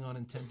depending on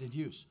intended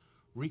use.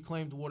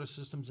 Reclaimed water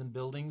systems in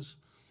buildings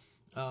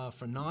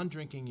for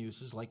non-drinking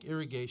uses like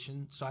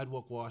irrigation,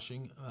 sidewalk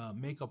washing,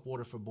 makeup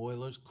water for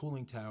boilers,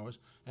 cooling towers,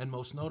 and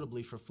most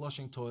notably for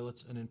flushing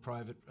toilets and in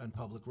private and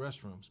public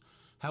restrooms.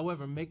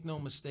 However, make no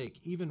mistake,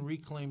 even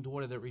reclaimed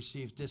water that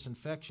receives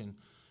disinfection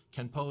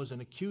can pose an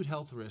acute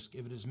health risk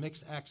if it is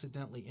mixed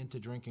accidentally into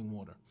drinking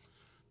water.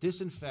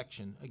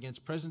 Disinfection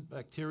against present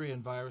bacteria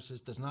and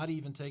viruses does not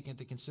even take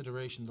into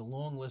consideration the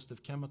long list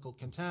of chemical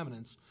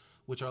contaminants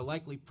which are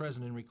likely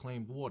present in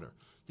reclaimed water.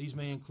 These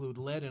may include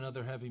lead and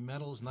other heavy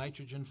metals,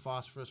 nitrogen,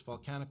 phosphorus,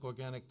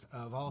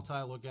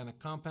 volatile organic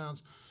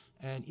compounds,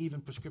 and even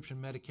prescription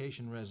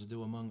medication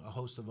residue, among a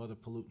host of other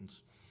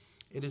pollutants.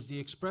 It is the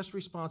express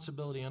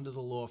responsibility under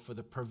the law for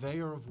the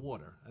purveyor of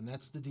water, and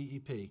that's the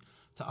DEP,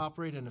 to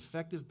operate an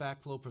effective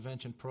backflow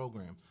prevention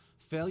program.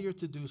 Failure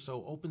to do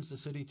so opens the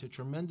city to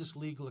tremendous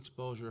legal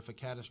exposure if a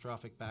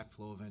catastrophic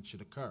backflow event should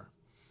occur.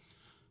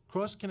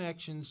 Cross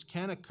connections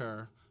can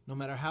occur no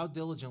matter how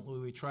diligently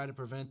we try to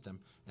prevent them,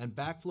 and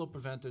backflow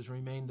preventers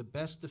remain the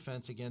best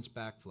defense against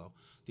backflow.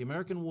 The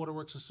American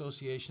Waterworks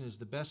Association is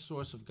the best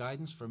source of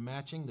guidance for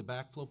matching the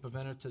backflow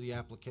preventer to the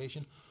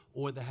application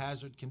or the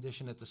hazard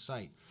condition at the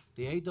site.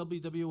 The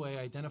AWWA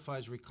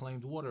identifies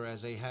reclaimed water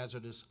as a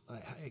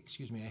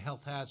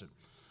health hazard,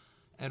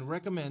 and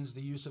recommends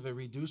the use of a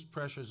reduced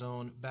pressure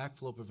zone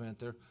backflow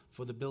preventer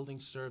for the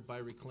buildings served by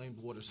reclaimed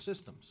water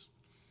systems.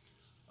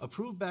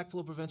 Approved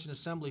backflow prevention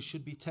assemblies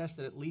should be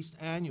tested at least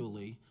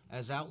annually,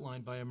 as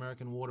outlined by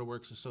American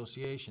Waterworks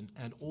Association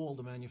and all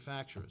the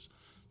manufacturers.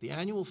 The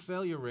annual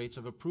failure rates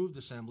of approved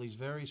assemblies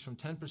varies from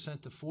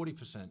 10% to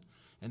 40%,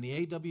 and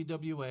the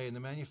AWWA and the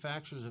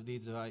manufacturers of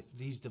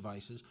these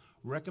devices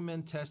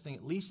recommend testing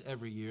at least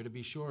every year to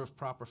be sure of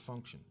proper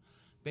function.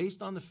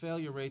 Based on the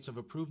failure rates of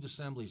approved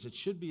assemblies, it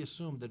should be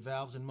assumed that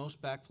valves in most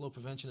backflow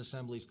prevention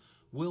assemblies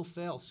will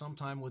fail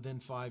sometime within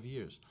 5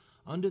 years.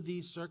 Under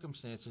these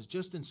circumstances,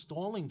 just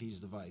installing these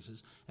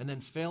devices and then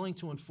failing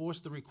to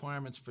enforce the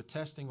requirements for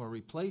testing or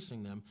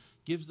replacing them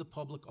gives the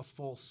public a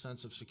false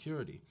sense of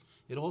security.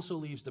 It also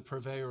leaves the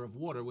purveyor of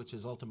water, which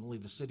is ultimately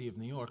the city of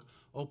New York,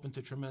 open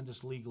to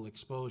tremendous legal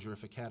exposure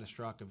if a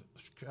catastrophic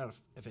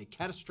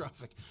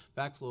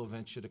backflow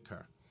event should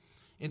occur.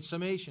 In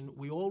summation,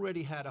 we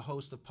already had a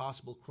host of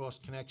possible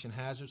cross-connection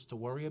hazards to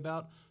worry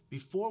about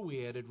before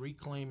we added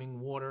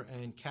reclaiming water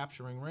and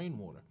capturing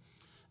rainwater.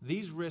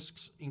 These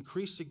risks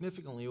increase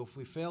significantly if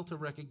we fail to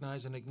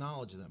recognize and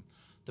acknowledge them.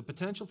 The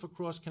potential for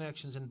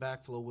cross-connections in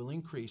backflow will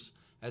increase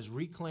as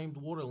reclaimed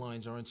water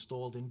lines are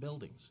installed in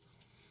buildings.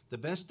 The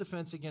best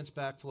defense against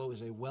backflow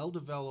is a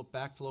well-developed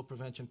backflow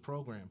prevention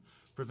program,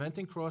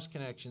 preventing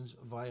cross-connections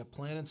via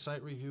plan and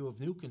site review of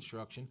new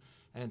construction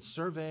and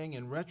surveying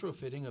and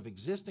retrofitting of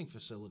existing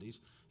facilities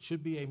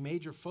should be a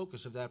major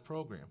focus of that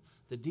program.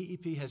 The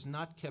DEP has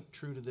not kept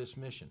true to this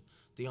mission.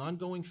 The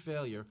ongoing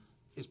failure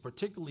is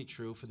particularly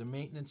true for the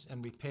maintenance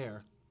and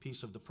repair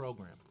piece of the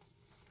program.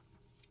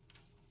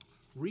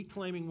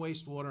 Reclaiming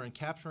wastewater and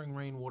capturing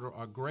rainwater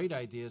are great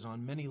ideas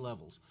on many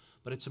levels,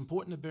 but it's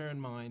important to bear in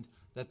mind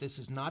that this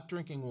is not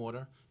drinking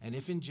water, and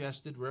if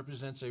ingested,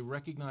 represents a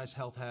recognized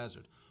health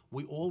hazard.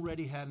 We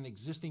already had an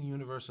existing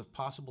universe of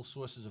possible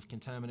sources of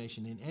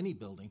contamination in any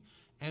building,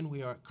 and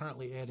we are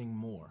currently adding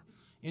more.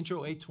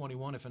 Intro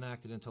 821, if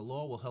enacted into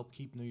law, will help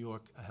keep New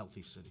York a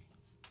healthy city.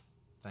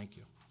 Thank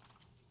you.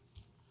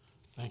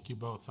 Thank you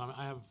both.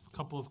 I have a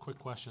couple of quick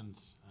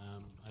questions.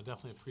 I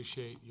definitely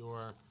appreciate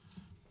your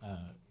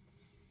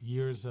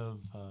years of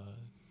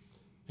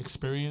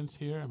experience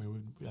here. I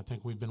mean, I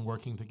think we've been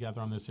working together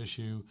on this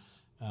issue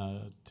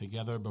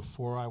together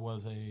before I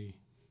was a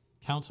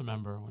council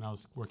member, when I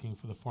was working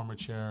for the former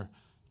chair,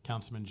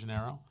 Councilman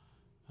Gennaro.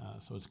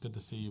 So it's good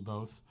to see you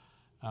both.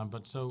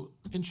 But so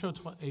Intro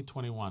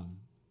 821,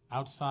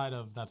 outside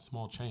of that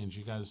small change,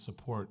 you guys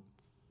support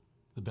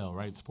the bill,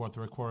 right? Support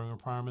the recording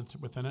requirements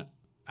within it?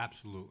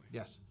 Absolutely.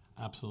 Yes.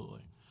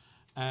 Absolutely.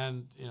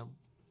 And,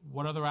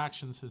 what other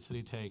actions does the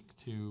city take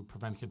to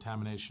prevent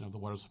contamination of the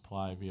water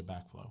supply via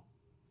backflow?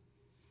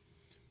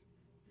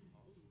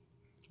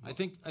 I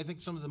think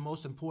some of the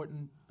most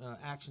important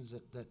actions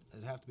that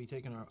have to be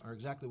taken are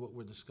exactly what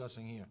we're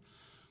discussing here.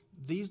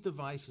 These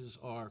devices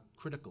are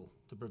critical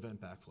to prevent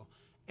backflow.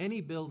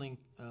 Any building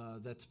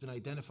that's been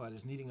identified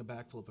as needing a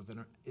backflow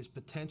preventer is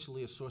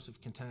potentially a source of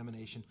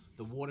contamination.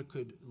 The water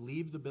could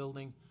leave the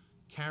building,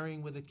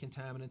 carrying with it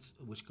contaminants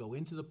which go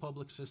into the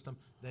public system,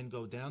 then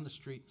go down the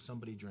street,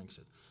 somebody drinks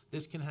it.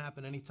 This can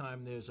happen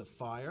anytime there's a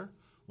fire.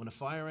 When a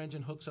fire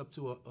engine hooks up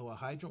to a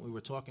hydrant, we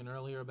were talking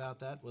earlier about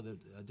that with a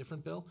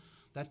different bill,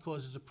 that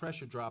causes a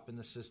pressure drop in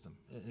the system.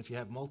 And if you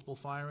have multiple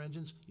fire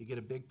engines, you get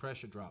a big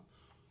pressure drop.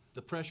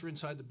 The pressure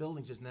inside the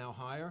buildings is now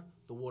higher,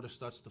 the water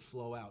starts to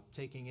flow out,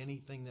 taking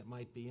anything that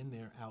might be in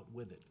there out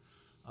with it.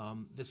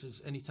 This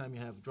is anytime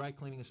you have dry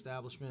cleaning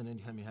establishment,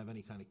 anytime you have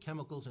any kind of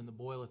chemicals in the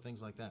boiler,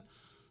 things like that.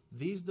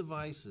 These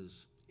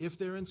devices, if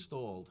they're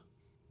installed,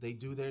 they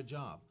do their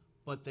job,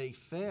 but they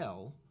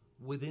fail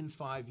within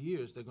 5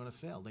 years. They're going to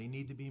fail. They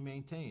need to be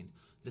maintained.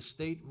 The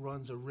state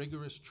runs a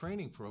rigorous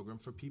training program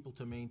for people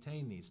to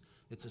maintain these.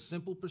 It's a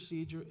simple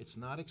procedure. It's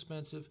not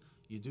expensive.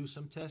 You do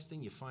some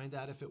testing. You find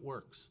out if it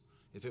works.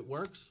 If it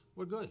works,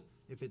 we're good.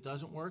 If it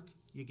doesn't work,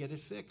 you get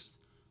it fixed.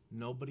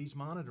 Nobody's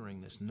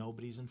monitoring this.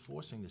 Nobody's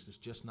enforcing this. It's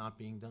just not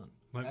being done.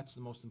 That's the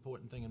most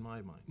important thing in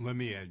my mind. Let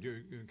me add,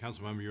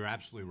 Councilmember, you're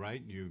absolutely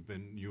right.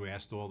 You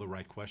asked all the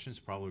right questions,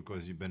 probably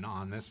because you've been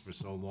on this for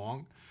so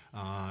long.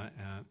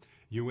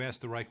 You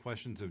asked the right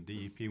questions of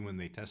DEP when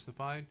they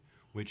testified,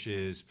 which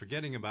is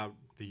forgetting about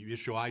the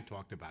issue I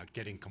talked about,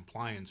 getting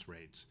compliance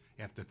rates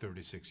after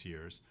 36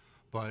 years.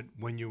 But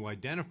when you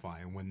identify,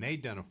 and when they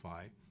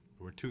identify,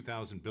 there were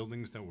 2,000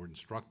 buildings that were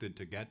instructed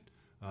to get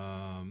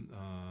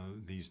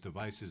these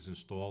devices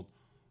installed.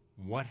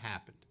 What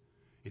happened?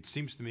 It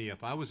seems to me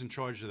if I was in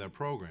charge of that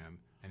program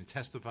and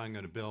testifying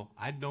on a bill,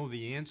 I'd know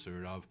the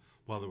answer of,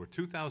 well, there were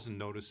 2,000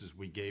 notices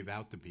we gave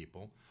out to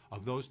people.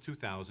 Of those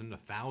 2,000,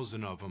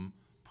 1,000 of them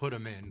put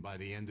them in by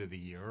the end of the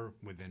year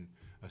within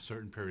a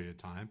certain period of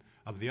time.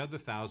 Of the other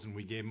 1,000,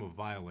 we gave them a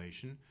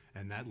violation,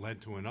 and that led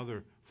to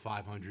another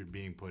 500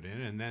 being put in.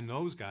 And then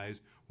those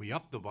guys, we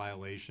upped the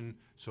violation,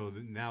 so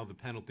that now the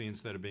penalty,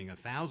 instead of being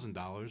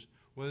 $1,000,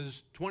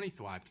 was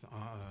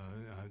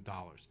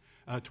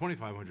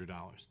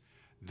 $2,500.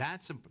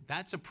 That's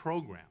a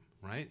program,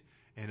 right?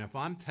 And if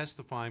I'm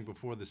testifying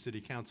before the city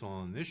council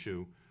on an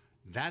issue,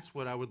 that's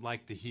what I would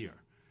like to hear,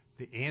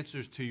 the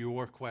answers to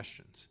your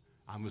questions.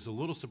 I was a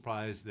little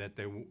surprised that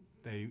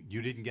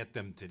you didn't get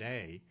them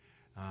today,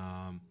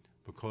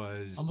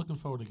 because I'm looking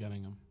forward to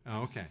getting them.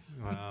 Okay,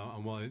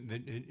 well,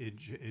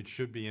 it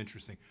should be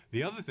interesting.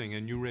 The other thing,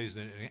 and you raised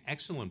an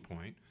excellent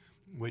point,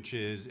 which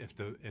is if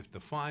the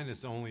fine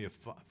is only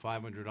 $500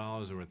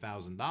 or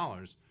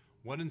 $1,000,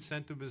 what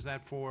incentive is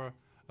that for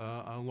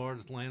a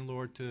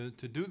landlord to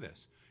do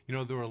this?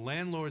 There are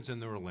landlords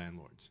and there are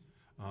landlords.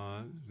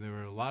 There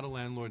are a lot of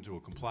landlords who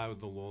will comply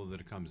with the law that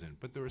it comes in,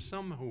 but there are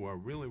some who are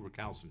really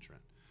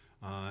recalcitrant,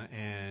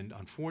 and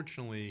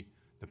unfortunately,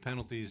 the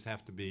penalties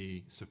have to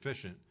be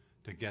sufficient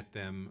to get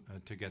them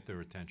to get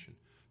their attention.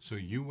 So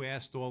you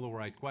asked all the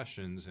right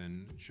questions,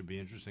 and it should be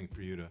interesting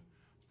for you to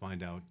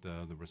find out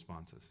the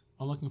responses.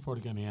 I'm looking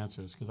forward to getting the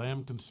answers, because I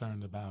am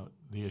concerned about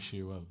the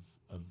issue of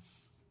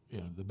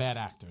the bad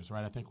actors,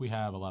 right? I think we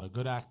have a lot of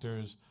good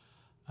actors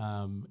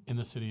in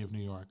the city of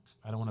New York.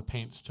 I don't want to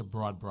paint such a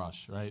broad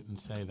brush, right, and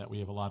say that we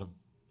have a lot of,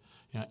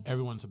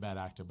 everyone's a bad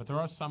actor. But there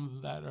are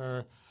some that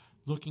are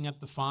looking at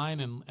the fine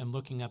and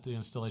looking at the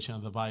installation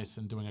of the device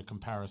and doing a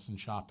comparison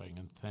shopping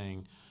and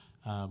saying,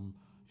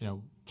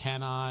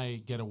 can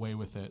I get away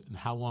with it, and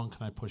how long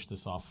can I push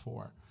this off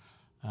for?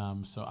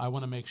 So I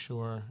want to make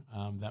sure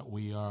that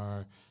we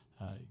are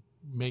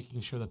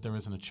making sure that there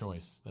isn't a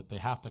choice, that they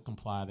have to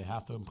comply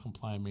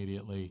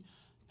immediately,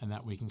 and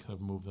that we can kind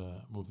of move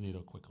the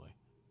needle quickly.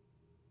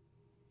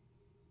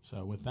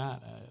 So with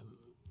that,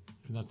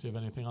 unless you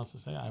have anything else to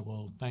say, I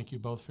will thank you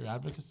both for your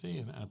advocacy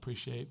and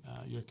appreciate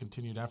your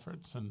continued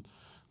efforts and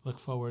look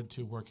forward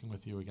to working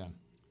with you again.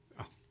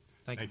 Oh,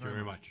 Thank you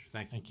very much.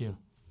 Thank you. Thank you.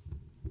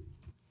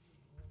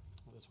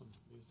 This one,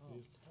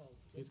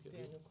 these get,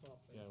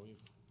 yeah,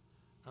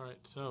 all right,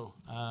 so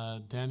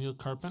Daniel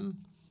Carpin.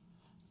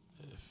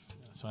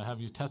 So I have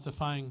you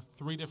testifying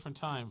 4 different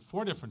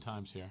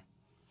times here.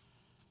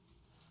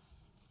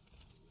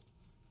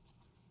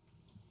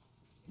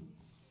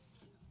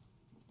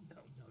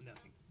 No,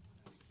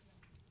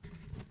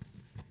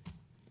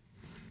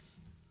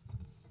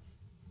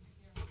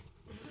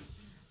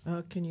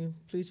 nothing. Can you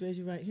please raise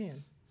your right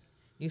hand?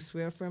 You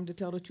swear affirm to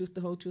tell the truth,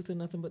 the whole truth, and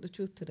nothing but the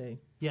truth today?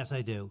 Yes,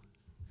 I do.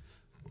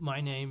 My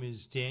name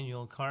is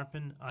Daniel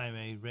Carpin. I'm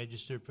a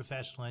registered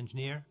professional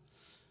engineer.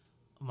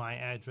 My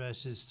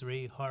address is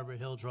 3 Harbor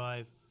Hill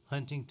Drive,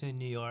 Huntington,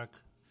 New York,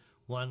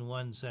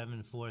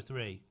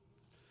 11743.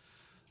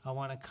 I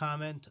want to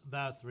comment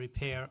about the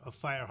repair of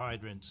fire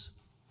hydrants.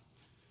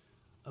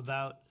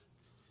 About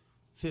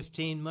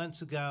 15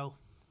 months ago,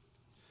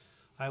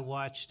 I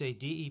watched a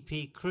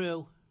DEP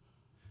crew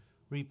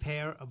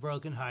repair a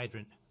broken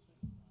hydrant.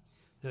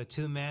 There were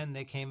 2 men.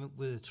 They came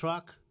with a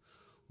truck,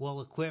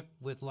 well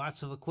equipped with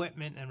lots of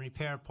equipment and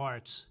repair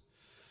parts.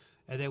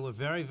 And they were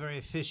very, very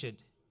efficient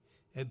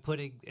at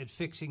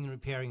fixing and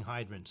repairing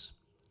hydrants.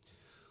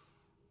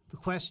 The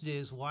question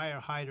is, why are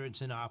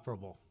hydrants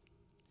inoperable?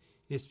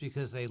 It's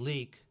because they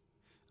leak.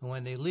 And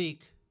when they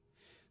leak,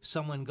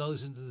 someone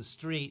goes into the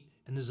street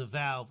and there's a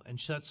valve and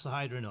shuts the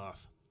hydrant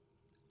off.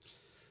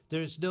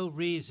 There's no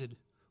reason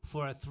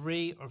for a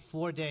 3 or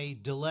 4 day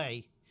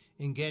delay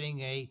in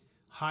getting a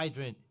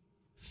hydrant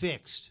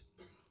fixed.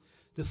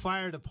 The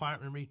fire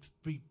department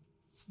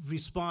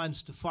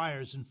responds to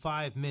fires in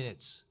 5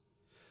 minutes.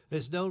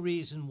 There's no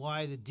reason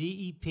why the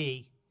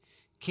DEP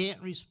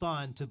can't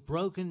respond to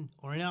broken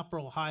or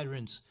inoperable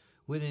hydrants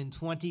within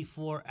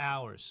 24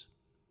 hours.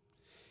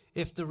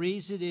 If the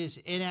reason is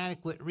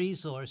inadequate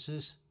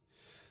resources,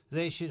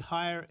 they should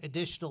hire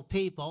additional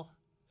people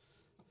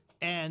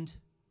and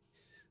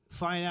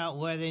find out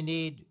where they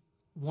need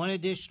 1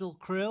 additional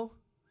crew,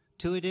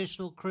 2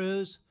 additional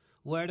crews,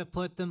 where to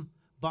put them,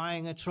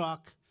 buying a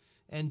truck,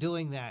 and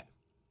doing that.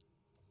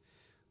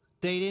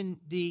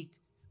 The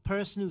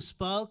person who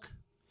spoke,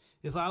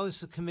 if I was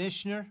the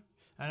commissioner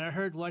and I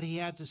heard what he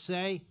had to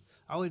say,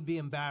 I would be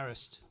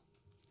embarrassed.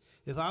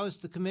 If I was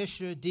the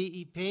commissioner of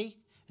DEP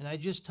and I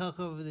just took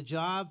over the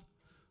job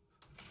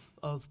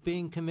of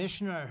being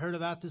commissioner, I heard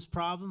about this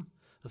problem,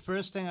 the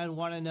first thing I'd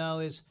want to know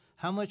is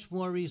how much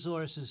more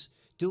resources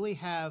do we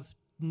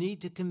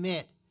need to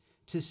commit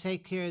to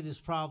take care of this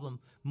problem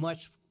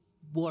much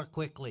more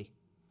quickly.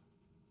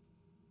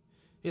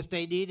 If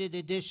they needed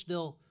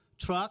additional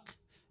truck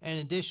and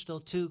additional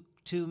two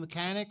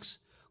mechanics,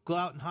 go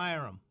out and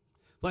hire them.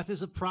 But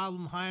there's a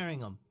problem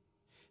hiring them.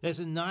 There's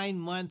a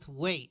 9-month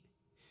wait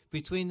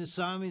between the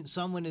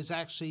someone is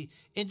actually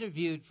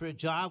interviewed for a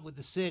job with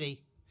the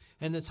city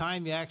and the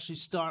time you actually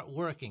start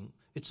working.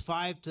 It's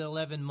 5 to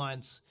 11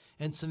 months.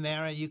 And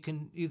Samara, you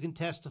can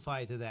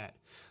testify to that.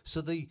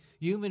 So the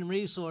human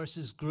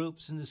resources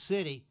groups in the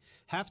city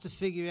have to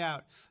figure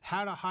out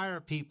how to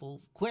hire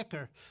people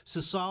quicker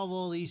to solve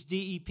all these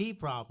DEP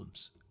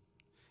problems.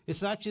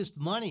 It's not just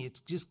money, it's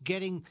just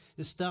getting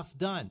the stuff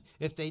done.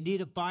 If they need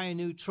to buy a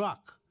new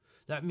truck,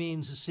 that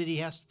means the city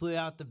has to put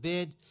out the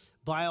bid,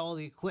 buy all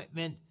the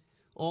equipment,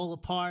 all the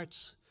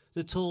parts,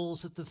 the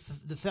tools that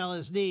the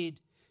fellas need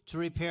to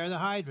repair the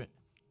hydrant.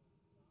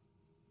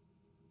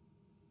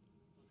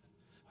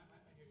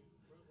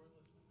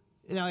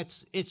 You know,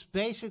 it's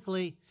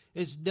basically,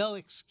 there's no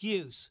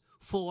excuse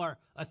for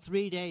a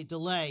 3-day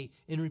delay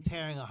in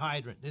repairing a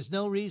hydrant. There's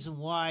no reason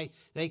why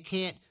they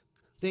can't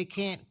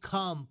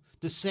come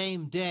the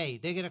same day.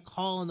 They get a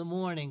call in the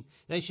morning,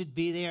 they should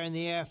be there in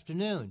the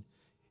afternoon.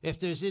 If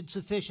there's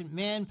insufficient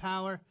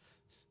manpower,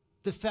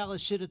 the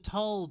fellas should have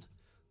told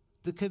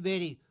the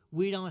committee,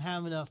 we don't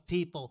have enough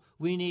people,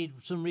 we need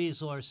some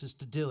resources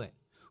to do it.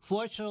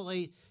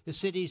 Fortunately, the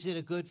city's in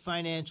a good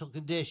financial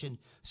condition,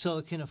 so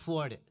it can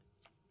afford it.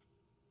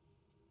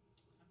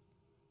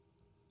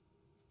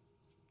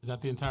 Is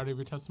that the entirety of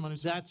your testimony,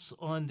 sir? That's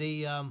on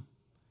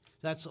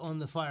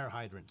the fire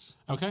hydrants.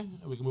 Okay,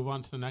 we can move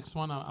on to the next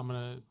one. I'm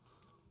going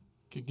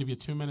to give you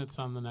 2 minutes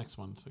on the next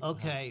one. So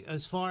okay,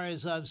 as far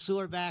as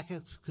sewer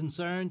backups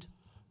concerned,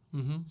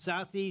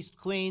 Southeast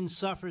Queens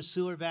suffers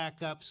sewer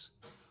backups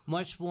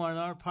much more in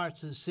our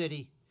parts of the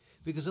city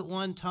because at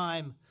one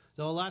time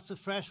there were lots of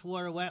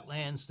freshwater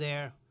wetlands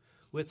there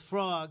with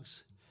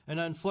frogs, and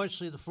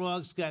unfortunately the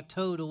frogs got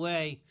towed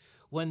away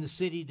when the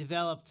city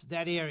developed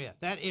that area.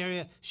 That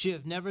area should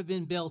have never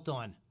been built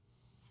on.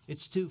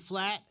 It's too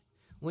flat.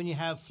 When you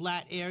have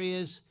flat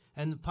areas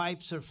and the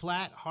pipes are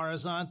flat,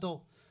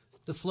 horizontal,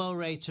 the flow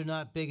rates are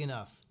not big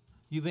enough.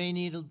 You may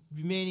need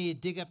to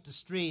dig up the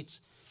streets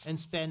and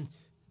spend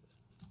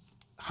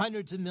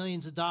hundreds of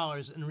millions of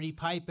dollars and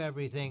repipe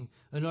everything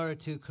in order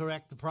to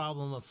correct the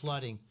problem of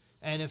flooding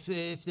And if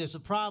there's a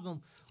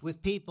problem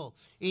with people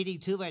eating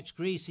too much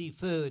greasy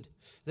food,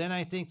 then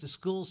I think the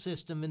school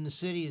system in the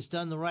city has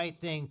done the right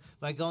thing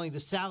by going to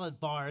salad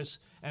bars.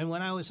 And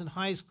when I was in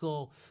high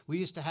school, we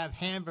used to have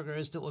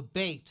hamburgers that were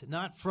baked,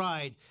 not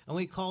fried, and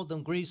we called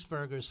them grease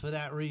burgers for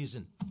that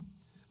reason.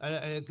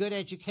 A good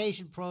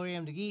education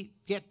program to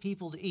get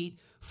people to eat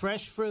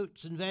fresh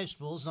fruits and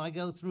vegetables, and I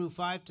go through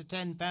 5 to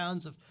 10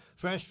 pounds of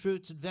fresh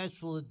fruits and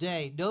vegetables a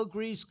day. No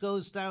grease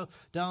goes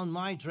down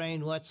my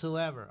drain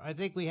whatsoever. I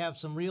think we have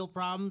some real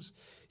problems.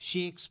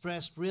 She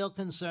expressed real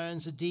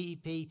concerns. The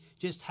DEP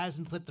just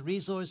hasn't put the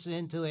resources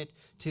into it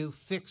to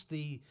fix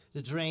the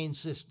drain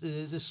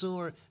system, the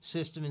sewer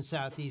system in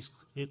Southeast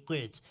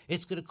Queens.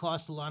 It's going to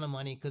cost a lot of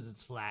money because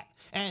it's flat.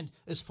 And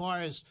as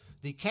far as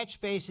the catch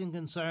basin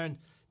concerned,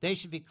 they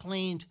should be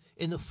cleaned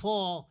in the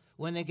fall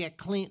when they get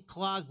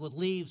clogged with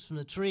leaves from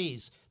the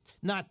trees,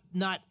 not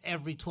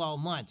every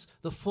 12 months.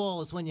 The fall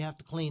is when you have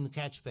to clean the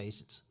catch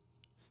basins.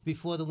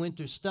 Before the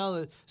winter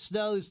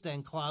snows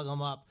then clog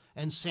them up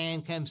and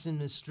sand comes in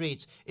the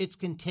streets. It's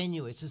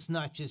continuous. It's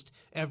not just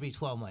every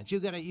 12 months. You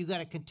got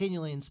to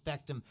continually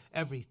inspect them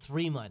every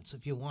 3 months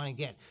if you want to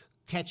get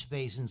catch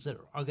basins that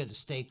are going to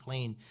stay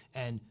clean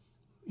and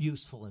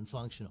useful and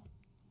functional.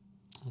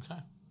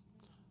 Okay.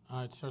 All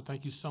right, sir,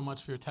 thank you so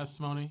much for your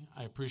testimony.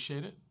 I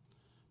appreciate it.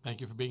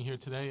 Thank you for being here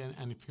today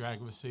and for your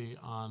advocacy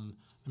on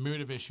the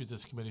myriad of issues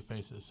this committee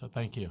faces. So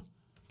thank you.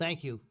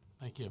 Thank you.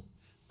 Thank you.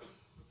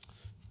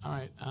 All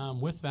right,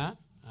 with that,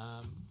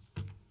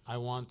 I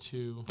want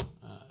to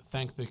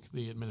thank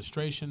the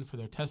administration for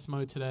their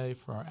testimony today,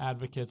 for our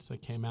advocates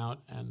that came out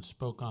and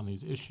spoke on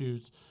these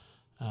issues.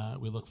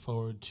 We look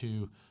forward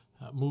to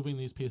moving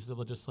these pieces of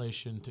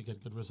legislation to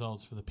get good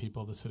results for the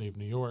people of the city of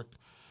New York.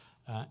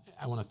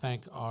 I want to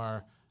thank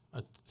our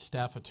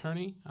staff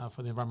attorney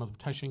for the Environmental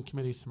Protection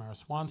Committee, Samara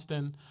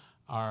Swanston,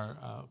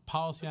 our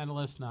policy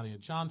analyst, Nadia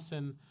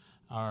Johnson,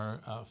 our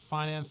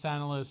finance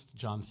analyst,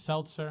 John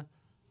Seltzer,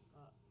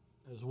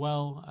 as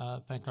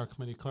well. Thank our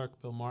committee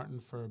clerk, Bill Martin,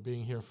 for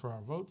being here for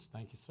our votes.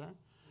 Thank you, sir.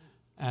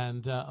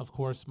 And, of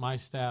course, my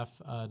staff,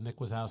 Nick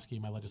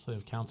Wazowski, my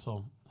legislative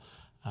counsel,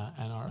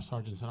 and our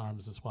sergeants in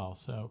arms as well.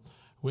 So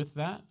with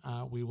that,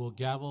 we will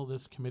gavel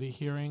this committee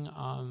hearing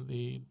on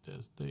the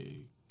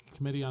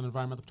Committee on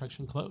Environmental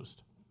Protection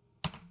closed.